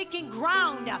 you're taking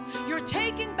ground. You're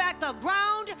taking back the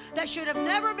ground that should have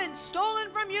never been stolen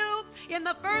from you in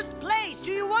the first place.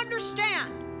 Do you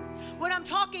understand what I'm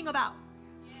talking about?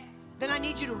 Then I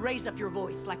need you to raise up your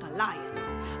voice like a lion.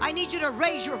 I need you to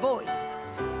raise your voice.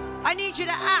 I need you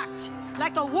to act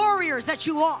like the warriors that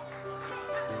you are.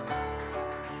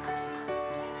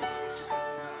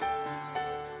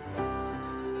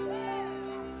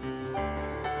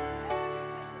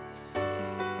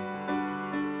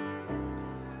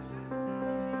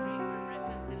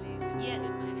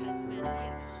 Yes, my husband,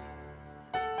 yes.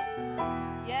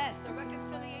 Yes, the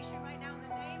reconciliation right now in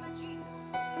the name of Jesus.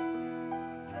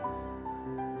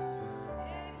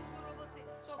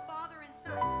 So Father and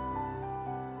Son.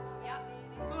 Yeah.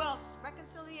 Who else?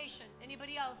 Reconciliation.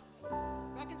 Anybody else?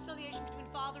 Reconciliation between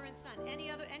Father and Son.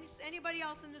 Anybody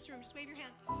else in this room? Just wave your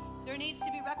hand. There needs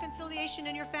to be reconciliation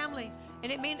in your family.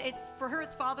 And it's for her,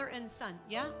 it's Father and Son.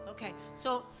 Yeah? Okay.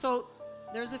 So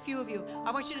there's a few of you.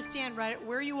 I want you to stand right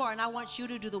where you are, and I want you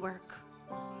to do the work.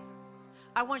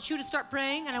 I want you to start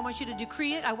praying, and I want you to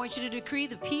decree it. I want you to decree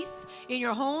the peace in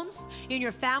your homes, in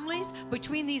your families,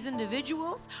 between these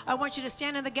individuals. I want you to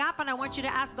stand in the gap, and I want you to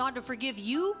ask God to forgive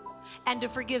you and to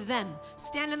forgive them.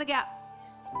 Stand in the gap.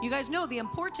 You guys know the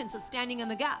importance of standing in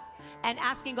the gap and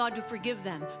asking God to forgive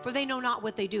them, for they know not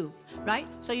what they do, right?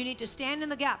 So you need to stand in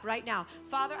the gap right now.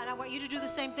 Father, and I want you to do the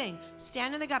same thing.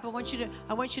 Stand in the gap. I want you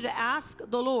to ask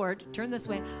the Lord, turn this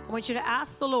way. I want you to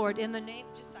ask the Lord in the name,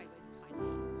 just sideways, it's fine.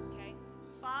 Okay?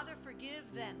 Father, forgive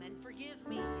them and forgive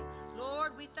me.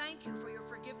 Lord, we thank you for your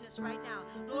forgiveness right now.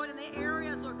 Lord, in the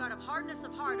areas, Lord God, of hardness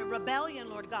of heart, of rebellion,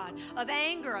 Lord God, of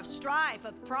anger, of strife,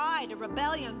 of pride, of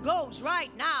rebellion, goes right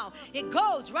now. It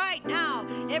goes right now.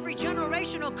 Every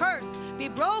generational curse be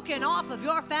broken off of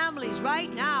your families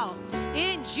right now.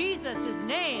 In Jesus'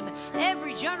 name,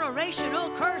 every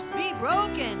generational curse be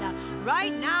broken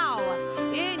right now.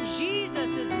 In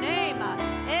Jesus' name,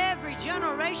 every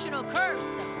generational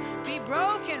curse be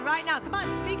broken right now. Come on,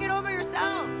 speak it over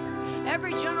yourselves.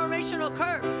 Every generational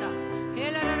curse.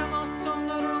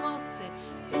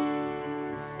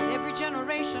 Every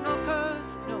generational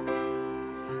curse. No.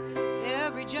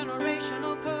 Every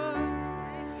generational curse.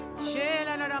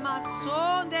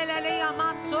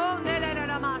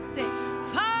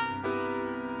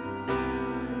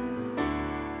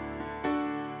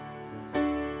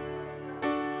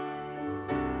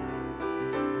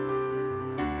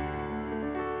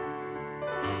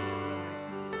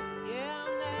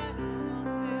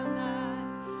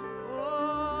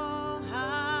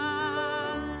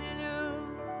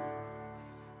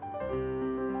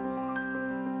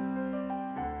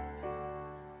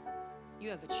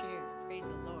 Have a chair. Praise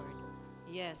the Lord.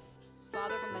 Yes.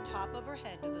 Father, from the top of her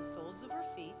head to the soles of her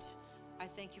feet, I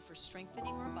thank you for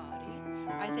strengthening her body.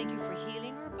 I thank you for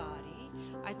healing her body.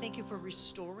 I thank you for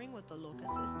restoring what the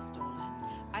locust has stolen.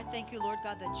 I thank you, Lord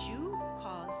God, that you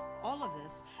cause all of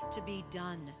this to be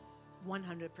done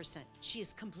 100%. She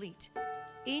is complete.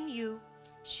 In you,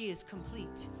 she is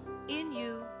complete. In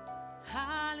you,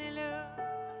 hallelujah.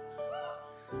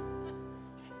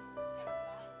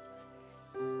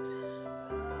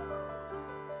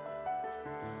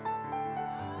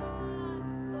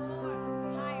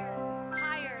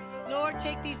 Lord,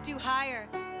 take these two higher.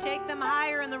 Take them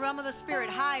higher in the realm of the Spirit.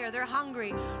 Higher. They're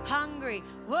hungry. Hungry.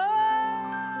 Whoa!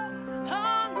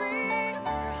 Hungry.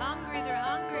 They're hungry. They're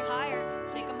hungry.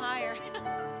 Higher. Take them higher.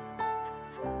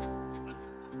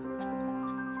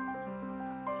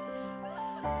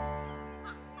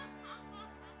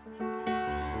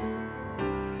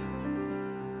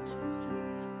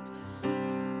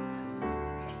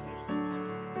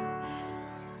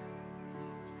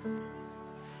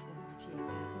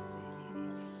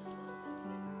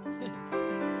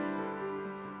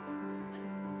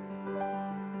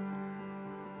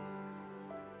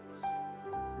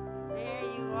 There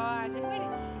you are. I said, where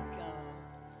did she go?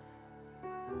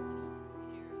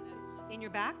 In your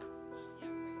back?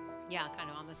 Yeah, kind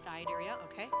of on the side area.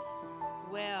 Okay.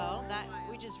 Well, that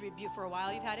we just rebuke for a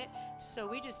while. You've had it. So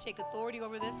we just take authority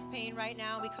over this pain right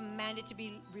now. We command it to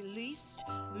be released.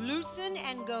 Loosen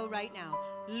and go right now.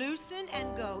 Loosen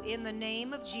and go in the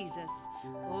name of Jesus.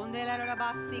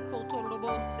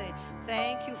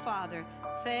 Thank you, Father.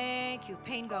 Thank you.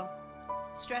 Pain go.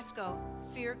 Stress go.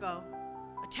 Fear go.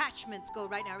 Attachments go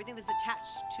right now. Everything that's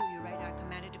attached to you right now, I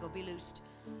command it to go be loosed.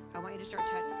 I want you to start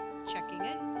checking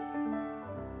it.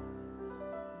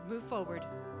 Move forward.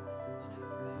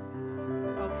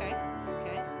 Okay.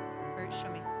 Okay. Where? Show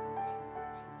me.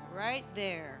 Right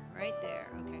there. Right there.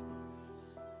 Okay.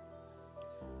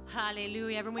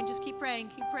 Hallelujah. Everyone just keep praying.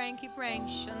 Keep praying. Keep praying.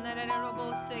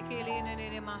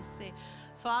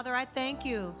 Father, I thank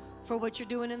you for what you're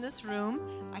doing in this room.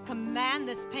 I command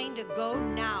this pain to go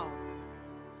now.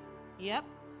 Yep.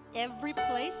 Every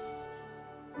place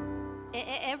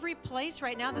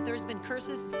right now that there's been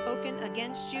curses spoken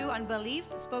against you, unbelief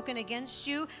spoken against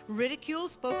you, ridicule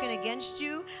spoken against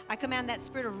you, I command that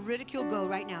spirit of ridicule go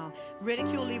right now.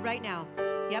 Ridicule leave right now.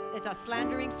 Yep, it's a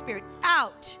slandering spirit.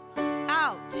 Out.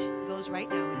 Out. Goes right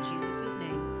now in Jesus'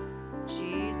 name.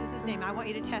 Jesus' name. I want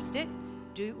you to test it.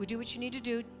 Do what you need to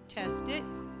do. Test it.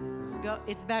 Go.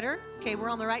 It's better. Okay, we're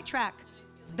on the right track.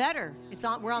 It's better.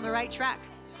 We're on the right track.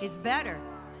 It's better.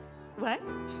 What?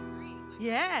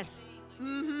 Yes.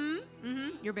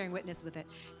 You're bearing witness with it.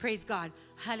 Praise God.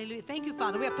 Hallelujah. Thank you,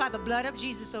 Father. We apply the blood of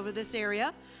Jesus over this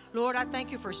area. Lord, I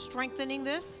thank you for strengthening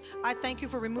this. I thank you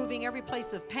for removing every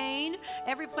place of pain,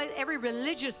 every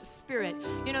religious spirit.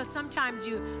 You know, sometimes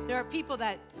there are people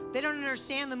that they don't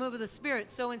understand the move of the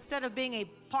Spirit. So instead of being a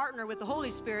partner with the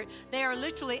Holy Spirit, they are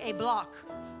literally a block.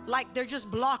 Like they're just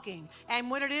blocking. And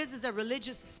what it is a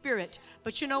religious spirit.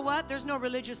 But you know what? There's no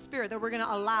religious spirit that we're going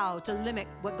to allow to limit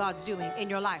what God's doing in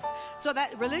your life. So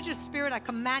that religious spirit, I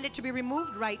command it to be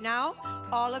removed right now.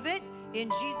 All of it. In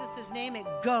Jesus' name, it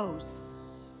goes.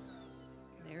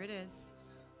 There it is.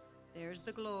 There's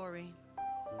the glory.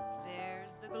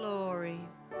 There's the glory.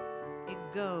 It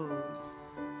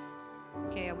goes.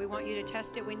 Okay, we want you to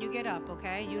test it when you get up,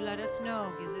 okay? You let us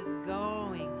know because it's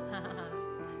going.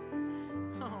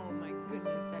 Oh my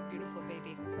goodness, that beautiful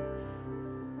baby.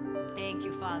 Thank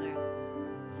you, Father.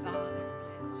 Father,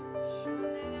 bless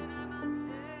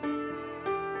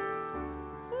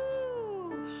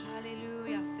Woo,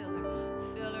 hallelujah.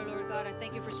 Fill her, Lord God. I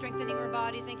thank you for strengthening her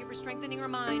body. Thank you for strengthening her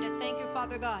mind. I thank you,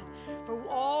 Father God, for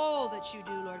all that you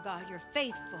do, Lord God. You're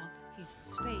faithful.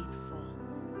 He's faithful.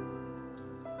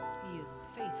 He is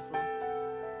faithful.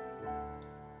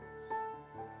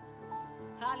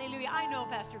 Hallelujah. I know,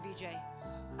 Pastor VJ.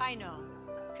 I know.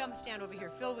 Come stand over here.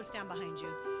 Phil will stand behind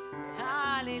you.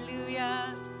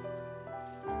 Hallelujah.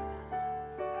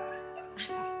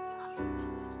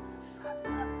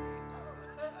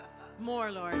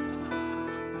 More, Lord.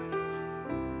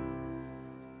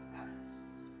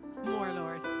 More,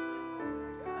 Lord.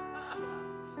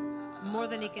 More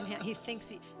than he can handle. He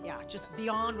thinks just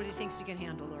beyond what he thinks he can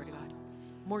handle, Lord God.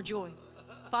 More joy.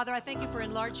 Father, I thank you for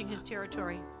enlarging his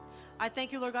territory. I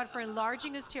thank you, Lord God, for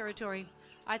enlarging his territory.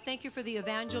 I thank you for the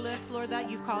evangelist, Lord, that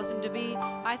you've caused him to be.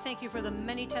 I thank you for the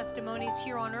many testimonies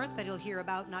here on earth that he'll hear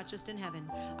about, not just in heaven.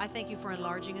 I thank you for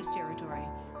enlarging his territory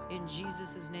in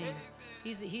Jesus' name.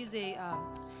 He's a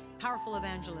powerful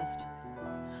evangelist.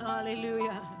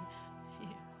 Hallelujah.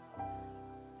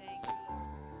 Thank you.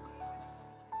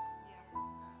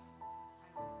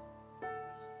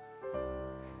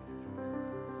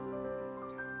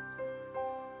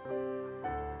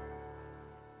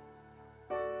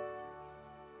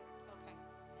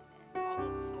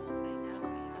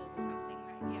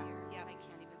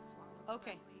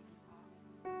 Okay.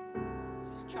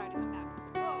 Just try to come back.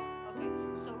 Oh, okay.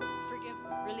 So forgive,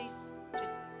 release.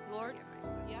 Just, Lord.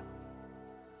 Yep.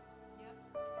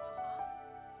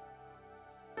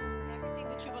 Everything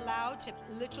that you've allowed to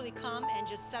literally come and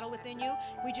just settle within you,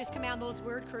 we just command those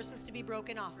word curses to be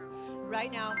broken off.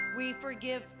 Right now, we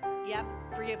forgive. Yep,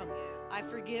 forgive them. I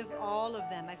forgive all of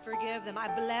them. I forgive them. I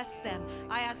bless them.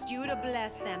 I asked you to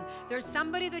bless them. There's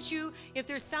somebody that you, if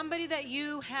there's somebody that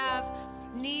you have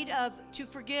need of to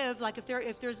forgive, like if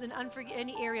there's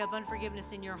any area of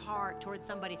unforgiveness in your heart towards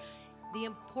somebody, the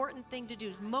important thing to do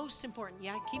is most important,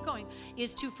 yeah, keep going,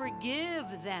 is to forgive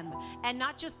them. And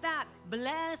not just that,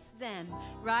 bless them,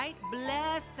 right?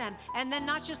 Bless them. And then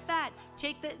not just that,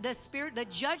 take the spirit, the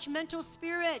judgmental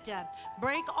spirit,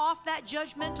 break off that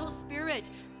judgmental spirit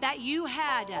that you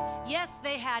had. Yes,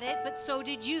 they had it, but so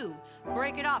did you.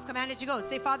 Break it off. Command it to go.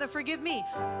 Say, Father, forgive me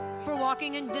for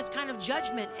walking in this kind of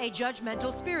judgment, a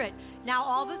judgmental spirit. Now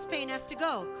all this pain has to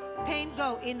go. Pain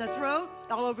go in the throat,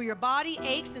 all over your body,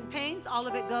 aches and pains, all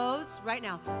of it goes right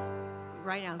now.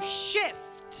 Right now,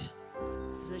 shift.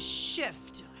 This is a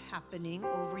shift happening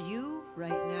over you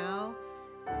right now.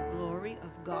 The glory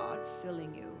of God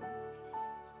filling you.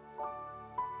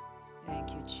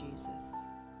 Thank you, Jesus.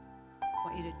 I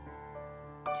want you to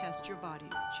test your body,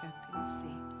 check and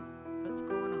see what's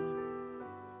going on.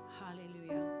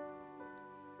 Hallelujah.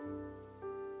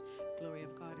 Glory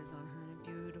of God is on her in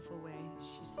a beautiful way.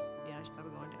 She's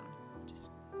probably going down.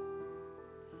 Just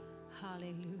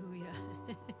hallelujah.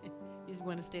 You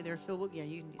want to stay there, Phil? Yeah,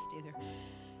 you can stay there.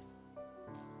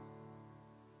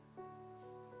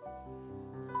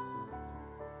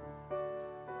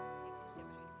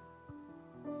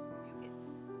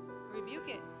 Rebuke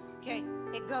it. Okay,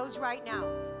 it goes right now.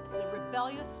 It's a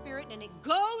rebellious spirit, and it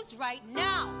goes right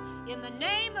now. In the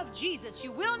name of Jesus,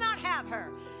 you will not have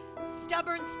her.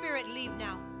 Stubborn spirit, leave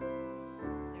now.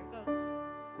 There it goes.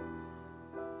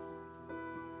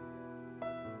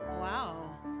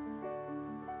 Wow.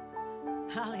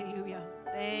 Hallelujah.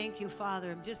 Thank you,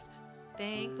 Father. Just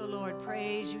thank the Lord.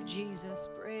 Praise you, Jesus.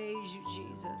 Praise you,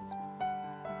 Jesus.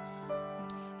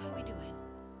 How are we doing?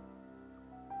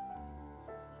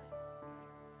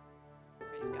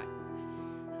 Praise God.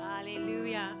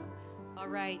 Hallelujah. All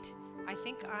right. I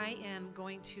think I am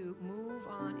going to move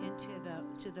on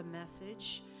into the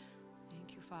message.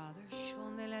 Thank you, Father.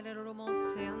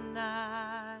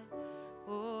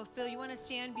 Oh, Phil, you want to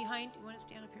stand behind? You want to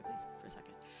stand up here, please, for a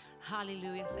second?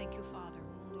 Hallelujah. Thank you, Father.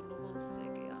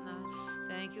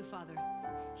 Thank you, Father.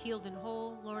 Healed and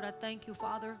whole. Lord, I thank you,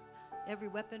 Father. Every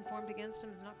weapon formed against him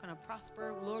is not going to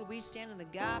prosper. Lord, we stand in the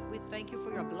gap. We thank you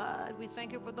for your blood. We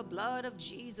thank you for the blood of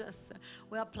Jesus.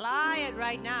 We apply it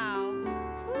right now.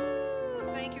 Woo.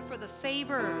 Thank you for the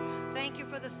favor. Thank you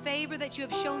for the favor that you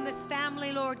have shown this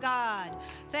family, Lord God.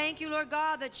 Thank you, Lord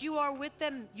God, that you are with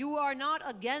them. You are not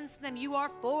against them. You are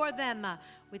for them.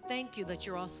 We thank you that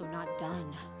you're also not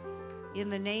done. In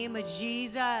the name of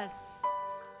Jesus.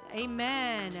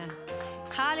 Amen.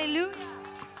 Hallelujah.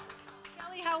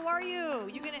 How are you?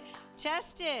 You're going to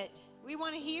test it. We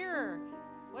want to hear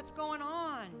what's going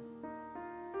on.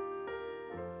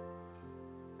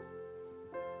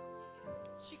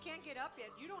 She can't get up yet.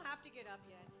 You don't have to get up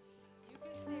yet. You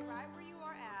can stay right where you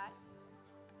are at.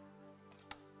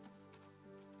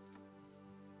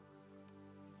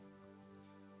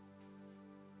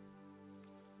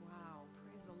 Wow.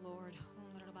 Praise the Lord.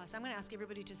 I'm going to ask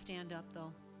everybody to stand up,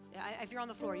 though. If you're on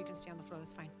the floor, you can stay on the floor.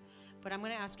 That's fine. But I'm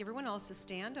going to ask everyone else to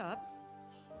stand up.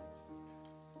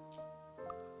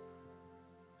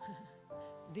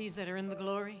 These that are in the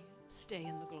glory, stay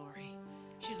in the glory.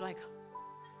 She's like,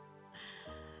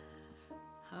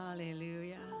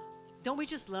 hallelujah. Don't we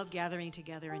just love gathering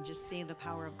together and just seeing the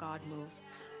power of God move?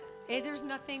 There's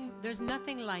nothing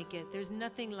like it. There's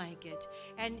nothing like it.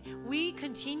 And we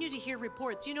continue to hear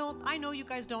reports. You know, I know you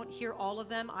guys don't hear all of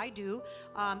them. I do.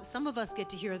 Some of us get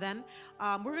to hear them.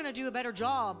 We're going to do a better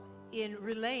job in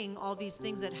relaying all these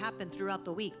things that happen throughout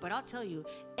the week. But I'll tell you,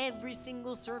 every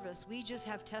single service, we just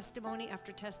have testimony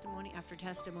after testimony after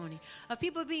testimony of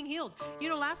people being healed. You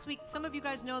know, last week, some of you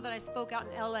guys know that I spoke out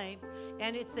in LA,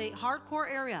 and it's a hardcore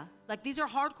area. Like, these are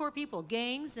hardcore people,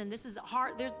 gangs, and this is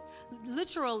hard. They're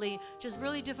literally just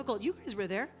really difficult. You guys were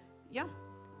there. Yeah.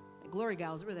 Glory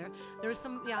gals were there. There was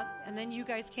some, yeah, and then you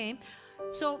guys came.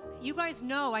 So you guys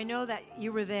know, I know that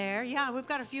you were there. Yeah, we've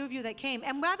got a few of you that came.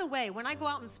 And by the way, when I go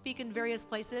out and speak in various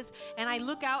places and I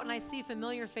look out and I see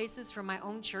familiar faces from my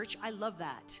own church, I love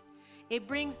that. It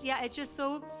brings, yeah, it's just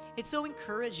so, it's so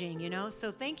encouraging, you know.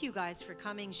 So thank you guys for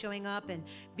coming, showing up and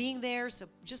being there. So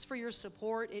just for your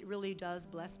support, it really does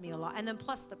bless me a lot. And then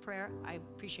plus the prayer, I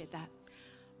appreciate that.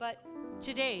 But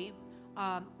today,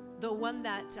 the one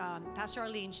that Pastor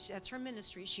Arlene, that's her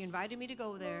ministry. She invited me to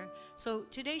go there. So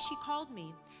today she called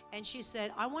me and she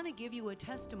said, I want to give you a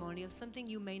testimony of something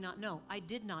you may not know. I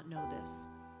did not know this.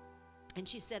 And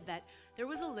she said that there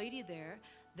was a lady there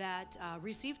that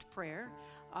received prayer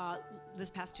this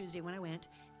past Tuesday when I went.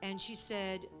 And she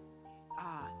said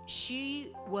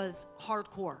she was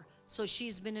hardcore. So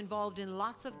she's been involved in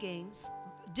lots of gangs,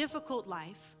 difficult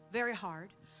life, very hard.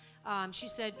 She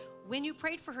said, when you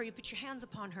prayed for her, you put your hands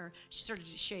upon her, she started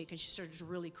to shake and she started to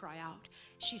really cry out.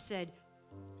 She said,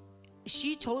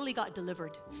 she totally got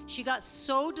delivered. She got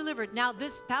so delivered. Now,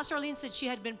 this Pastor Arlene said she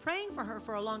had been praying for her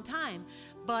for a long time,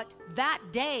 but that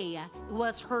day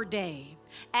was her day.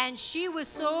 And she was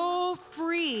so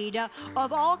freed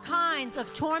of all kinds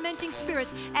of tormenting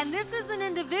spirits. And this is an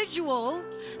individual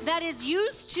that is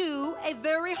used to a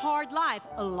very hard life.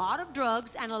 A lot of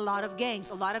drugs and a lot of gangs,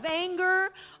 a lot of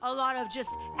anger, a lot of just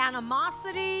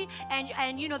animosity,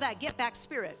 and you know that get back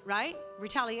spirit, right?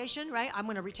 Retaliation, right? I'm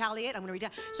going to retaliate. I'm going to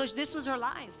retaliate. So this was her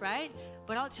life, right?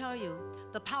 But I'll tell you,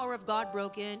 the power of God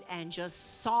broke in and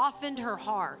just softened her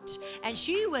heart. And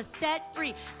she was set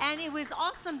free. And it was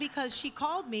awesome because she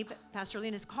called me, Pastor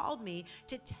Lynn has called me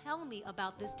to tell me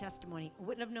about this testimony. I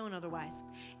wouldn't have known otherwise.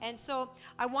 And so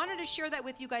I wanted to share that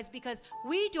with you guys because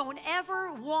we don't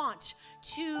ever want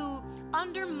to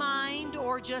undermine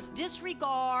or just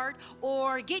disregard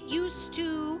or get used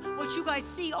to what you guys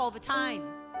see all the time.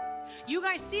 You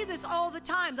guys see this all the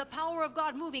time, the power of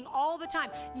God moving all the time.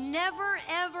 Never,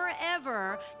 ever,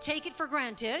 ever take it for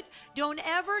granted. Don't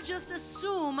ever just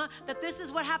assume that this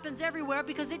is what happens everywhere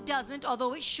because it doesn't,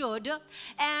 although it should.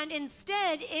 And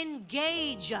instead,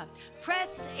 engage.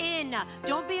 Press in.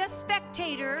 Don't be a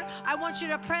spectator. I want you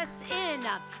to press in.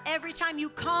 Every time you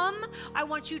come, I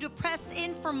want you to press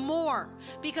in for more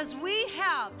because we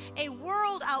have a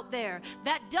world out there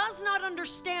that does not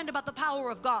understand about the power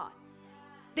of God.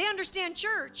 They understand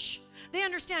church. They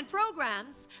understand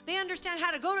programs. They understand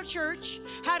how to go to church,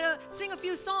 how to sing a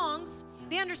few songs.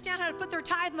 They understand how to put their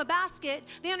tithe in the basket.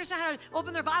 They understand how to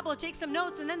open their Bible, take some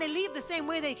notes, and then they leave the same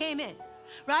way they came in,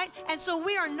 right? And so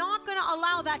we are not going to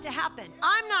allow that to happen.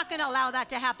 I'm not going to allow that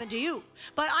to happen to you.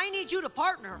 But I need you to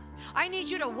partner. I need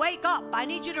you to wake up. I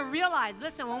need you to realize,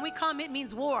 listen, when we come, it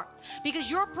means war. Because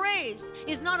your praise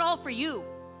is not all for you.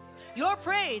 Your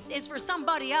praise is for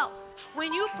somebody else.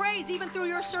 When you praise even through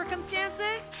your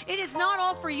circumstances, it is not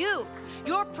all for you.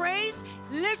 Your praise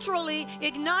literally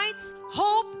ignites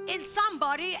hope in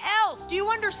somebody else. Do you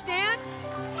understand?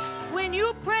 When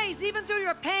you praise even through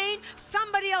your pain,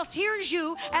 somebody else hears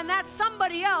you and that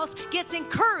somebody else gets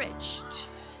encouraged.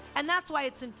 And that's why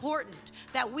it's important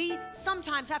that we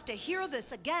sometimes have to hear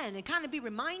this again and kind of be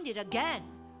reminded again.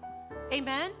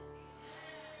 Amen?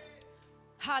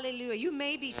 Hallelujah. You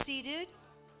may be seated.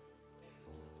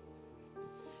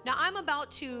 Now, I'm about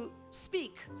to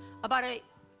speak about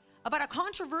a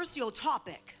controversial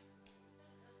topic.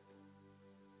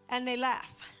 And they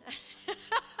laugh.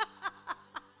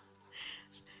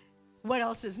 What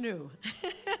else is new?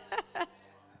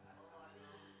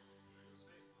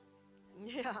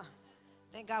 Yeah.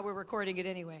 Thank God we're recording it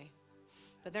anyway.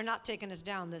 But they're not taking us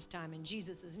down this time in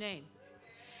Jesus' name.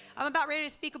 I'm about ready to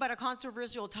speak about a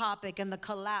controversial topic and the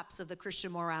collapse of the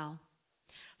Christian morale.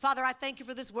 Father, I thank you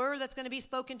for this word that's going to be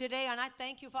spoken today. And I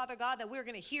thank you, Father God, that we're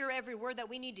going to hear every word that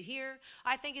we need to hear.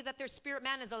 I thank you that their spirit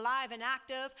man is alive and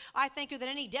active. I thank you that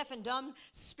any deaf and dumb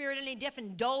spirit, any deaf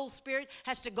and dull spirit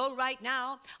has to go right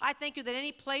now. I thank you that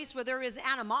any place where there is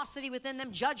animosity within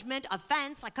them, judgment,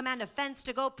 offense, I command offense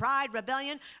to go, pride,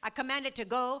 rebellion, I command it to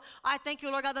go. I thank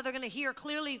you, Lord God, that they're going to hear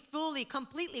clearly, fully,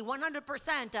 completely,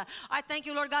 100%. I thank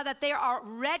you, Lord God, that they are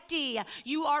ready.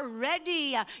 You are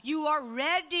ready. You are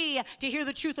ready to hear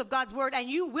the truth of God's word, and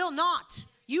you will not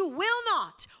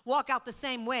walk out the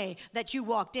same way that you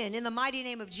walked in the mighty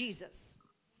name of Jesus.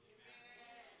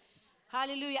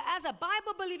 Hallelujah. As a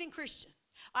Bible-believing Christian,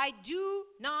 I do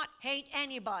not hate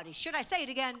anybody. Should I say it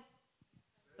again?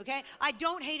 Okay? I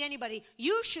don't hate anybody.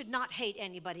 You should not hate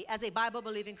anybody as a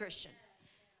Bible-believing Christian,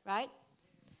 right?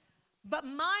 But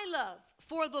my love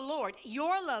for the Lord,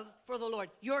 your love for the Lord,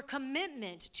 your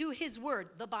commitment to his word,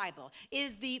 the Bible,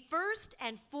 is the first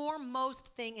and foremost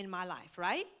thing in my life,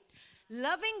 right?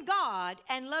 Loving God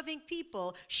and loving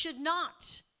people should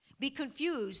not be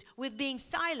confused with being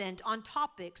silent on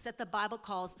topics that the Bible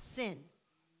calls sin,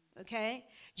 okay?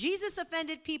 Jesus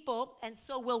offended people, and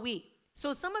so will we.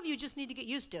 So some of you just need to get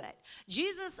used to it.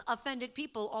 Jesus offended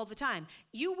people all the time.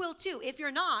 You will too. If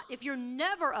you're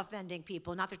never offending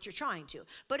people, not that you're trying to,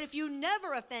 but if you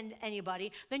never offend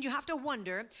anybody, then you have to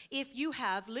wonder if you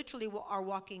have literally are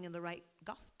walking in the right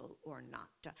gospel or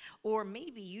not. Or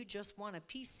maybe you just want a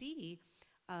PC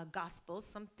gospel,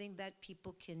 something that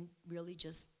people can really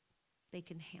just, they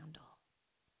can handle.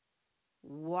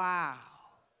 Wow.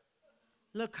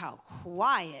 Look how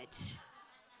quiet.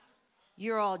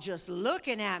 You're all just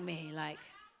looking at me like,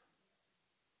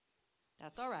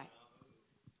 that's all right.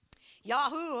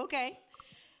 Yahoo, okay.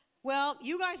 Well,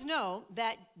 you guys know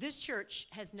that this church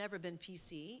has never been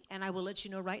PC, and I will let you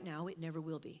know right now, it never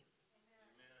will be.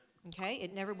 Okay,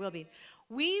 it never will be.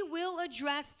 We will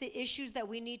address the issues that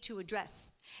we need to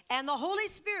address. And the Holy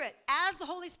Spirit, as the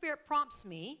Holy Spirit prompts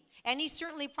me, and he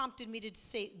certainly prompted me to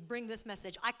say, bring this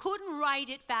message. I couldn't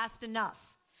write it fast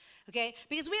enough, okay?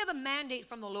 Because we have a mandate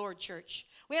from the Lord, church.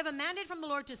 We have a mandate from the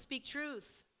Lord to speak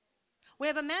truth. We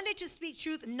have a mandate to speak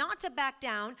truth, not to back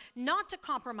down, not to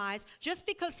compromise, just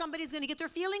because somebody's going to get their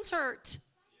feelings hurt.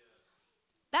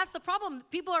 That's the problem.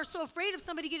 People are so afraid of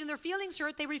somebody getting their feelings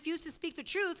hurt, they refuse to speak the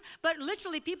truth. But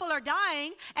literally, people are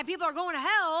dying, and people are going to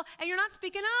hell, and you're not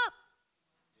speaking up.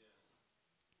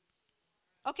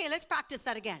 Okay, let's practice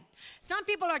that again. Some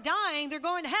people are dying, they're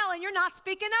going to hell, and you're not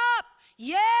speaking up.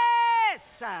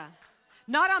 Yes!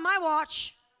 Not on my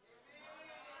watch.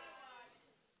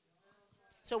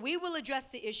 So we will address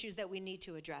the issues that we need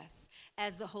to address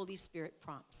as the Holy Spirit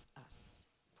prompts us,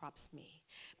 prompts me.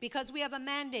 Because we have a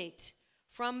mandate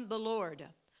from the Lord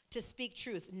to speak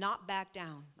truth, not back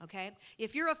down, okay?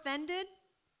 If you're offended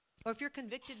or if you're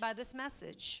convicted by this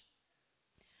message,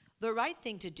 the right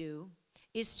thing to do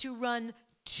is to run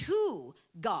to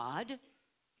God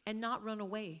and not run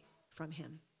away from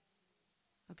him,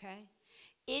 okay?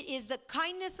 It is the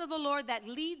kindness of the Lord that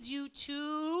leads you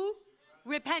to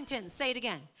repentance. Say it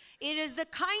again. It is the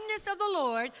kindness of the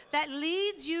Lord that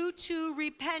leads you to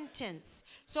repentance.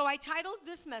 So I titled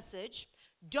this message,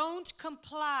 Don't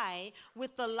Comply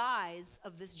with the Lies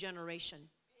of This Generation.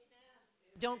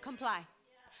 Don't comply.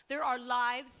 There are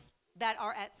lives that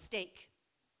are at stake.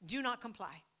 Do not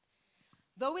comply.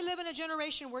 Though we live in a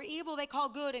generation where evil they call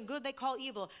good and good they call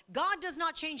evil, God does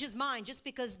not change his mind just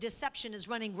because deception is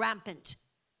running rampant.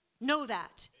 Know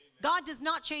that. God does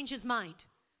not change his mind.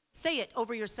 Say it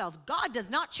over yourself. God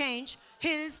does not change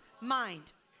his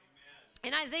mind.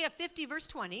 In Isaiah 50, verse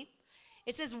 20,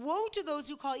 it says, woe to those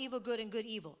who call evil good and good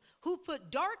evil, who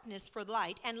put darkness for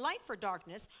light and light for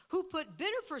darkness, who put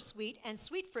bitter for sweet and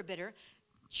sweet for bitter.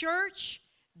 Church,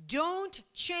 don't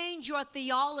change your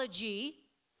theology.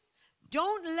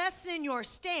 Don't lessen your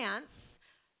stance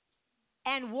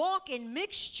and walk in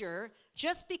mixture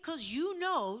just because you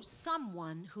know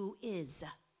someone who is.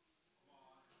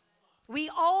 We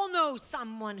all know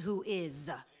someone who is.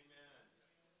 Amen.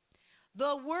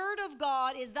 The Word of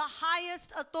God is the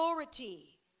highest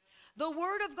authority. The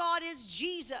Word of God is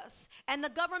Jesus, and the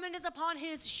government is upon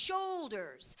his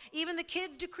shoulders. Even the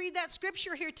kids decreed that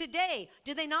scripture here today.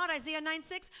 Did they not? Isaiah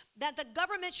 9:6, that the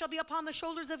government shall be upon the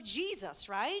shoulders of Jesus,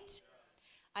 right?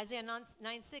 Isaiah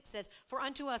 9:6 says, for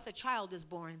unto us a child is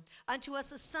born, unto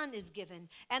us a son is given,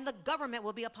 and the government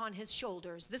will be upon his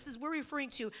shoulders. This is, we're referring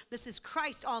to, this is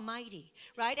Christ Almighty,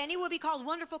 right? And he will be called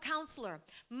Wonderful Counselor,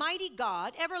 Mighty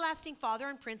God, Everlasting Father,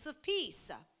 and Prince of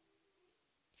Peace.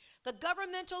 The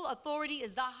governmental authority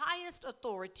is the highest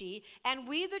authority, and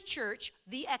we, the church,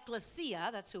 the ecclesia,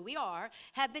 that's who we are,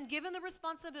 have been given the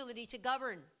responsibility to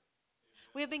govern.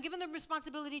 We have been given the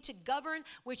responsibility to govern,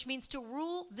 which means to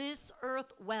rule this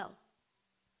earth well.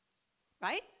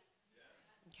 Right?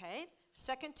 Yes. Okay.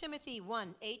 2 Timothy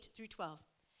 1:8-12.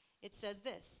 It says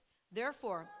this,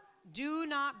 therefore, do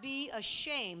not be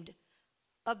ashamed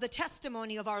of the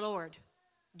testimony of our Lord.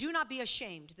 Do not be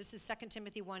ashamed. This is 2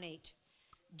 Timothy 1:8.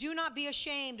 Do not be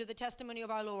ashamed of the testimony of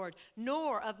our Lord,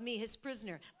 nor of me, his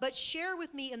prisoner, but share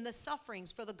with me in the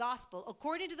sufferings for the gospel,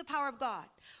 according to the power of God,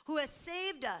 who has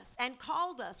saved us and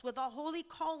called us with a holy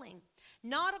calling,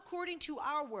 not according to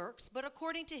our works, but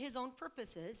according to his own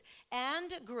purposes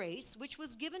and grace, which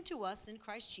was given to us in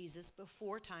Christ Jesus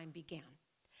before time began,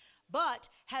 but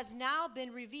has now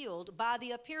been revealed by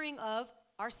the appearing of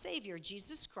our Savior,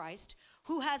 Jesus Christ,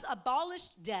 who has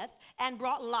abolished death and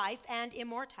brought life and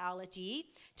immortality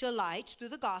to light through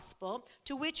the gospel,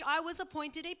 to which I was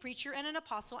appointed a preacher and an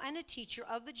apostle and a teacher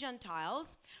of the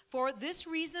Gentiles. For this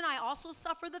reason I also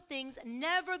suffer the things,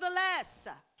 nevertheless.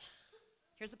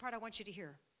 Here's the part I want you to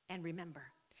hear and remember.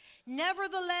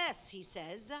 Nevertheless, he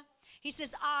says,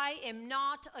 I am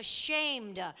not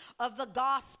ashamed of the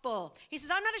gospel. He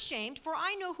says, I'm not ashamed, for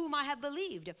I know whom I have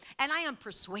believed, and I am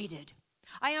persuaded.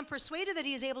 I am persuaded that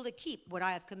he is able to keep what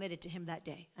I have committed to him that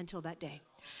day, until that day.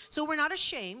 So we're not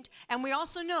ashamed, and we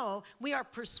also know we are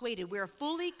persuaded. We are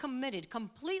fully committed,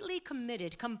 completely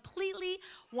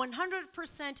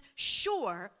 100%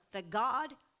 sure that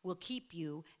God will keep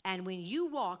you. And when you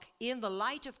walk in the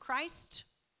light of Christ,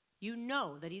 You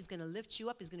know that he's going to lift you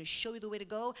up. He's going to show you the way to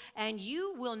go. And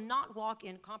you will not walk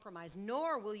in compromise,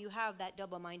 nor will you have that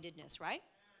double-mindedness, right?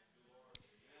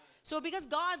 So because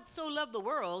God so loved the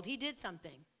world, he did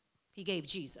something. He gave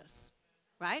Jesus,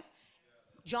 right?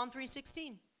 John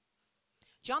 3:16.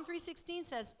 John 3:16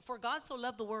 says, for God so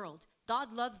loved the world.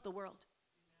 God loves the world.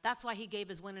 That's why he gave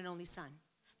his one and only son.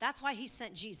 That's why he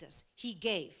sent Jesus. He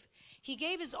gave. He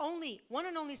gave his one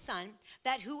and only son,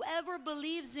 that whoever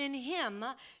believes in him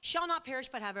shall not perish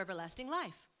but have everlasting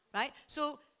life, right?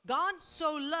 So God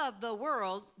so loved the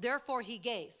world, therefore he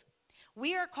gave.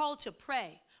 We are called to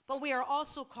pray, but we are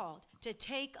also called to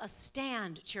take a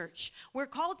stand, church. We're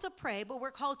called to pray, but we're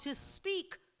called to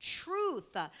speak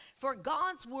truth, for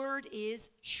God's word is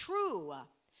true. Amen.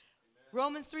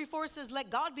 Romans 3:4 says,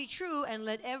 let God be true and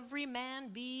let every man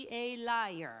be a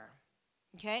liar.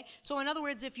 Okay? So in other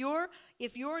words, if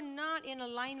you're not in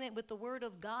alignment with the word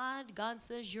of God, God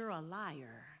says you're a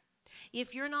liar.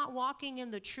 If you're not walking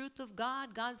in the truth of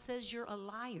God, God says you're a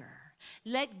liar.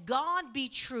 Let God be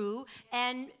true.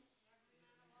 And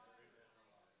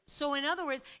so in other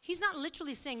words, he's not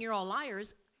literally saying you're all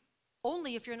liars,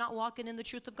 only if you're not walking in the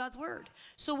truth of God's word.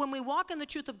 So when we walk in the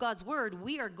truth of God's word,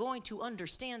 we are going to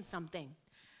understand something.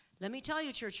 Let me tell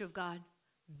you, Church of God,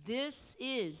 this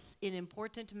is an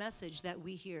important message that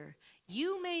we hear.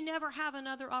 You may never have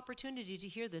another opportunity to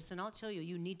hear this, and I'll tell you,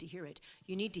 you need to hear it.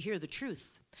 You need to hear the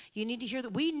truth. You need to hear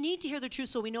we need to hear the truth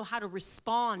so we know how to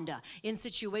respond in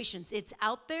situations. It's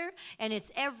out there, and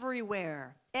it's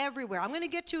everywhere. Everywhere. I'm going to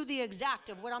get to the exact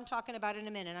of what I'm talking about in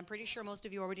a minute. I'm pretty sure most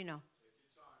of you already know.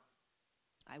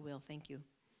 I will, thank you.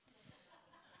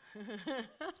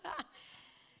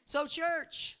 So,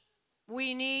 church,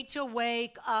 we need to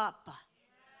wake up.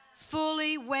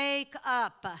 Fully wake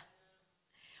up.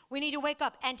 We need to wake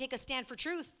up and take a stand for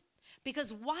truth.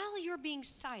 Because while you're being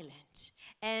silent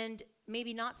and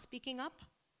maybe not speaking up,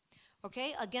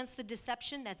 okay, against the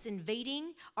deception that's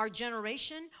invading our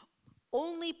generation,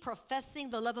 only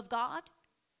professing the love of God,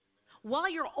 while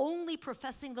you're only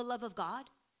professing the love of God,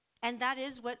 and that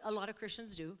is what a lot of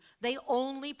Christians do. They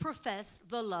only profess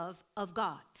the love of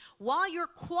God. While you're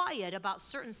quiet about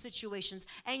certain situations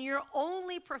and you're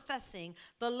only professing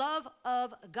the love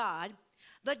of God,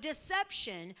 the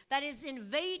deception that is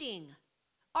invading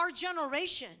our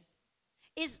generation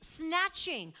is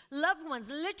snatching loved ones,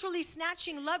 literally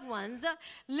snatching loved ones,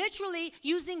 literally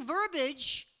using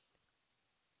verbiage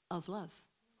of love.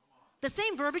 The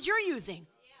same verbiage you're using.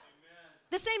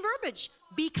 The same verbiage.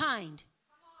 Be kind.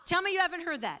 Tell me you haven't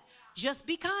heard that. Just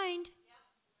be kind.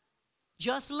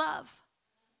 Just love.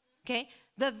 Okay?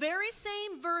 The very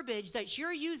same verbiage that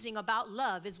you're using about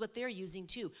love is what they're using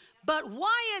too. But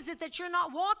why is it that you're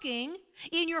not walking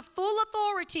in your full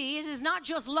authority? It is not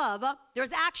just love.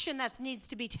 There's action that needs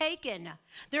to be taken.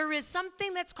 There is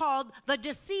something that's called the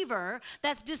deceiver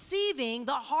that's deceiving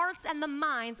the hearts and the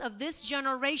minds of this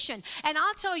generation. And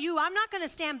I'll tell you, I'm not going to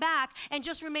stand back and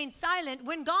just remain silent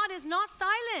when God is not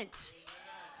silent.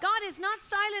 God is not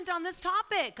silent on this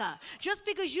topic. Just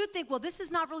because you think, well, this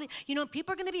is not really,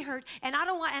 people are going to be hurt, and I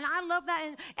don't want, and I love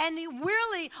that. And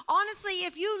really, honestly,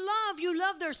 if you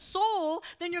love their soul,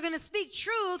 then you're going to speak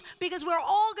truth, because we're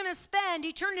all going to spend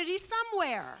eternity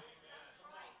somewhere.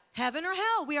 Heaven or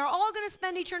hell, we are all going to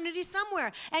spend eternity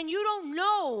somewhere. And you don't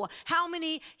know how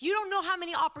many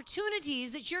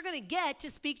opportunities that you're going to get to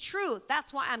speak truth.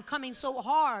 That's why I'm coming so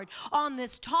hard on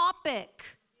this topic.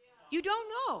 You don't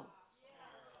know.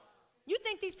 You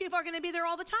think these people are going to be there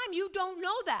all the time. You don't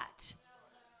know that.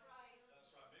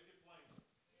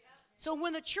 So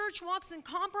when the church walks in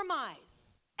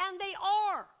compromise, and they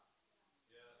are,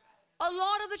 a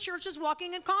lot of the churches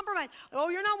walking in compromise. Oh,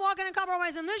 you're not walking in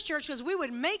compromise in this church, because we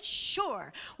would make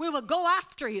sure we would go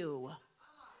after you.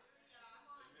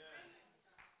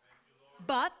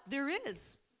 But there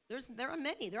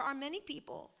are many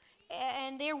people.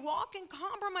 And they walk in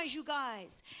compromise, you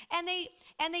guys. And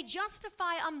they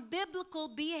justify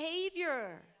unbiblical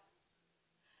behavior.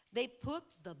 They put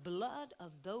the blood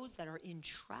of those that are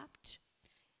entrapped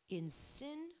in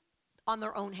sin on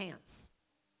their own hands.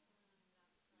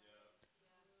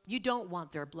 You don't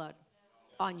want their blood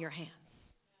on your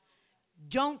hands.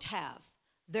 Don't have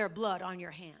their blood on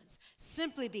your hands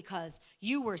simply because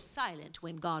you were silent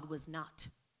when God was not.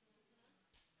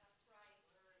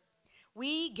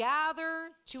 We gather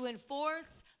to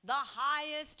enforce the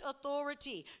highest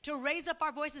authority, to raise up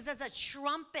our voices as a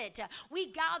trumpet.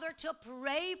 We gather to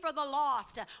pray for the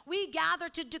lost. We gather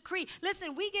to decree.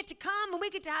 Listen, we get to come and we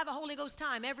get to have a Holy Ghost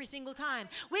time every single time.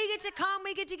 We get to come,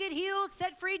 we get to get healed,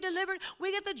 set free, delivered.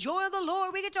 We get the joy of the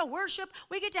Lord. We get to worship.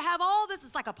 We get to have all this.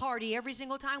 It's like a party every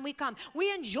single time we come.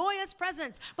 We enjoy His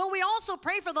presence, but we also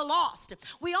pray for the lost.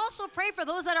 We also pray for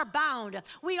those that are bound.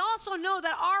 We also know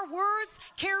that our words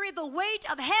carry the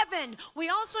weight of heaven. We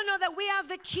also know that we have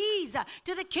the keys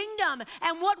to the kingdom,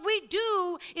 and what we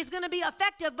do is going to be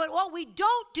effective, but what we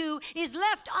don't do is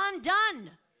left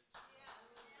undone.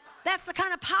 That's the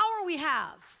kind of power we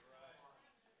have.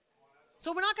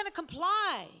 So we're not going to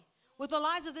comply with the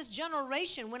lies of this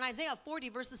generation. When Isaiah 40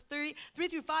 verses 3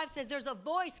 through 5 says there's a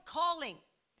voice calling,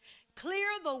 clear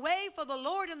the way for the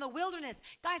Lord in the wilderness.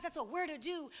 Guys, that's what we're to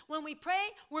do. When we pray,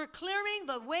 we're clearing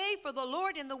the way for the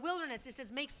Lord in the wilderness. It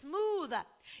says, make smooth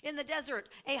in the desert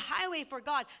a highway for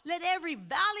God. Let every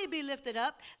valley be lifted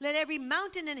up. Let every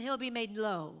mountain and hill be made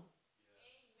low.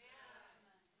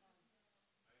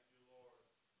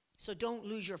 So don't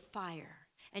lose your fire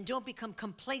and don't become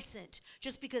complacent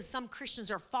just because some Christians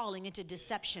are falling into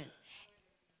deception.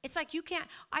 It's like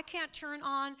I can't turn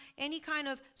on any kind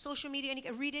of social media,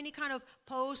 read any kind of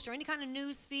post or any kind of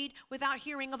news feed without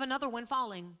hearing of another one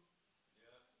falling.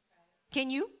 Can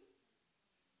you?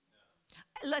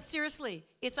 Let's seriously,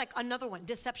 it's like another one,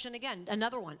 deception again,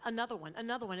 another one.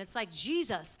 It's like,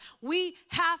 Jesus, we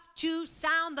have to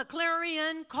sound the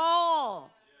clarion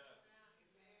call.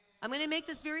 I'm going to make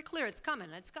this very clear. It's coming.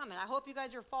 I hope you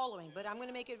guys are following, but I'm going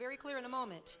to make it very clear in a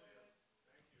moment.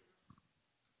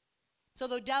 So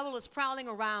the devil is prowling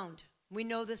around. We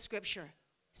know this scripture.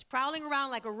 He's prowling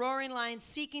around like a roaring lion,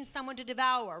 seeking someone to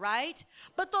devour, right?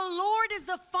 But the Lord is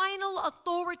the final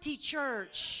authority,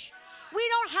 church. We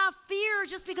don't have fear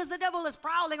just because the devil is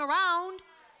prowling around.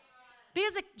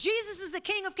 Because Jesus is the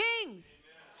King of Kings.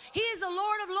 He is the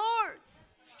Lord of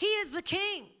Lords. He is the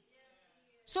King.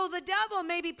 So the devil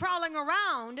may be prowling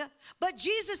around, but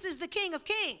Jesus is the King of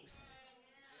Kings.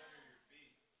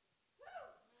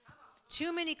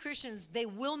 Too many Christians, they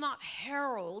will not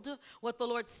herald what the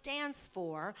Lord stands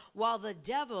for, while the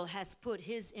devil has put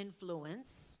his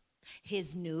influence,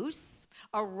 his noose,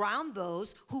 around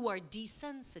those who are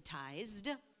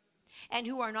desensitized and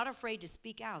who are not afraid to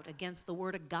speak out against the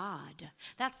word of God.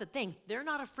 That's the thing. They're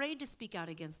not afraid to speak out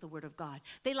against the word of God.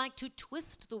 They like to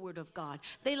twist the word of God.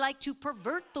 They like to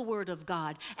pervert the word of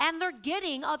God. And they're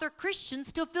getting other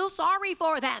Christians to feel sorry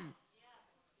for them.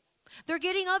 They're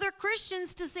getting other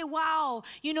Christians to say, wow,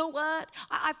 you know what?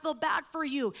 I feel bad for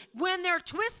you. When they're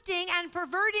twisting and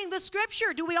perverting the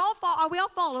scripture, are we all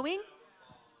following?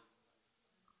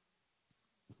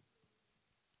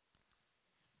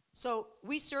 So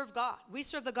we serve God. We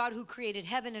serve the God who created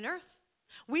heaven and earth.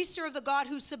 We serve the God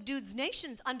who subdues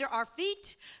nations under our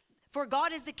feet. For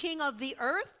God is the King of the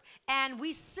earth, and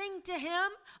we sing to Him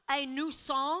a new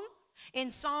song. In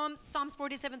Psalms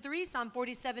 47:3, Psalm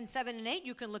 47:7 and 8,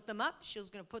 you can look them up. She's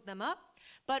going to put them up.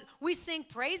 But we sing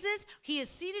praises. He is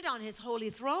seated on His holy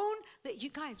throne. That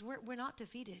you guys, we're not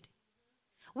defeated.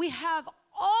 We have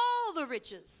all the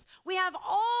riches. We have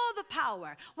all the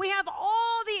power. We have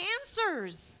all the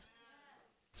answers.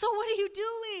 So what are you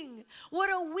doing? What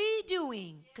are we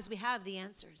doing? Because we have the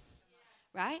answers,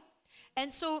 right? And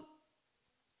so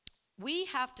we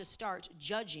have to start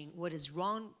judging what is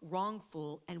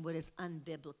wrongful and what is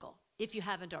unbiblical, if you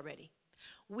haven't already.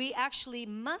 We actually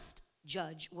must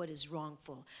judge what is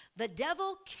wrongful. The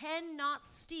devil cannot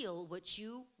steal what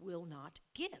you will not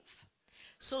give.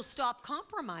 So stop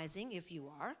compromising if you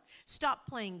are. Stop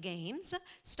playing games.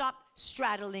 Stop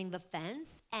straddling the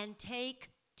fence and take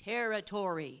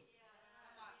territory.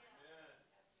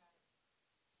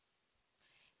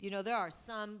 You know, there are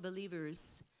some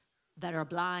believers that are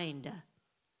blind.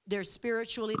 They're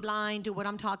spiritually blind to what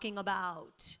I'm talking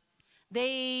about.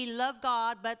 They love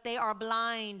God, but they are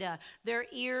blind. Their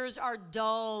ears are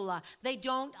dull. They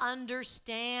don't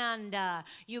understand.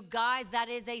 You guys, that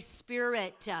is a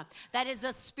spirit. That is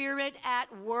a spirit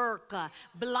at work.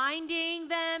 Blinding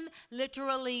them,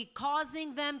 literally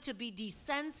causing them to be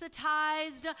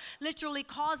desensitized, literally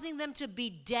causing them to be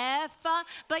deaf,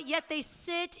 but yet they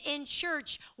sit in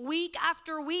church week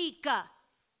after week.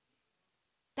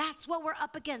 That's what we're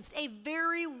up against, a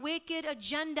very wicked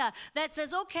agenda that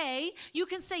says, okay, you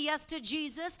can say yes to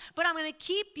Jesus, but I'm going to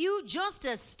keep you just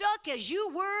as stuck as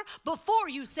you were before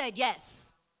you said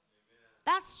yes.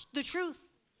 Amen. That's the truth.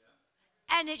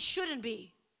 Yeah. And it shouldn't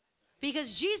be,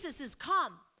 because Jesus has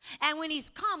come. And when he's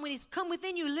come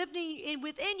within you, living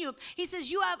within you, he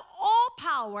says you have all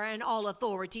power and all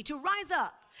authority to rise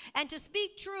up and to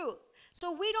speak truth.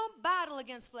 So we don't battle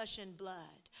against flesh and blood,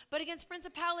 but against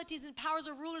principalities and powers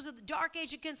of rulers of the dark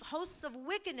age, against hosts of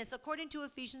wickedness, according to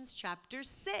Ephesians chapter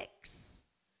 6.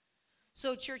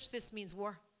 So church, this means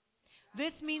war.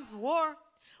 This means war.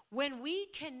 When we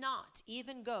cannot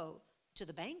even go to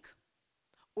the bank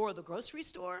or the grocery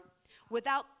store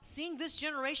without seeing this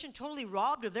generation totally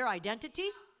robbed of their identity.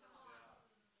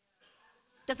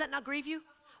 Does that not grieve you?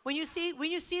 When you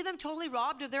see them totally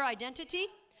robbed of their identity,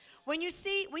 when you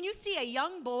see a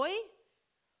young boy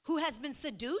who has been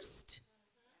seduced,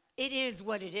 it is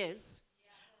what it is.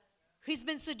 He's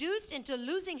been seduced into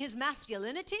losing his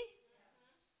masculinity.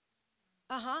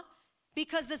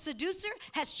 Because the seducer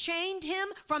has chained him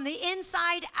from the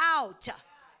inside out.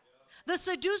 The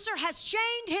seducer has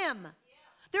chained him.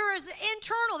 There are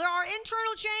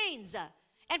internal chains.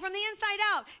 And from the inside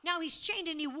out, now he's chained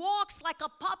and he walks like a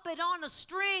puppet on a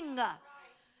string.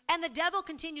 And the devil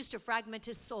continues to fragment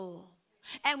his soul.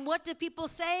 And what do people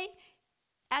say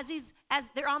as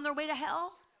they're on their way to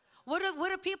hell? What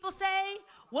do people say?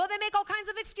 Well, they make all kinds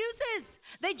of excuses.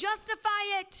 They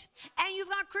justify it. And you've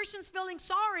got Christians feeling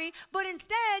sorry, but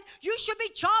instead, you should be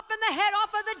chopping the head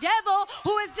off of the devil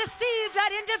who has deceived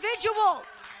that individual.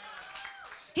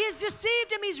 He has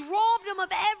deceived him. He's robbed him of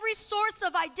every source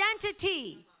of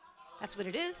identity. That's what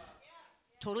it is.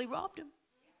 Totally robbed him.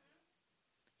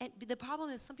 And the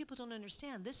problem is some people don't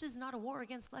understand. This is not a war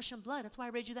against flesh and blood. That's why I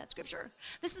read you that scripture.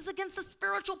 This is against the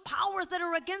spiritual powers that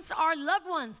are against our loved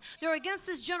ones. They're against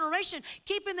this generation,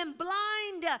 keeping them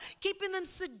blind, keeping them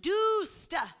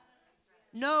seduced.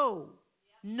 No,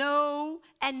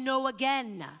 and no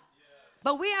again.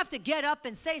 But we have to get up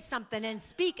and say something and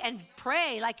speak and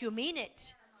pray like you mean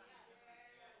it.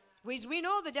 We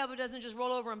know the devil doesn't just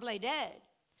roll over and play dead.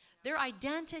 Their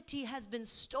identity has been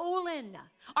stolen.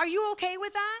 Are you okay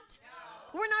with that?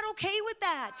 No. We're not okay with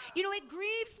that. You know, it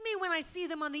grieves me when I see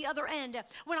them on the other end,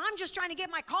 when I'm just trying to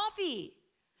get my coffee.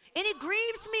 And it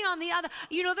grieves me on the other,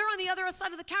 they're on the other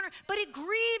side of the counter, but it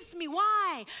grieves me.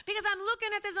 Why? Because I'm looking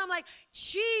at this, I'm like,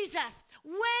 Jesus,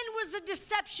 when was the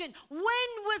deception? When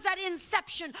was that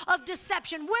inception of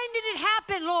deception? When did it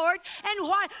happen, Lord? And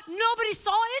why? Nobody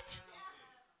saw it?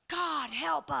 God,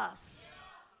 help us.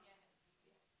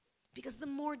 Because the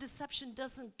more deception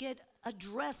doesn't get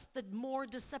addressed, the more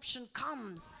deception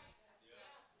comes.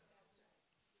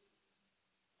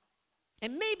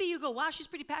 And maybe you go, wow, she's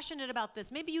pretty passionate about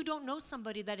this. Maybe you don't know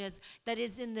somebody that is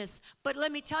in this. But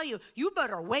let me tell you, you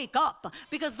better wake up.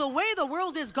 Because the way the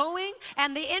world is going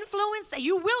and the influence, that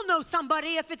you will know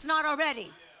somebody if it's not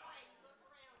already.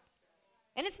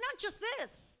 And it's not just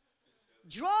this.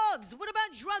 Drugs. What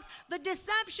about drugs? The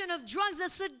deception of drugs, the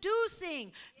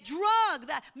seducing drug,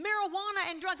 the marijuana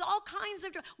and drugs, all kinds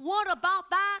of drugs. What about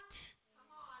that?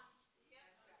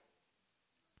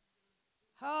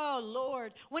 Oh,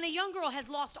 Lord. When a young girl has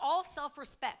lost all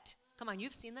self-respect, come on,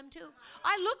 you've seen them too.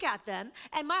 I look at them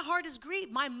and my heart is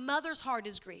grieved. My mother's heart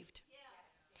is grieved.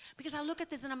 Because I look at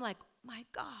this and I'm like, my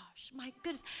gosh, my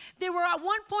goodness. There were at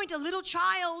one point a little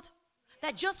child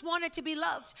that just wanted to be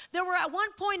loved. There were at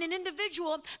one point an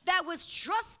individual that was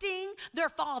trusting their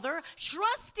father,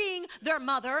 trusting their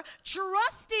mother,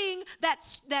 trusting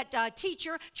that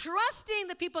teacher, trusting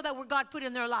the people that were God put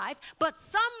in their life, but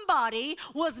somebody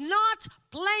was not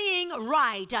playing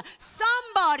right.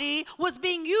 Somebody was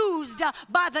being used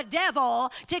by the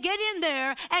devil to get in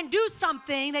there and do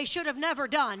something they should have never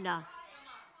done.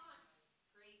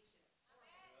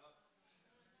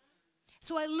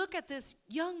 So I look at this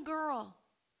young girl,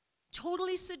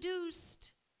 totally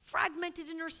seduced, fragmented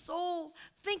in her soul,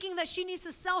 thinking that she needs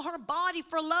to sell her body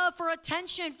for love, for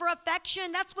attention, for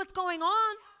affection. That's what's going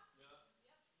on.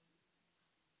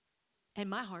 And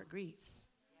my heart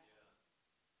grieves.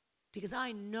 Because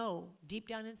I know deep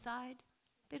down inside,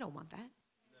 they don't want that.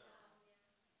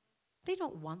 They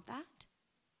don't want that.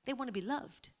 They want to be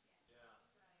loved.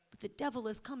 But the devil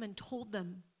has come and told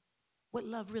them what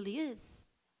love really is.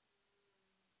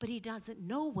 But he doesn't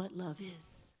know what love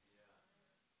is.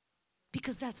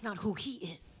 Because that's not who he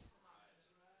is.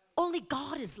 Only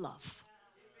God is love.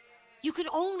 You can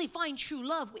only find true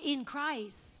love in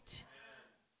Christ.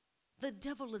 The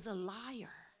devil is a liar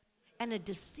and a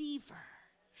deceiver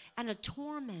and a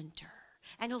tormentor.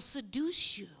 And he'll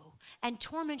seduce you and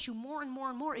torment you more and more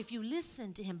and more if you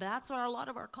listen to him. But that's why a lot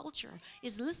of our culture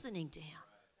is listening to him.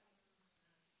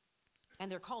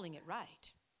 And they're calling it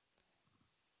right.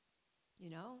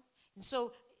 And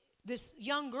so this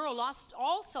young girl lost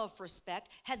all self-respect,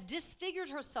 has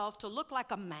disfigured herself to look like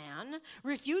a man,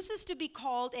 refuses to be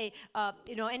called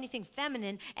anything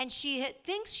feminine, and she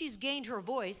thinks she's gained her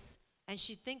voice, and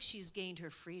she thinks she's gained her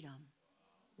freedom.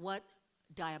 What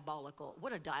diabolical.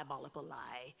 What a diabolical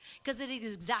lie. Because it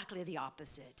is exactly the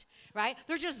opposite, right?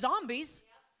 They're just zombies.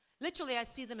 Literally, I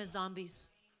see them as zombies.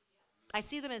 I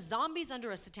see them as zombies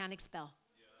under a satanic spell.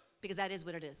 Because that is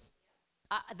what it is.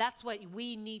 That's what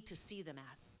we need to see them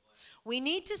as. We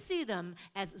need to see them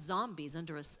as zombies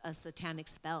under a satanic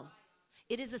spell.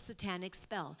 It is a satanic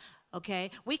spell,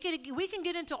 okay? We can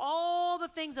get into all the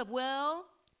things of, well,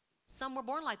 some were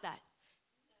born like that.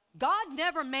 God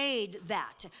never made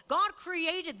that. God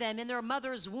created them in their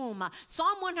mother's womb.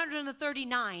 Psalm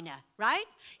 139, right?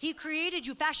 He created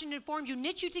you, fashioned and formed you,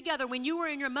 knit you together when you were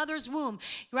in your mother's womb,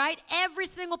 right? Every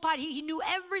single part. He knew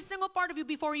every single part of you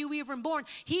before you were even born.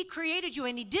 He created you,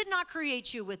 and he did not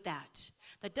create you with that.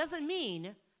 That doesn't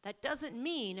mean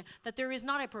that there is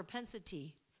not a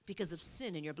propensity because of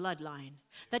sin in your bloodline.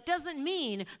 That doesn't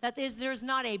mean that there's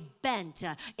not a bent,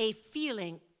 a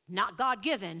feeling, not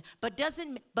God-given, but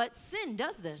sin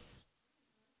does this.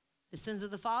 The sins of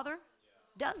the father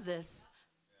does this.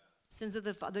 Sins of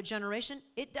the father generation,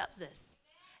 it does this.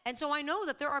 And so I know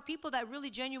that there are people that really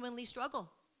genuinely struggle.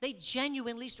 They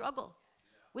genuinely struggle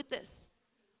with this.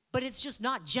 But it's just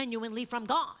not genuinely from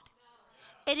God.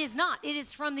 It is not. It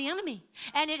is from the enemy.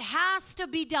 And it has to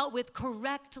be dealt with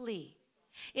correctly.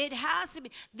 It has to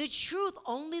be. The truth,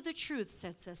 only the truth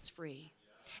sets us free.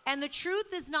 And the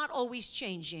truth is not always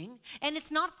changing, and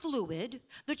it's not fluid.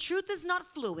 The truth is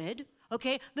not fluid,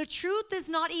 okay? The truth is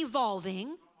not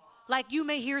evolving. Like you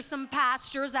may hear some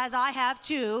pastors, as I have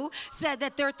too, said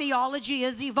that their theology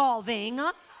is evolving.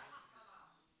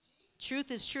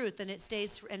 Truth is truth, and it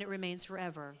stays and it remains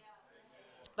forever.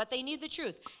 But they need the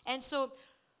truth. And so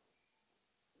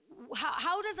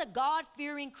how does a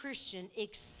God-fearing Christian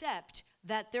accept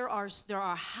that there are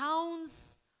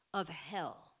hounds of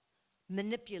hell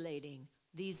manipulating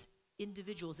these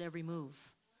individuals' every move?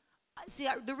 See,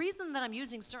 the reason that I'm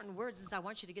using certain words is I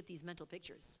want you to get these mental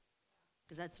pictures,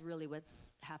 because that's really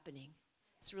what's happening.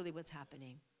 It's really what's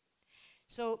happening.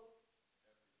 So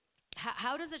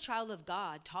how does a child of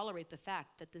God tolerate the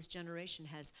fact that this generation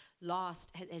has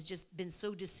just been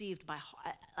so deceived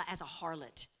as a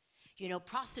harlot,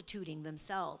 prostituting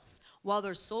themselves while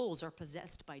their souls are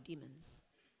possessed by demons?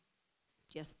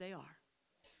 Yes, they are.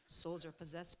 Souls are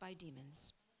possessed by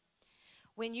demons.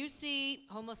 When you see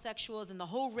homosexuals and the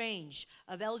whole range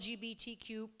of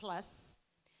LGBTQ+,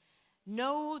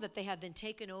 know that they have been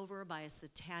taken over by a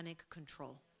satanic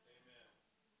control. Amen.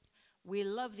 We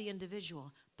love the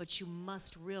individual, but you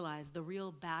must realize the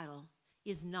real battle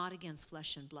is not against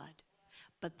flesh and blood,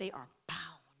 but they are bound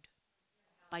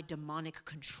by demonic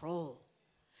control.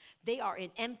 They are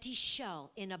an empty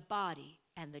shell in a body,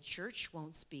 and the church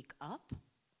won't speak up.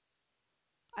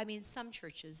 I mean, some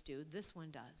churches do. This one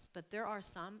does. But there are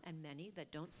some and many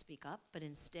that don't speak up, but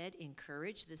instead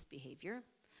encourage this behavior.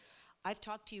 I've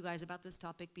talked to you guys about this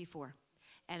topic before,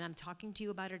 and I'm talking to you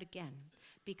about it again,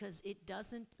 because it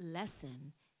doesn't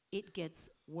lessen. It gets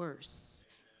worse.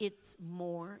 It's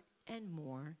more and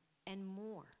more and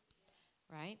more,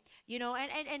 right?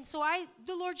 And so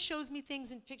the Lord shows me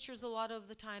things in pictures a lot of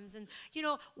the times. And,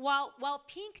 while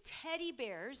pink teddy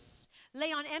bears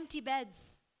lay on empty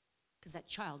beds, because that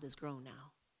child is grown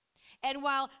now. And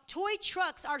while toy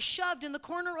trucks are shoved in the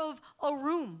corner of a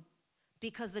room,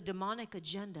 because the demonic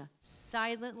agenda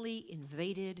silently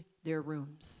invaded their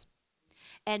rooms.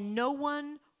 And no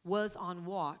one was on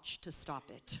watch to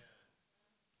stop it.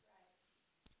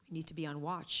 We need to be on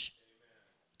watch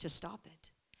to stop it.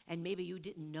 And maybe you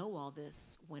didn't know all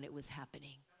this when it was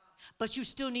happening. But you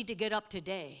still need to get up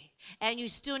today. And you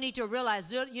still need to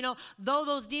realize, though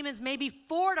those demons may be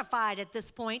fortified at this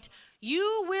point,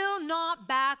 you will not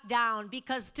back down,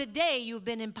 because today you've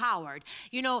been empowered.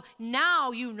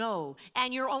 Now you know,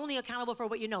 and you're only accountable for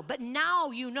what you know. But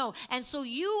now you know. And so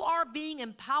you are being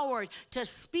empowered to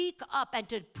speak up and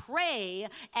to pray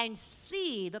and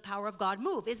see the power of God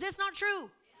move. Is this not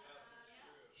true?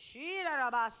 Yes, true.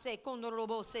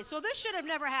 So this should have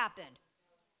never happened.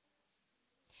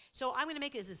 So I'm going to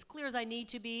make it as clear as I need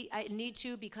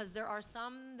to, because there are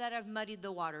some that have muddied the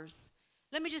waters.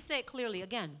 Let me just say it clearly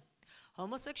again.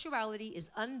 Homosexuality is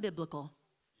unbiblical.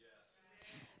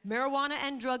 Marijuana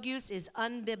and drug use is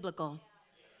unbiblical.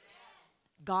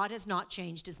 God has not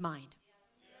changed his mind.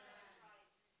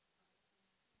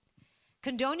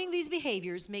 Condoning these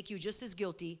behaviors make you just as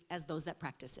guilty as those that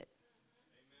practice it.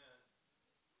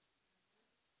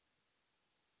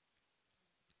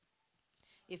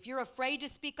 If you're afraid to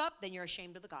speak up, then you're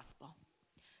ashamed of the gospel.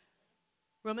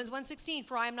 Romans 1:16,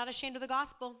 for I am not ashamed of the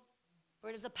gospel, for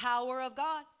it is the power of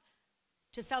God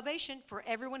to salvation for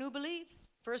everyone who believes,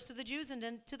 first to the Jews and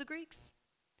then to the Greeks.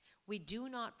 We do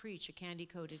not preach a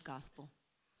candy-coated gospel.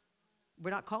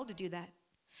 We're not called to do that.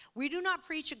 We do not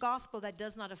preach a gospel that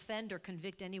does not offend or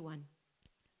convict anyone,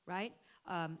 right?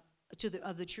 Of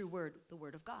the true word, the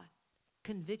word of God.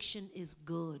 Conviction is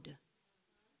good.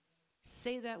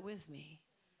 Say that with me.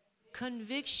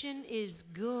 Conviction is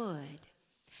good.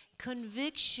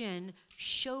 Conviction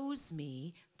shows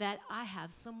me that I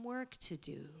have some work to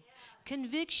do.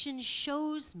 Conviction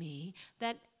shows me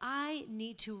that I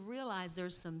need to realize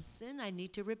there's some sin I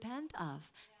need to repent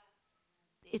of.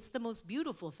 It's the most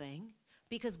beautiful thing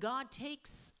because God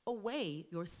takes away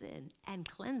your sin and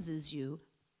cleanses you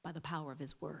by the power of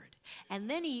his word. And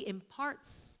then he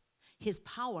imparts his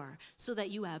power so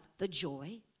that you have the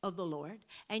joy of the Lord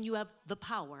and you have the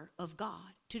power of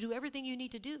God to do everything you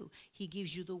need to do. He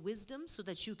gives you the wisdom so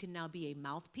that you can now be a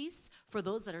mouthpiece for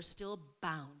those that are still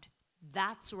bound.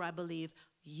 That's where I believe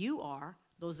you are,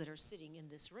 those that are sitting in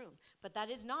this room. But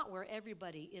that is not where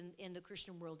everybody in the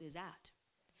Christian world is at.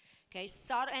 Okay,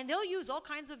 and they'll use all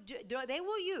kinds of, they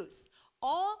will use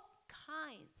all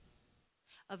kinds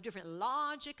of different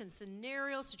logic and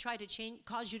scenarios to try to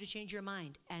cause you to change your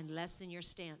mind and lessen your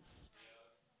stance.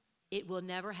 It will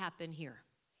never happen here.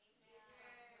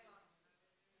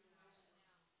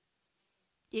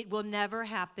 It will never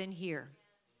happen here.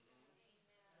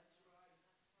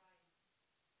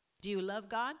 Do you love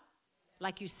God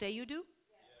like you say you do?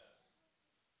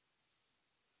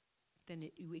 Then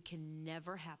it can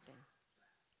never happen.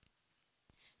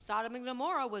 Sodom and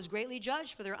Gomorrah was greatly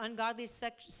judged for their ungodly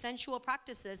sensual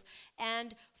practices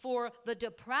and for the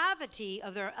depravity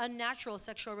of their unnatural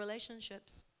sexual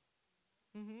relationships.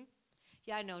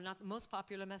 Yeah, I know, not the most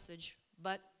popular message,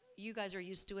 but you guys are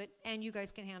used to it and you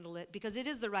guys can handle it because it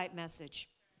is the right message.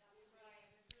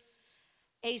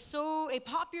 A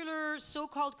popular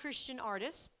so-called Christian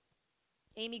artist,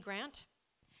 Amy Grant,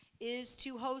 is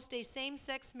to host a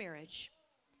same-sex marriage.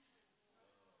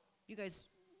 You guys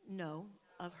know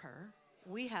of her.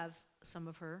 We have some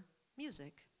of her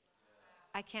music.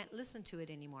 I can't listen to it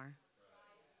anymore.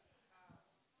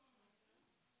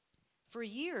 For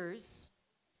years,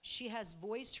 she has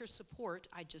voiced her support.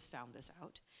 I just found this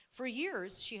out. For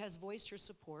years, she has voiced her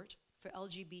support for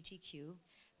LGBTQ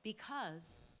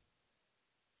because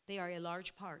they are a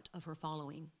large part of her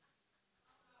following.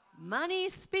 Money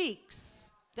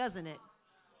speaks, doesn't it?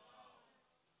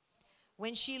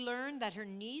 When she learned that her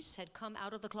niece had come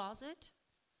out of the closet,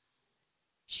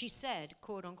 she said,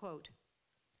 quote unquote,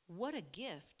 "What a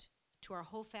gift to our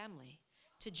whole family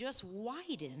to just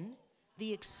widen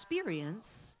the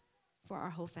experience for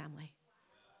our whole family."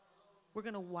 We're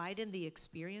going to widen the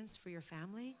experience for your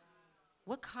family?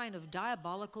 What kind of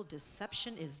diabolical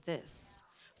deception is this?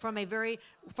 From a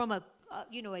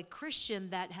Christian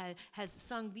that has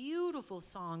sung beautiful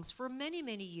songs for many,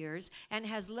 many years and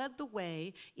has led the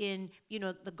way in,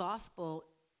 the gospel,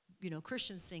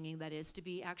 Christian singing, that is, to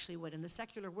be actually what in the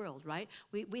secular world, right?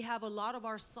 We have a lot of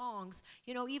our songs,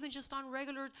 even just on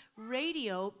regular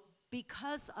radio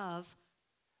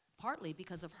partly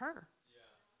because of her. Yeah.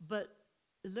 But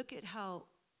look at how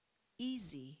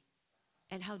easy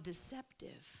and how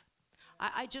deceptive.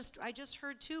 I just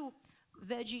heard too,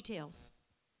 Veggie Tales.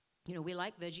 We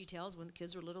like Veggie Tales. When the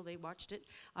kids were little, they watched it.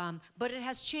 But it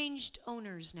has changed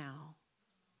owners now.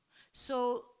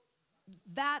 So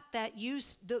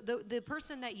the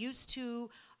person that used to,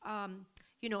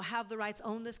 have the rights,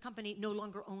 own this company, no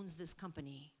longer owns this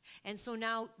company. And so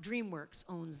now DreamWorks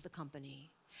owns the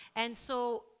company. And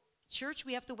so, church,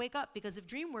 we have to wake up, because if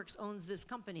DreamWorks owns this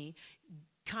company,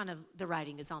 kind of the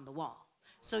writing is on the wall.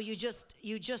 So you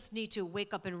just need to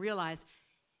wake up and realize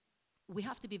we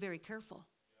have to be very careful.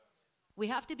 We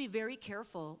have to be very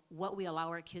careful what we allow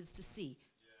our kids to see.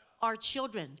 Our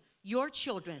children, your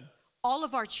children, all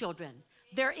of our children,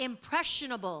 they're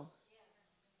impressionable.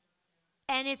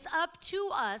 And it's up to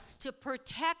us to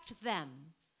protect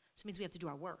them. So it means we have to do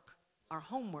our work, our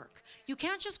homework. You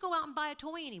can't just go out and buy a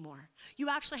toy anymore. You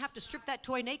actually have to strip that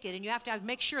toy naked, and you have to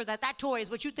make sure that toy is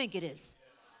what you think it is.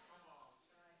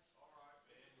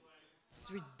 It's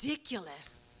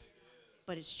ridiculous,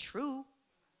 but it's true.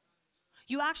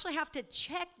 You actually have to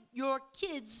check your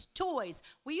kids' toys.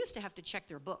 We used to have to check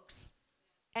their books,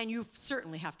 and you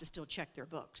certainly have to still check their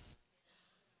books.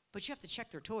 But you have to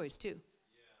check their toys too.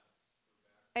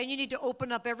 And you need to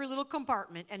open up every little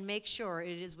compartment and make sure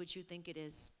it is what you think it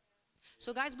is.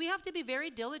 So guys, we have to be very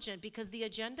diligent, because the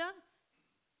agenda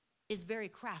is very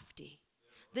crafty.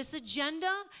 This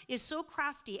agenda is so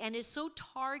crafty and is so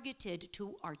targeted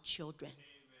to our children,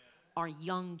 our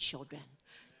young children.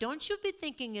 Don't you be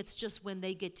thinking it's just when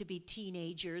they get to be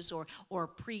teenagers or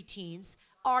preteens.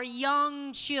 Our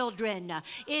young children.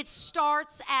 It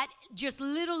starts at just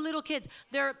little kids.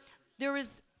 There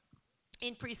is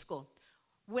in preschool,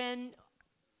 when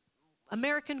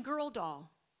American Girl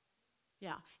doll.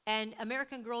 Yeah, and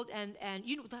American Girl, and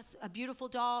you know, that's a beautiful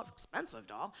doll, expensive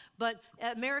doll, but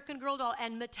American Girl doll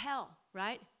and Mattel,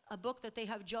 right? A book that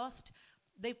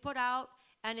they've put out,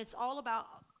 and it's all about,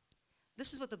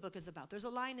 this is what the book is about. There's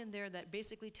a line in there that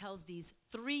basically tells these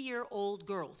 3-year-old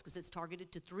girls, because it's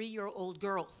targeted to 3-year-old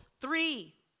girls.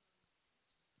 3.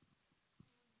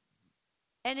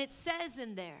 And it says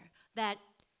in there that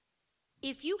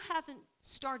if you haven't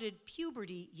started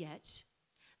puberty yet,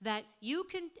 that you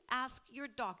can ask your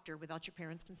doctor without your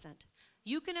parents' consent.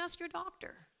 You can ask your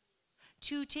doctor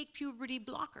to take puberty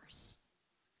blockers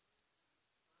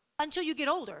until you get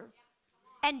older,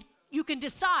 and you can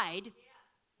decide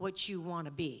what you want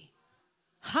to be.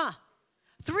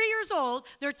 3 years old,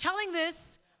 they're telling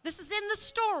this is in the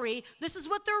story, this is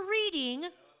what they're reading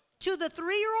to the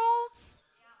 3-year-olds.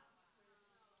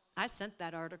 I sent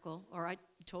that article, or I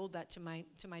told that to my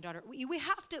daughter. We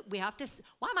have to,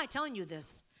 why am I telling you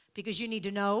this? Because you need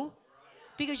to know.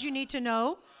 Because you need to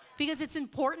know. Because it's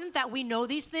important that we know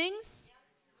these things.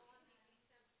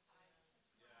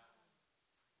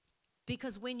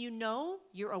 Because when you know,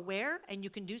 you're aware, and you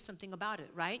can do something about it,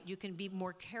 right? You can be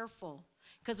more careful.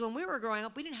 Because when we were growing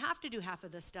up, we didn't have to do half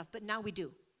of this stuff, but now we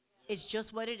do. It's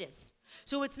just what it is.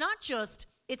 So it's not just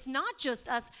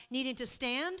us needing to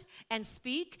stand and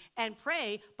speak and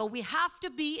pray, but we have to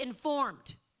be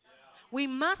informed. We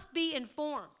must be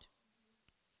informed.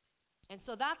 And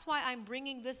so that's why I'm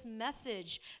bringing this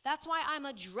message. That's why I'm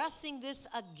addressing this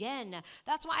again.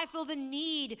 That's why I feel the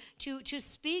need to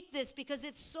speak this, because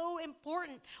it's so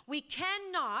important. We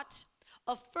cannot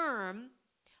affirm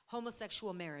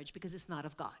homosexual marriage because it's not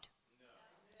of God.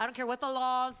 I don't care what the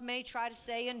laws may try to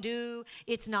say and do.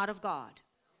 It's not of God.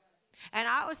 And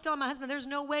I always tell my husband, there's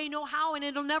no way, no how, and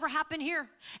it'll never happen here.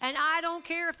 And I don't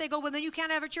care if they go, well, then you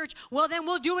can't have a church. Well, then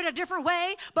we'll do it a different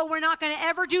way, but we're not going to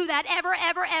ever do that, ever,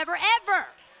 ever, ever, ever.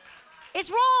 It's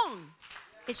wrong.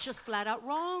 It's just flat out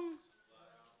wrong.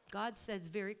 God says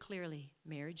very clearly,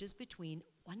 marriage is between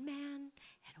one man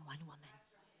and one woman.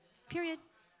 Period.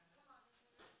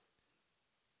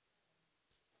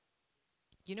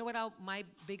 You know what my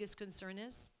biggest concern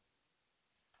is?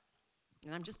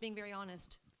 And I'm just being very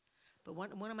honest. But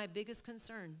one of my biggest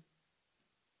concern,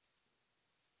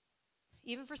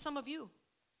 even for some of you,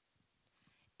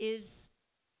 is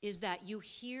that you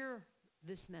hear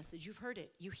this message. You've heard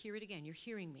it. You hear it again. You're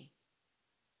hearing me.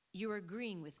 You're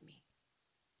agreeing with me.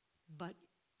 But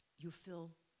you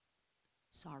feel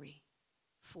sorry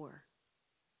for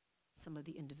some of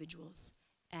the individuals.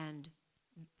 And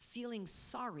feeling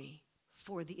sorry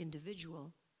for the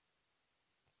individual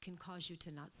can cause you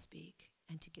to not speak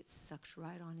and to get sucked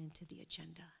right on into the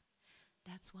agenda.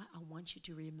 That's why I want you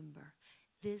to remember,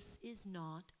 this is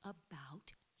not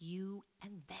about you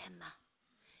and them.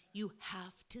 You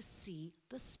have to see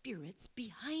the spirits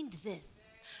behind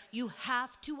this. You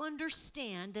have to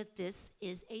understand that this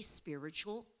is a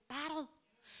spiritual battle.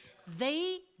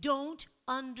 They don't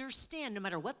understand, no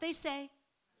matter what they say,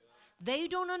 they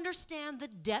don't understand the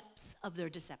depths of their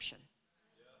deception.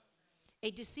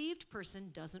 A deceived person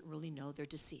doesn't really know they're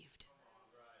deceived.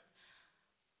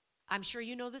 I'm sure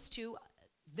you know this too.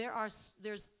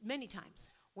 There's many times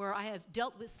where I have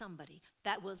dealt with somebody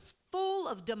that was full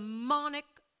of demonic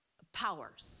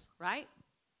powers, right?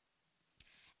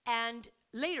 And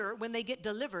later, when they get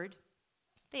delivered,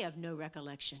 they have no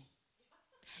recollection.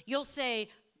 You'll say,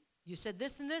 you said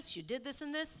this and this, you did this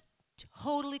and this,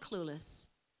 totally clueless.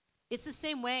 It's the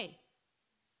same way.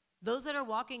 Those that are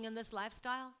walking in this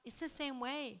lifestyle, it's the same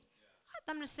way.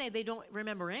 I'm going to say they don't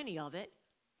remember any of it,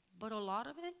 but a lot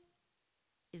of it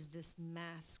is this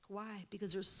mask. Why?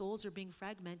 Because their souls are being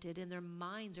fragmented and their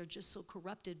minds are just so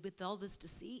corrupted with all this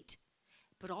deceit.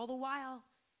 But all the while,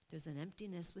 there's an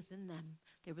emptiness within them.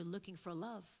 They were looking for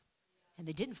love, and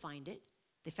they didn't find it.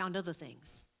 They found other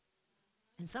things.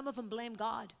 And some of them blame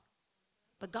God.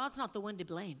 But God's not the one to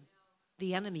blame.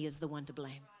 The enemy is the one to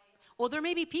blame. Or there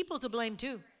may be people to blame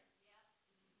too.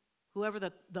 Whoever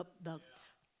the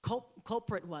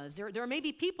culprit was. There may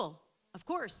be people, of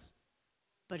course.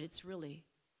 But it's really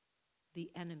the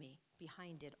enemy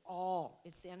behind it all.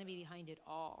 It's the enemy behind it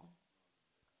all.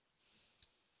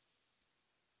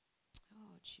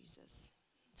 Oh, Jesus.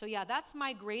 So yeah, that's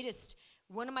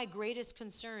one of my greatest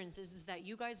concerns is that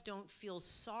you guys don't feel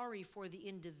sorry for the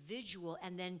individual,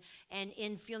 and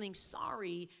in feeling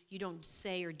sorry, you don't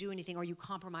say or do anything, or you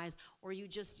compromise, or you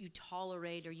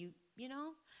tolerate, or you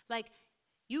know, like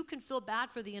you can feel bad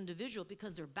for the individual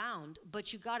because they're bound,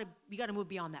 but you gotta move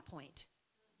beyond that point.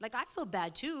 Like, I feel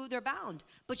bad too, they're bound,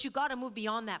 but you gotta move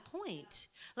beyond that point.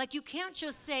 Like, you can't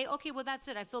just say, okay, well, that's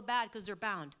it, I feel bad because they're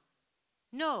bound.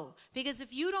 No, because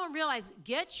if you don't realize,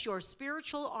 get your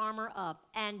spiritual armor up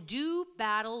and do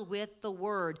battle with the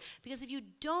word. Because if you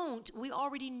don't, we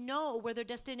already know where their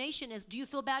destination is. Do you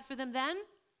feel bad for them then?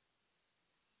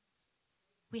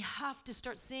 We have to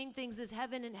start seeing things as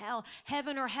heaven and hell,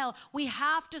 heaven or hell. We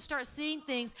have to start seeing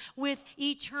things with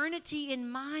eternity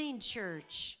in mind,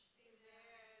 church.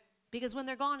 Because when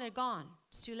they're gone, they're gone.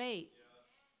 It's too late.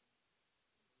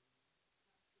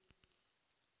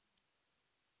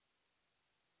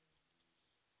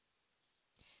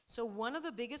 So one of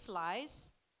the biggest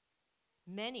lies,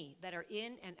 many that are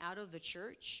in and out of the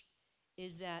church,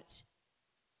 is that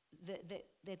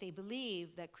they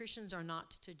believe that Christians are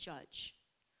not to judge.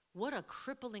 What a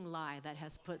crippling lie that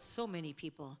has put so many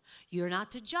people. You're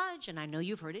not to judge, and I know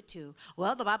you've heard it too.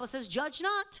 Well, the Bible says judge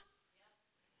not.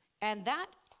 And that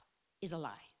is a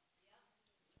lie.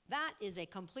 That is a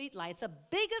complete lie. It's the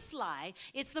biggest lie.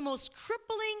 It's the most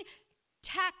crippling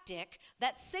tactic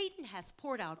that Satan has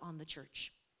poured out on the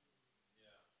church.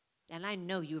 And I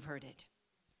know you've heard it.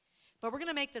 But we're going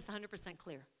to make this 100%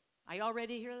 clear. Are y'all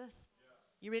ready to hear this?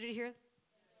 You ready to hear it?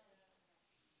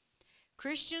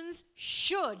 Christians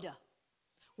should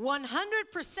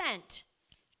 100%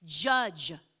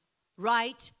 judge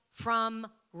right from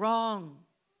wrong.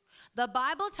 The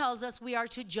Bible tells us we are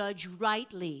to judge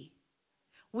rightly.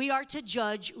 We are to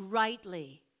judge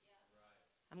rightly.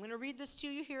 I'm going to read this to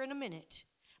you here in a minute.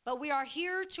 But we are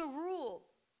here to rule,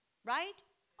 right?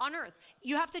 On earth.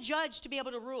 You have to judge to be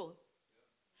able to rule.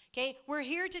 Okay? We're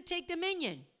here to take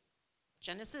dominion.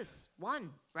 Genesis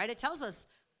 1, right? It tells us,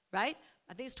 right?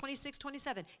 I think it's 26,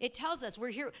 27. It tells us we're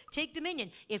here, take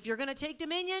dominion. If you're going to take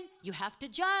dominion, you have to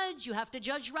judge. You have to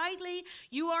judge rightly.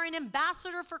 You are an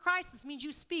ambassador for Christ. This means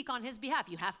you speak on his behalf.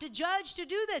 You have to judge to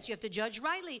do this. You have to judge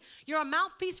rightly. You're a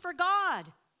mouthpiece for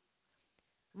God.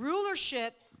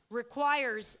 Rulership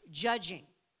requires judging.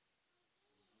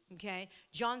 Okay,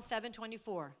 John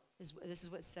 7:24 this is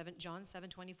what John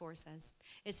 7:24 says.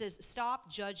 It says, "Stop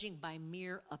judging by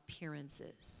mere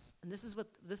appearances." And this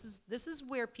is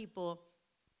where people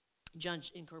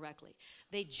judge incorrectly.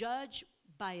 They judge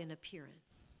by an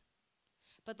appearance.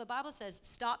 But the Bible says,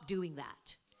 stop doing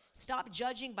that. Stop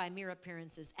judging by mere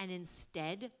appearances and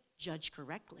instead judge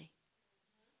correctly.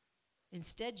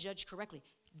 Instead judge correctly.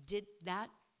 Did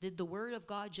the word of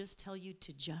God just tell you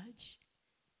to judge?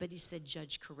 But he said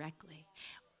judge correctly.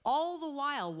 All the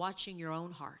while watching your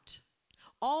own heart.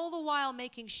 All the while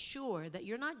making sure that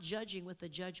you're not judging with a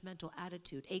judgmental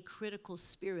attitude, a critical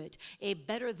spirit, a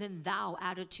better than thou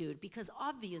attitude, because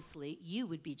obviously you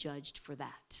would be judged for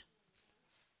that.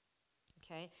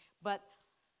 Okay? But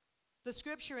the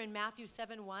scripture in Matthew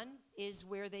 7:1 is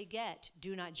where they get,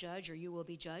 do not judge or you will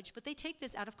be judged, but they take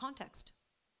this out of context.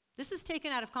 This is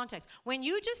taken out of context. When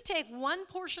you just take one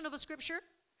portion of a scripture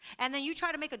and then you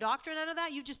try to make a doctrine out of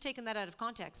that, you've just taken that out of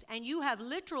context. And you have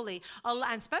literally, and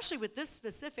especially with this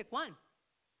specific one,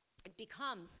 it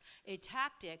becomes a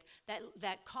tactic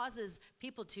that causes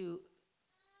people to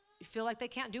feel like they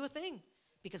can't do a thing.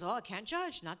 Because, I can't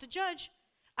judge, not to judge.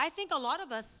 I think a lot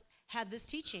of us had this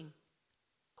teaching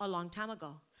a long time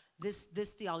ago.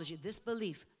 This theology, this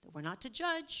belief that we're not to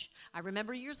judge. I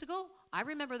remember years ago, I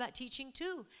remember that teaching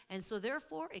too. And so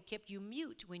therefore, it kept you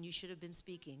mute when you should have been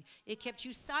speaking. It kept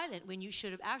you silent when you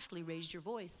should have actually raised your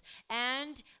voice.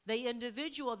 And the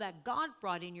individual that God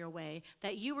brought in your way,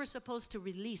 that you were supposed to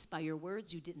release by your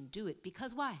words, you didn't do it.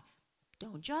 Because why?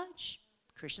 Don't judge.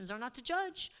 Christians are not to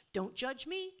judge. Don't judge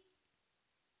me.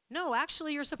 No,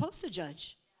 actually, you're supposed to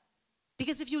judge.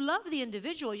 Because if you love the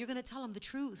individual, you're going to tell them the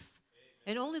truth.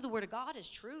 And only the word of God is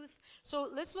truth. So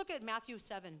let's look at Matthew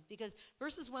 7, because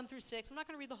verses 1 through 6, I'm not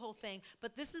going to read the whole thing,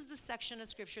 but this is the section of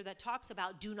scripture that talks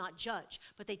about do not judge.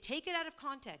 But they take it out of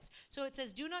context. So it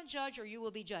says, do not judge or you will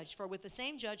be judged. For with the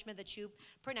same judgment that you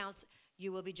pronounce,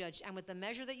 you will be judged. And with the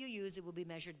measure that you use, it will be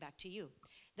measured back to you.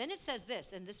 Then it says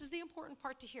this, and this is the important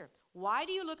part to hear. Why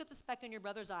do you look at the speck in your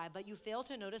brother's eye, but you fail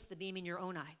to notice the beam in your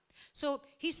own eye? So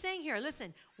he's saying here,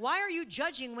 listen, why are you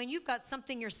judging when you've got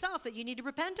something yourself that you need to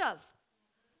repent of?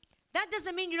 That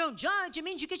doesn't mean you don't judge. It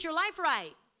means you get your life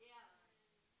right.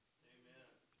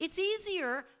 It's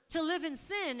easier to live in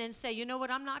sin and say, you know what,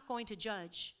 I'm not going to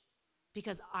judge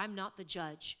because I'm not the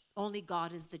judge. Only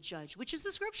God is the judge, which is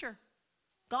the scripture.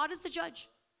 God is the judge.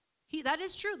 That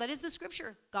is true. That is the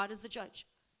scripture. God is the judge.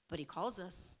 But he calls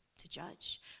us to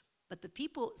judge. But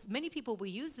many people will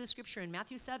use this scripture in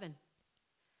Matthew 7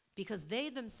 because they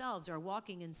themselves are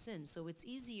walking in sin. So it's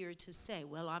easier to say,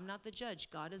 well, I'm not the judge.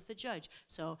 God is the judge.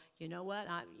 So you know what?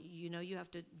 You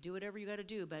have to do whatever you got to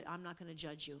do, but I'm not going to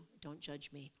judge you. Don't judge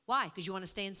me. Why? Because you want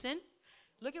to stay in sin?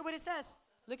 Look at what it says.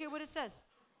 Look at what it says.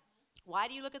 Why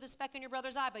do you look at the speck in your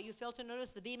brother's eye, but you fail to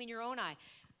notice the beam in your own eye?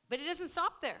 But it doesn't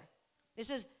stop there. It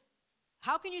says,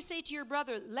 how can you say to your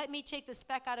brother, let me take the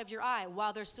speck out of your eye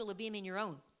while there's still a beam in your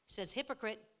own? It says,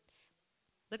 hypocrite.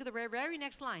 Look at the very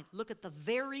next line. Look at the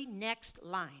very next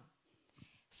line.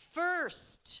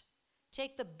 First,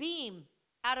 take the beam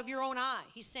out of your own eye.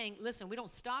 He's saying, listen, we don't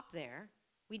stop there.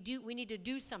 We need to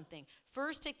do something.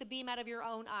 First, take the beam out of your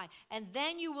own eye, and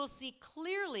then you will see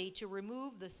clearly to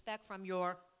remove the speck from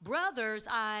your brother's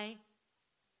eye.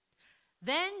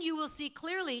 Then you will see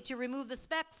clearly to remove the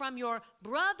speck from your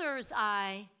brother's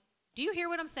eye. Do you hear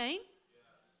what I'm saying?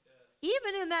 Yes.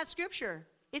 Even in that scripture,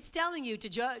 it's telling you to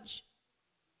judge.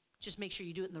 Just make sure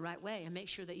you do it in the right way and make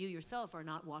sure that you yourself are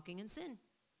not walking in sin.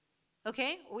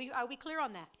 Okay? Are we clear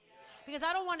on that? Because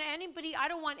I don't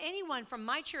want anyone from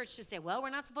my church to say, well, we're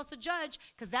not supposed to judge,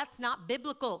 because that's not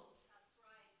biblical. That's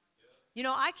right. You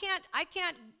know, I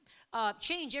can't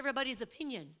change everybody's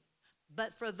opinion.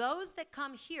 But for those that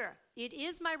come here, it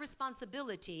is my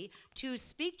responsibility to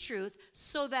speak truth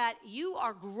so that you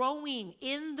are growing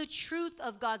in the truth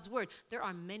of God's word. There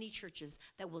are many churches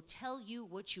that will tell you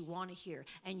what you want to hear,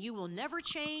 and you will never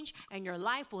change, and your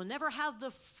life will never have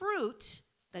the fruit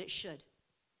that it should.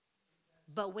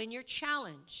 But when you're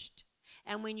challenged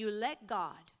and when you let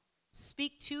God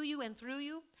speak to you and through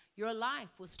you, your life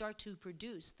will start to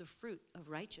produce the fruit of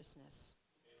righteousness.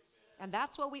 And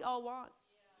that's what we all want.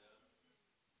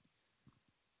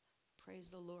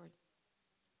 Praise the Lord.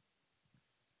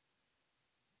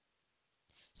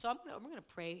 So I'm going to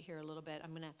pray here a little bit.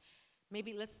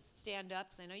 Maybe let's stand up,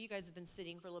 because I know you guys have been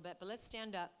sitting for a little bit, but let's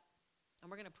stand up. And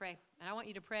we're going to pray. And I want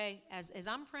you to pray. As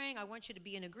I'm praying, I want you to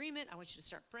be in agreement. I want you to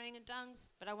start praying in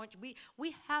tongues. But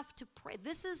we have to pray.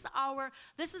 This is our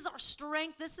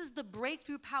strength. This is the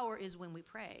breakthrough power, is when we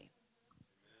pray.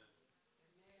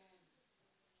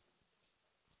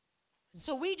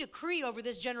 So we decree over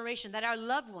this generation that our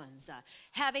loved ones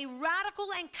have a radical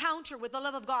encounter with the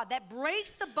love of God that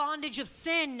breaks the bondage of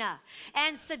sin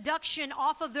and seduction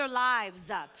off of their lives.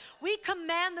 We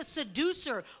command the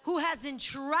seducer who has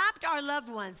entrapped our loved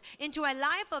ones into a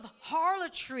life of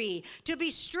harlotry to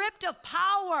be stripped of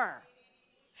power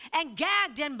and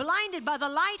gagged and blinded by the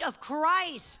light of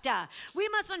Christ. We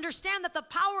must understand that the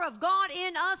power of God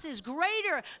in us is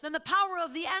greater than the power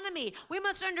of the enemy. We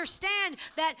must understand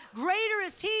that greater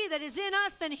is he that is in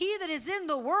us than he that is in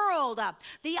the world.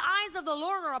 The eyes of the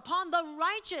Lord are upon the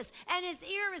righteous, and his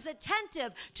ear is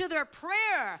attentive to their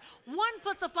prayer. One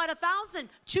puts to flight 1,000,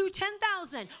 2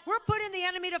 10,000. We're putting the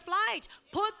enemy to flight.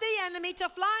 Put the enemy to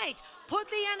flight. Put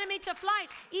the enemy to flight.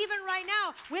 Even right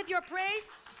now, with your praise,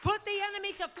 put the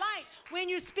enemy to flight. When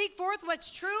you speak forth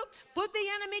what's true, put the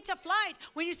enemy to flight.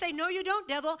 When you say, no, you don't,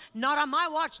 devil, not on my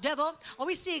watch, devil. Oh,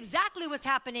 we see exactly what's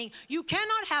happening. You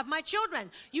cannot have my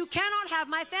children. You cannot have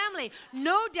my family.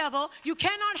 No, devil, you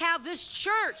cannot have this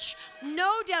church.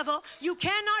 No, devil, you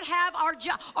cannot have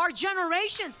our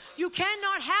generations. You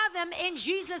cannot have them in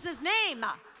Jesus' name.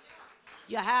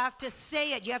 You have to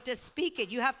say it. You have to speak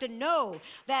it. You have to know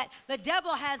that the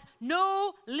devil has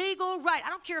no legal right. I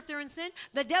don't care if they're in sin.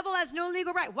 The devil has no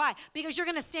legal right. Why? Because you're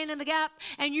going to stand in the gap,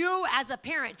 and you as a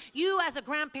parent, you as a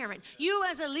grandparent, you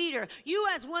as a leader, you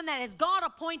as one that is God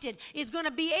appointed is going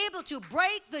to be able to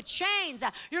break the chains.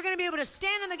 You're going to be able to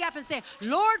stand in the gap and say,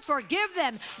 Lord, forgive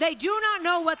them. They do not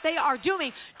know what they are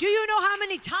doing. Do you know how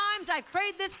many times I've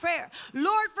prayed this prayer?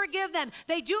 Lord, forgive them.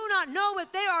 They do not know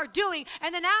what they are doing.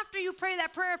 And then after you pray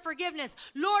that prayer of forgiveness,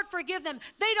 Lord, forgive them.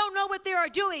 They don't know what they are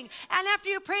doing. And after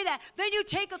you pray that, then you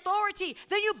take authority.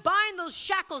 Then you bind those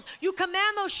shackles. You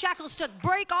command those shackles to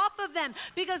break off of them,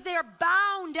 because they are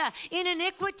bound in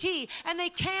iniquity and they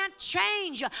can't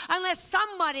change unless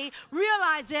somebody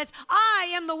realizes,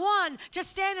 I am the one to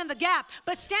stand in the gap.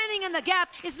 But standing in the gap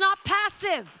is not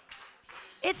passive.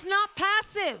 It's not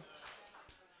passive.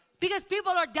 Because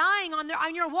people are dying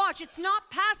on your watch. It's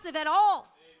not passive at all.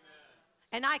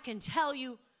 And I can tell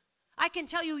you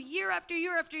year after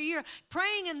year after year,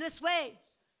 praying in this way,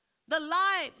 the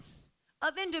lives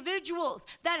of individuals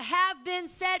that have been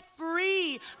set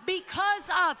free because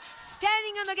of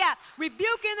standing in the gap,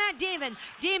 rebuking that demon,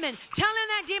 telling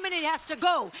that demon it has to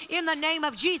go in the name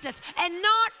of Jesus, and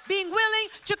not being willing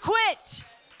to quit.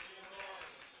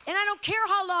 And I don't care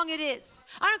how long it is.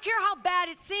 I don't care how bad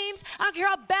it seems. I don't care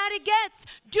how bad it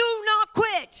gets. Do not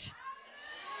quit.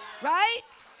 Right?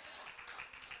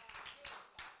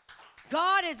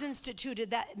 God has instituted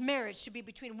that marriage to be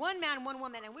between one man and one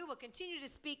woman, and we will continue to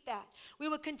speak that. We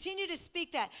will continue to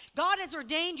speak that. God has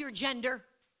ordained your gender.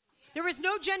 There is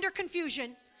no gender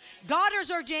confusion. God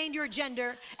has ordained your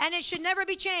gender, and it should never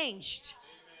be changed.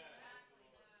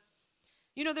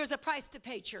 You know, there's a price to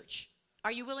pay, church.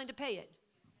 Are you willing to pay it?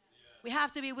 We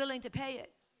have to be willing to pay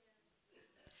it.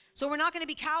 So we're not going to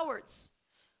be cowards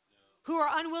who are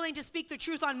unwilling to speak the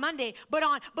truth on Monday, but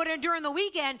during the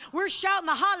weekend, we're shouting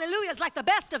the hallelujahs like the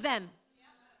best of them.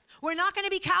 We're not going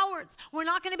to be cowards. We're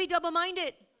not going to be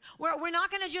double-minded. We're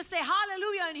not going to just say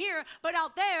hallelujah in here, but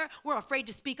out there, we're afraid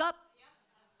to speak up,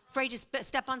 afraid to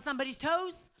step on somebody's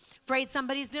toes, afraid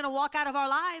somebody's going to walk out of our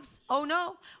lives. Oh,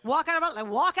 no. Walk out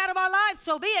of our lives,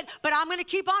 so be it. But I'm going to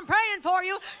keep on praying for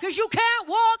you because you can't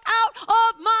walk out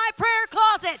of my prayer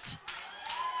closet.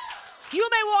 You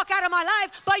may walk out of my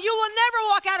life, but you will never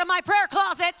walk out of my prayer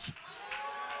closet.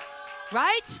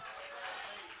 Right?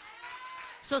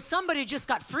 So somebody just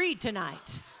got freed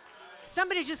tonight.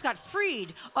 Somebody just got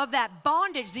freed of that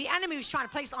bondage the enemy was trying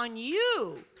to place on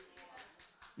you.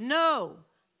 No,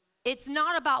 it's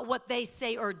not about what they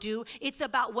say or do. It's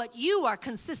about what you are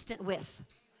consistent with.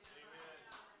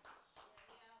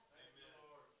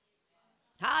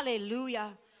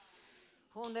 Hallelujah.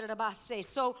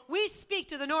 So we speak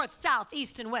to the north, south,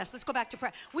 east, and west. Let's go back to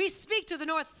prayer. We speak to the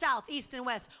north, south, east, and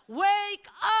west. Wake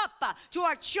up to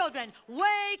our children.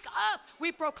 Wake up.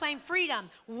 We proclaim freedom.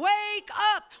 Wake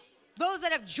up. Those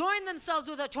that have joined themselves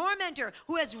with a tormentor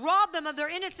who has robbed them of their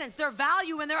innocence, their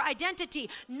value, and their identity.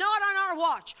 Not on our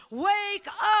watch. Wake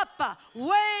up.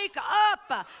 Wake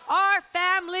up. Our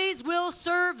families will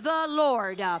serve the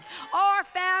Lord. Our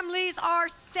families are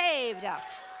saved.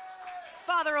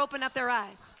 Father, open up their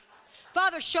eyes.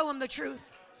 Father, show them the truth.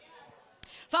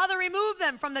 Father, remove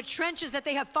them from the trenches that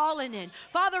they have fallen in.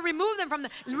 Father,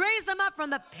 raise them up from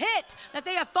the pit that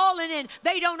they have fallen in.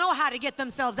 They don't know how to get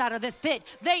themselves out of this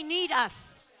pit. They need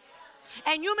us.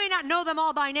 And you may not know them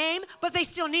all by name, but they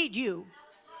still need you.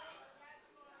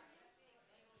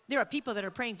 There are people that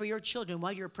are praying for your children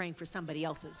while you're praying for somebody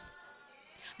else's.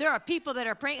 There are people that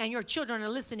are praying and your children are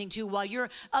listening to while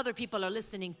other people are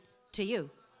listening to you.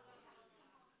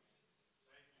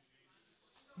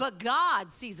 But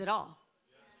God sees it all.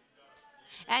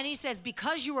 And he says,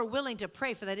 because you were willing to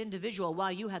pray for that individual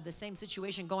while you had the same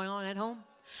situation going on at home,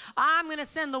 I'm going to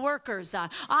send the workers.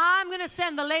 I'm going to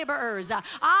send the laborers.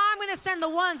 I'm going to send the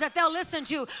ones that they'll listen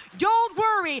to. Don't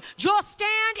worry. Just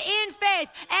stand in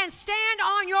faith and stand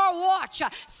on your watch.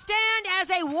 Stand as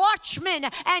a watchman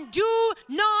and do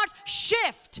not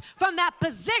shift from that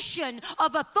position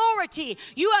of authority.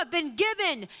 You have been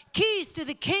given keys to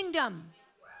the kingdom.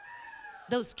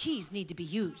 Those keys need to be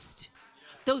used.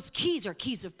 Those keys are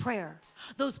keys of prayer.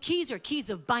 Those keys are keys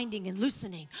of binding and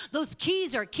loosening. Those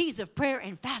keys are keys of prayer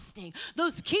and fasting.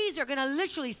 Those keys are going to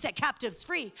literally set captives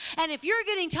free. And if you're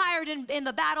getting tired in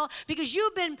the battle because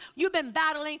you've been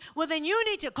battling, well, then you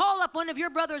need to call up one of your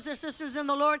brothers or sisters in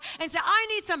the Lord and say, I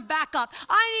need some backup.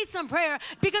 I need some prayer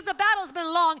because the battle's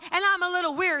been long and I'm a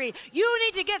little weary. You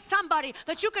need to get somebody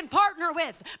that you can partner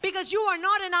with because you are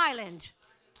not an island.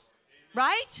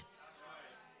 Right?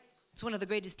 It's one of the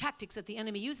greatest tactics that the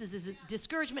enemy uses is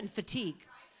discouragement and fatigue.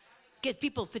 Get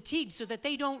people fatigued so that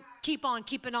they don't keep on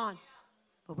keeping on.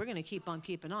 But we're going to keep on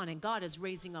keeping on. And God is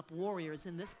raising up warriors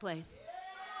in this place.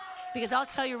 Because I'll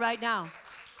tell you right now,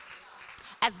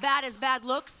 as bad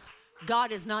looks,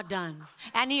 God is not done.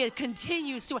 And he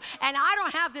continues to. And I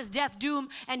don't have this death, doom,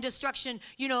 and destruction,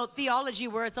 theology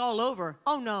where it's all over.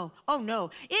 Oh, no. Oh,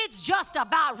 no. It's just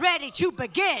about ready to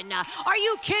begin. Are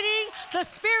you kidding? The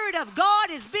Spirit of God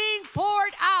is being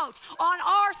poured out on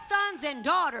our sons and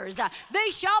daughters. They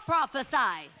shall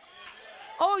prophesy.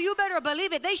 Oh, you better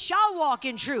believe it. They shall walk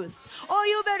in truth. Oh,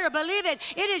 you better believe it.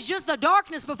 It is just the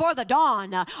darkness before the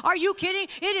dawn. Are you kidding?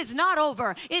 It is not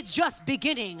over. It's just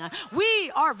beginning.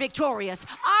 We are victorious.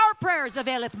 Our prayers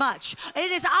availeth much. It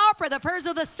is our prayer, the prayers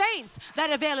of the saints, that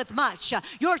availeth much.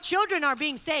 Your children are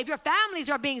being saved. Your families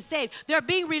are being saved. They're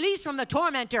being released from the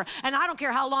tormentor. And I don't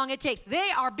care how long it takes.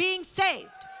 They are being saved.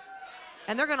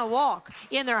 And they're going to walk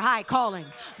in their high calling.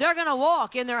 They're going to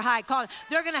walk in their high calling.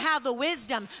 They're going to have the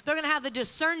wisdom. They're going to have the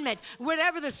discernment.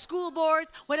 Whatever the school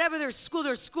boards, whatever their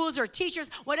schools or teachers,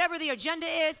 whatever the agenda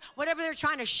is, whatever they're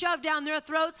trying to shove down their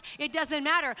throats, it doesn't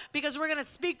matter because we're going to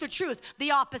speak the truth, the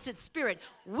opposite spirit.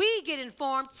 We get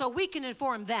informed so we can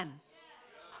inform them.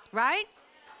 Right?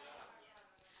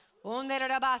 So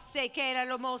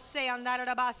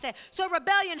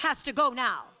rebellion has to go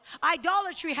now.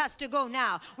 Idolatry has to go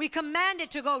now. We command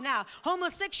it to go now.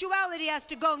 Homosexuality has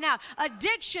to go now.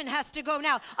 Addiction has to go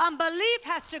now. Unbelief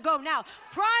has to go now.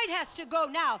 Pride has to go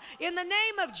now. In the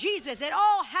name of Jesus, it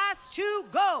all has to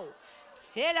go.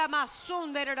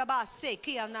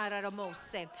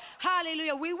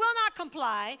 Hallelujah. We will not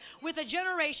comply with a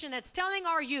generation that's telling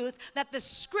our youth that the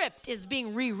script is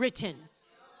being rewritten.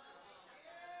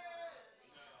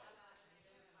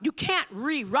 You can't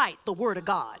rewrite the Word of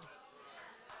God.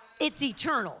 It's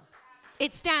eternal.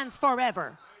 It stands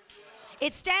forever.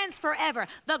 It stands forever.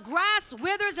 The grass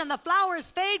withers and the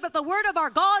flowers fade, but the word of our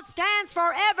God stands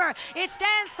forever. It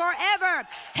stands forever.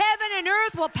 Heaven and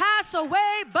earth will pass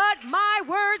away, but my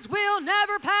words will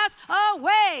never pass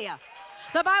away.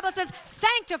 The Bible says,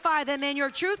 sanctify them in your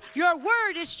truth. Your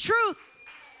word is truth.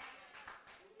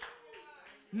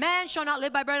 Man shall not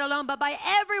live by bread alone, but by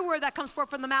every word that comes forth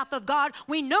from the mouth of God.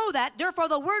 We know that. Therefore,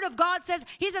 the word of God says,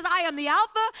 he says, I am the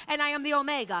Alpha and I am the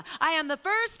Omega. I am the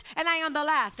first and I am the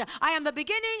last. I am the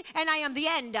beginning and I am the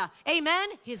end. Amen.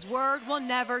 His word will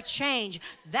never change.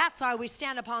 That's why we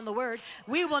stand upon the word.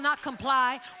 We will not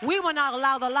comply. We will not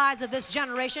allow the lies of this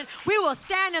generation. We will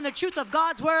stand in the truth of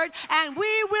God's word, and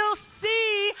we will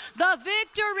see the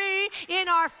victory in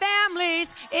our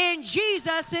families in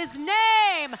Jesus'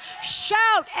 name.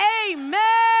 Shout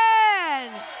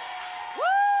amen.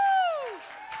 Woo!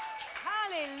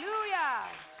 Hallelujah.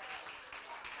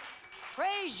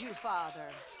 Praise you, Father.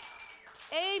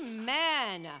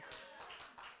 Amen.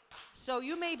 So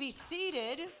you may be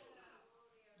seated.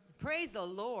 Praise the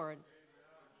Lord.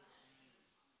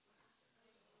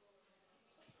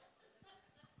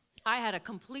 I had a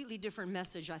completely different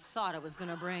message I thought I was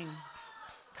going to bring.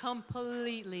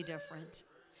 Completely different.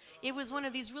 It was one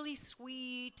of these really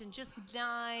sweet and just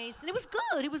nice, and it was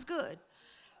good, it was good.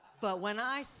 But when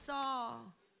I saw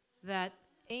that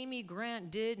Amy Grant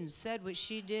did and said what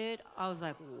she did, I was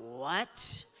like,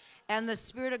 what? And the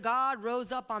Spirit of God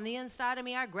rose up on the inside of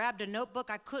me. I grabbed a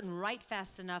notebook. I couldn't write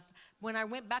fast enough. When I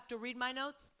went back to read my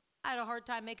notes, I had a hard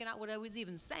time making out what I was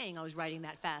even saying. I was writing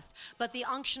that fast. But the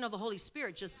unction of the Holy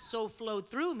Spirit just so flowed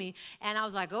through me, and I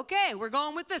was like, okay, we're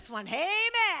going with this one.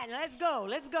 Amen. Let's go,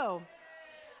 let's go.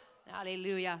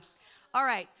 Hallelujah. All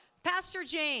right, Pastor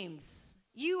James,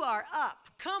 you are up.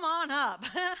 Come on up.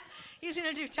 He's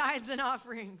going to do tithes and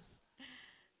offerings.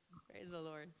 Praise the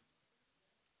Lord.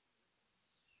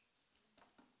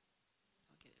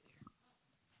 I'll get it later.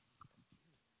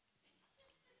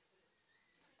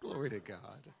 Glory to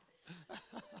God.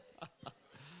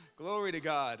 Glory to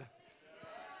God.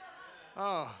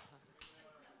 Oh.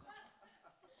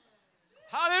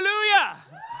 Hallelujah.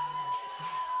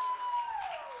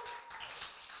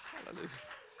 Hallelujah.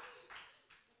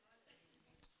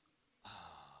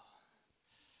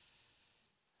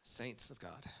 Saints of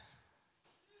God,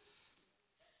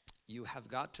 you have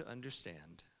got to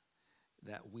understand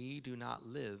that we do not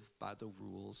live by the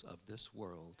rules of this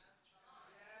world.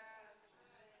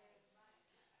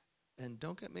 And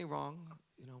don't get me wrong,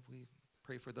 we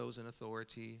pray for those in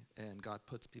authority, and God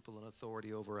puts people in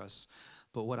authority over us.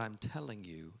 But what I'm telling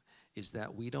you is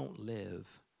that we don't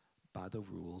live by the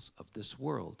rules of this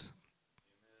world.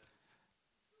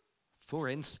 For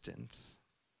instance,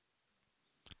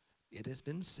 it has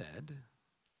been said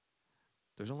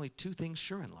there's only two things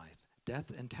sure in life: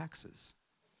 death and taxes.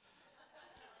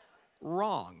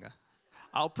 Wrong.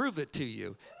 I'll prove it to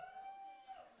you.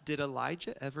 Did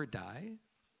Elijah ever die?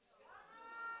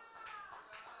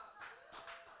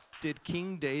 Did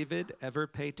King David ever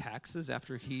pay taxes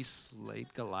after he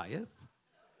slayed Goliath?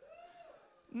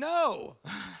 No.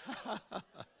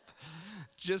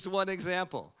 Just one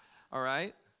example, all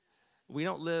right? We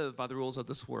don't live by the rules of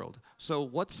this world. So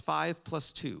what's 5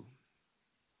 plus 2?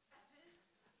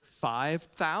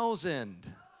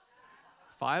 5,000.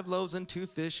 5 loaves and 2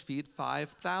 fish feed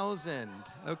 5,000,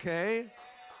 okay?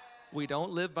 We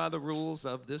don't live by the rules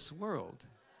of this world,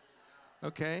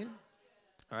 okay?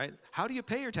 All right, how do you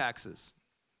pay your taxes?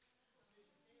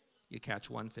 You catch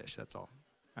 1 fish, that's all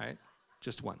right?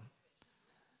 Just 1.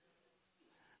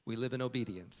 We live in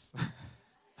obedience.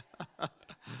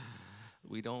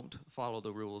 We don't follow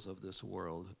the rules of this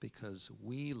world because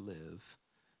we live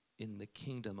in the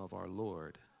kingdom of our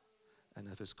Lord and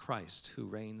of his Christ, who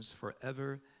reigns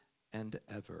forever and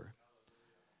ever.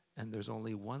 And there's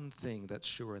only one thing that's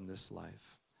sure in this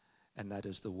life, and that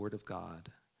is the word of God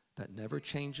that never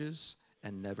changes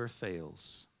and never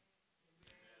fails.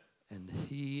 And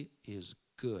he is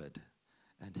good,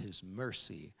 and his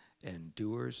mercy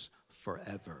endures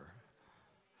forever.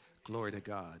 Glory to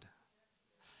God.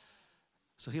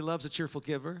 So he loves a cheerful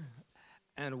giver,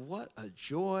 and what a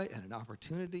joy and an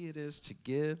opportunity it is to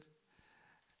give.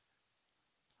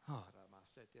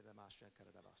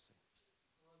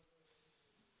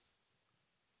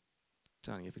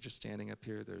 Telling you, if you're just standing up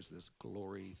here, there's this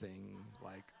glory thing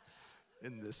like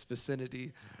in this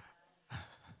vicinity.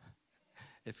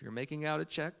 If you're making out a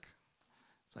check,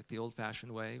 like the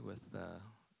old-fashioned way with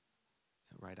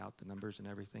write out the numbers and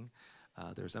everything,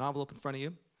 there's an envelope in front of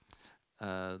you.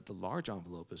 The large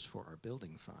envelope is for our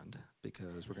building fund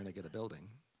because we're going to get a building.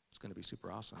 It's going to be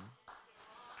super awesome.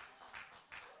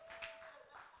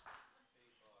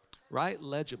 Write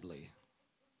legibly.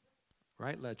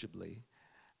 Write legibly.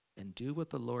 And do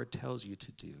what the Lord tells you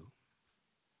to do.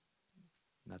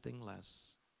 Nothing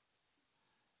less.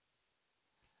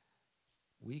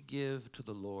 We give to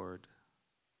the Lord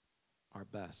our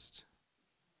best,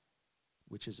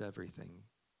 which is everything.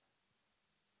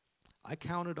 I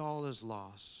count it all as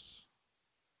loss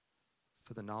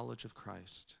for the knowledge of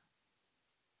Christ,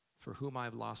 for whom I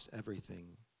have lost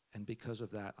everything, and because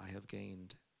of that I have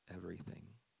gained everything.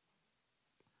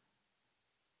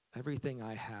 Everything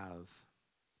I have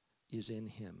is in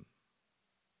him.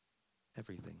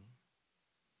 Everything.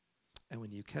 And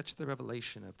when you catch the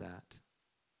revelation of that,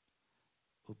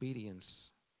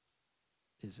 obedience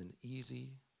is an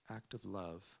easy act of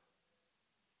love,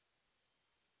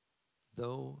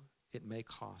 though it may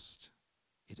cost,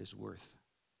 it is worth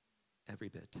every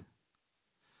bit.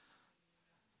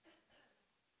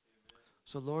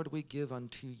 So, Lord, we give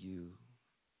unto you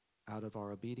out of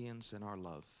our obedience and our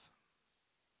love,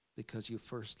 because you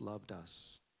first loved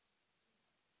us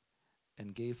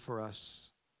and gave for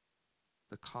us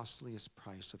the costliest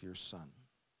price of your Son.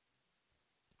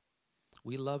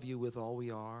 We love you with all we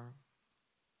are.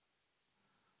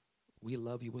 We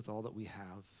love you with all that we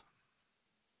have.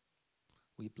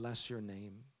 We bless your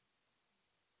name.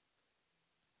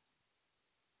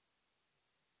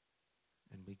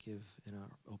 And we give in our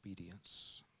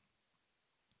obedience.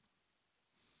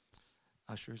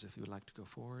 Ushers, if you would like to go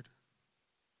forward.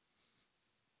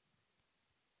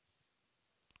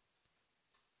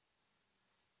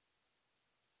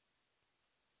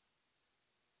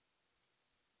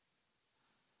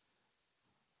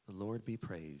 The Lord be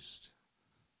praised.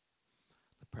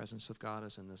 The presence of God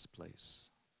is in this place.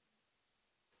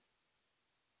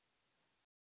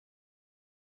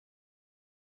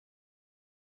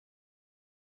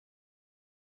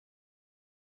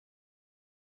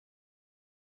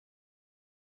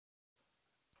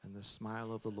 And the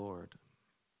smile of the Lord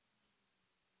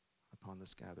upon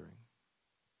this gathering.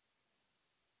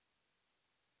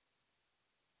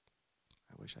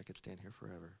 I wish I could stand here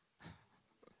forever.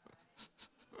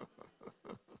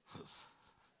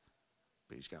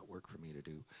 But he's got work for me to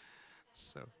do.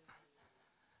 So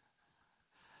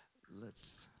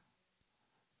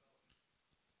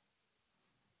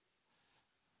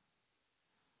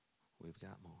we've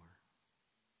got more.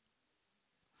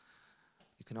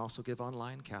 You can also give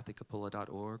online,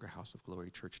 kathycapola.org or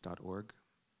houseofglorychurch.org.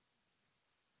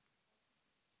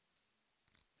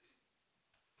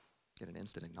 Get an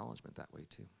instant acknowledgement that way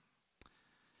too.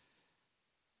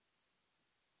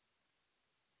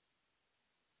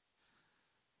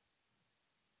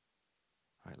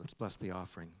 All right, let's bless the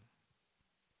offering.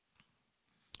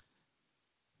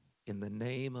 In the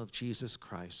name of Jesus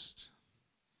Christ,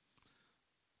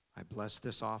 I bless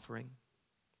this offering.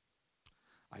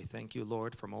 I thank you,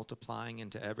 Lord, for multiplying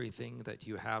into everything that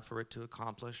you have for it to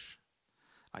accomplish.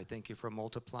 I thank you for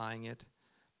multiplying it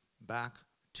back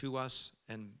to us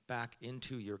and back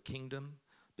into your kingdom,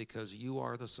 because you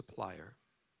are the supplier.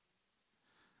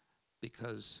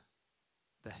 Because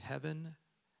the heaven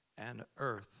and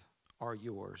earth are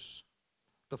yours,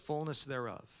 the fullness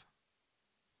thereof.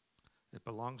 It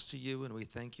belongs to you, and we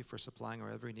thank you for supplying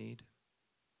our every need.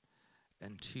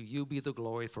 And to you be the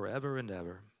glory forever and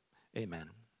ever. Amen.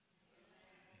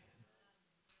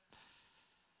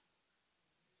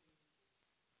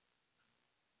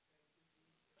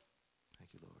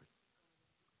 Thank you, Lord.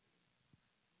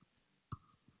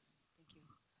 Thank you.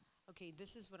 Okay,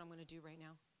 this is what I'm going to do right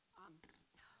now. I'm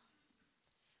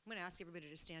going to ask everybody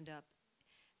to stand up,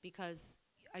 because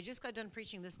I just got done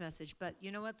preaching this message, but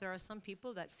you know what? There are some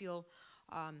people that feel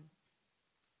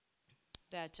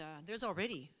that there's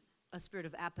already a spirit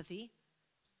of apathy.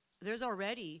 There's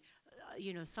already,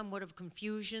 somewhat of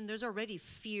confusion. There's already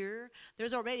fear.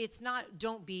 There's already, it's not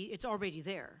don't be, it's already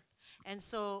there. And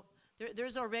so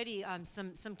there's already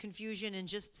some confusion and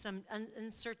just some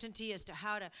uncertainty as to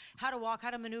how to walk, how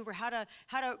to maneuver, how to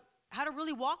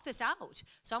really walk this out.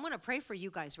 So I'm going to pray for you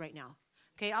guys right now.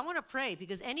 Okay, I want to pray,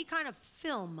 because any kind of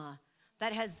film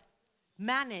that has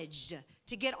managed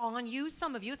to get on you,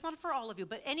 some of you, it's not for all of you,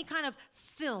 but any kind of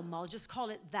film, I'll just call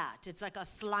it that. It's like a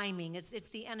sliming. It's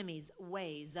the enemy's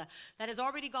ways that has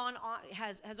already gone on,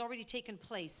 has already taken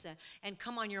place and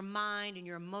come on your mind and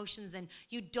your emotions, and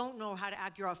you don't know how to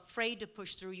act. You're afraid to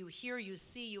push through. You hear, you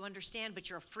see, you understand, but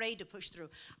you're afraid to push through.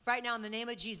 Right now, in the name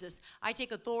of Jesus, I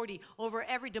take authority over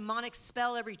every demonic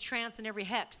spell, every trance, and every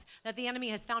hex that the enemy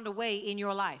has found a way in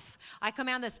your life. I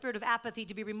command that spirit of apathy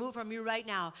to be removed from you right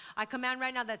now. I command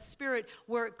right now that spirit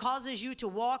where it causes you to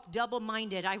walk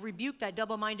double-minded. I rebuke that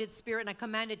double-minded spirit and I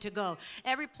command it to go.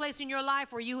 Every place in your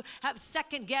life where you have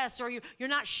second guess or you're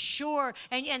not sure,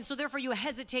 and so therefore you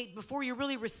hesitate before you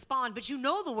really respond, but you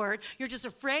know the word, you're just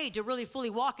afraid to really fully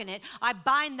walk in it. I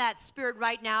bind that spirit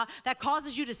right now that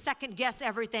causes you to second guess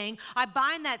everything. I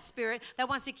bind that spirit that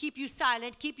wants to keep you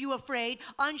silent, keep you afraid,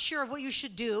 unsure of what you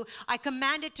should do. I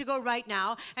command it to go right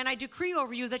now, and I decree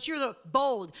over you that you're the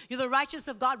bold, you're the righteous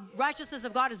of God. Righteousness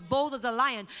of God is bold as a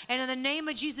lion, and in the name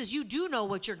of Jesus, you do know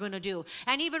what you're going to do.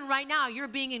 And even right now, you're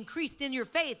being increased in your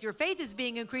faith. Your faith is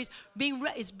being increased,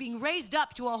 is being raised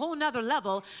up to a whole nother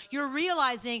level. You're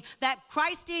realizing that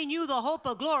Christ in you, the hope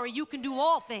of glory, you can do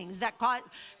all things that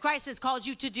Christ has called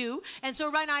you to do. And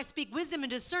so right now, I speak wisdom and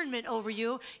discernment over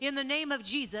you in the name of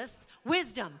Jesus.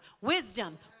 Wisdom,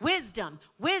 wisdom, wisdom,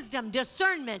 wisdom,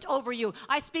 discernment over you.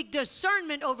 I speak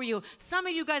discernment over you. Some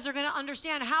of you guys are going to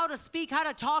understand how to speak, how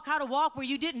to talk, how to walk where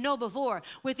you didn't know before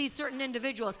with these certain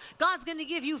individuals. God's going to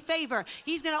give you favor.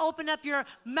 He's going to open up your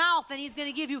mouth and he's going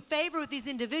to give you favor with these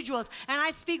individuals. And I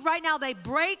speak right now, they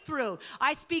break through.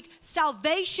 I speak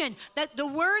salvation, that the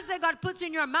words that God puts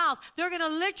in your mouth, they're going to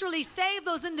literally save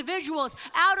those individuals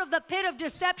out of the pit of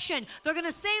deception. They're going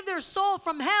to save their soul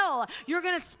from hell. You're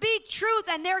going to speak truth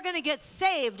and they're going to get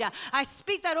saved. I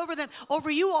speak that over them, over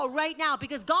you all right now,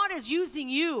 because God is using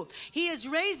you. He is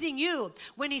raising you.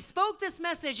 When he spoke this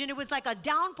message, and it was like a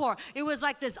downpour, it was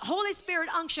like this Holy Spirit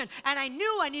unction, and I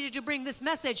knew I needed to bring this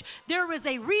message. There was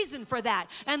a reason for that,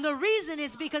 and the reason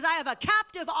is because I have a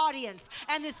captive audience,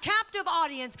 and this captive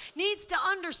audience needs to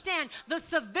understand the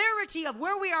severity of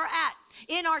where we are at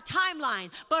in our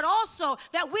timeline, but also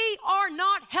that we are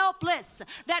not helpless,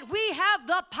 that we have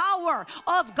the power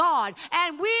of God,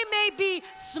 and we may be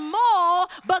small,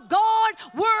 but God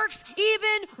works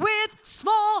even with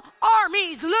small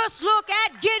armies. Let's look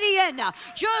at Gideon.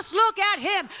 Just look at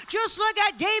him. Just look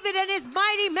at David and his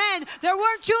mighty men. There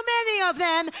weren't too many of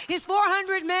them, his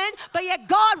 400 men, but yet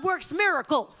God works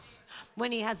miracles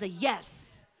when he has a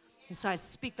yes. And so I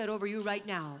speak that over you right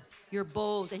now. You're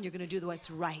bold and you're going to do what's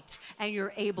right. And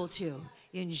you're able to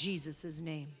in Jesus'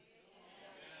 name.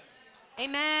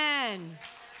 Amen.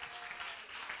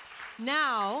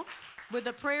 Now, would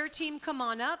the prayer team come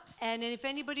on up? And if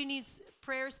anybody needs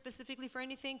prayer specifically for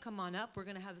anything, come on up. We're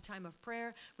going to have a time of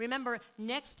prayer. Remember,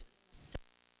 next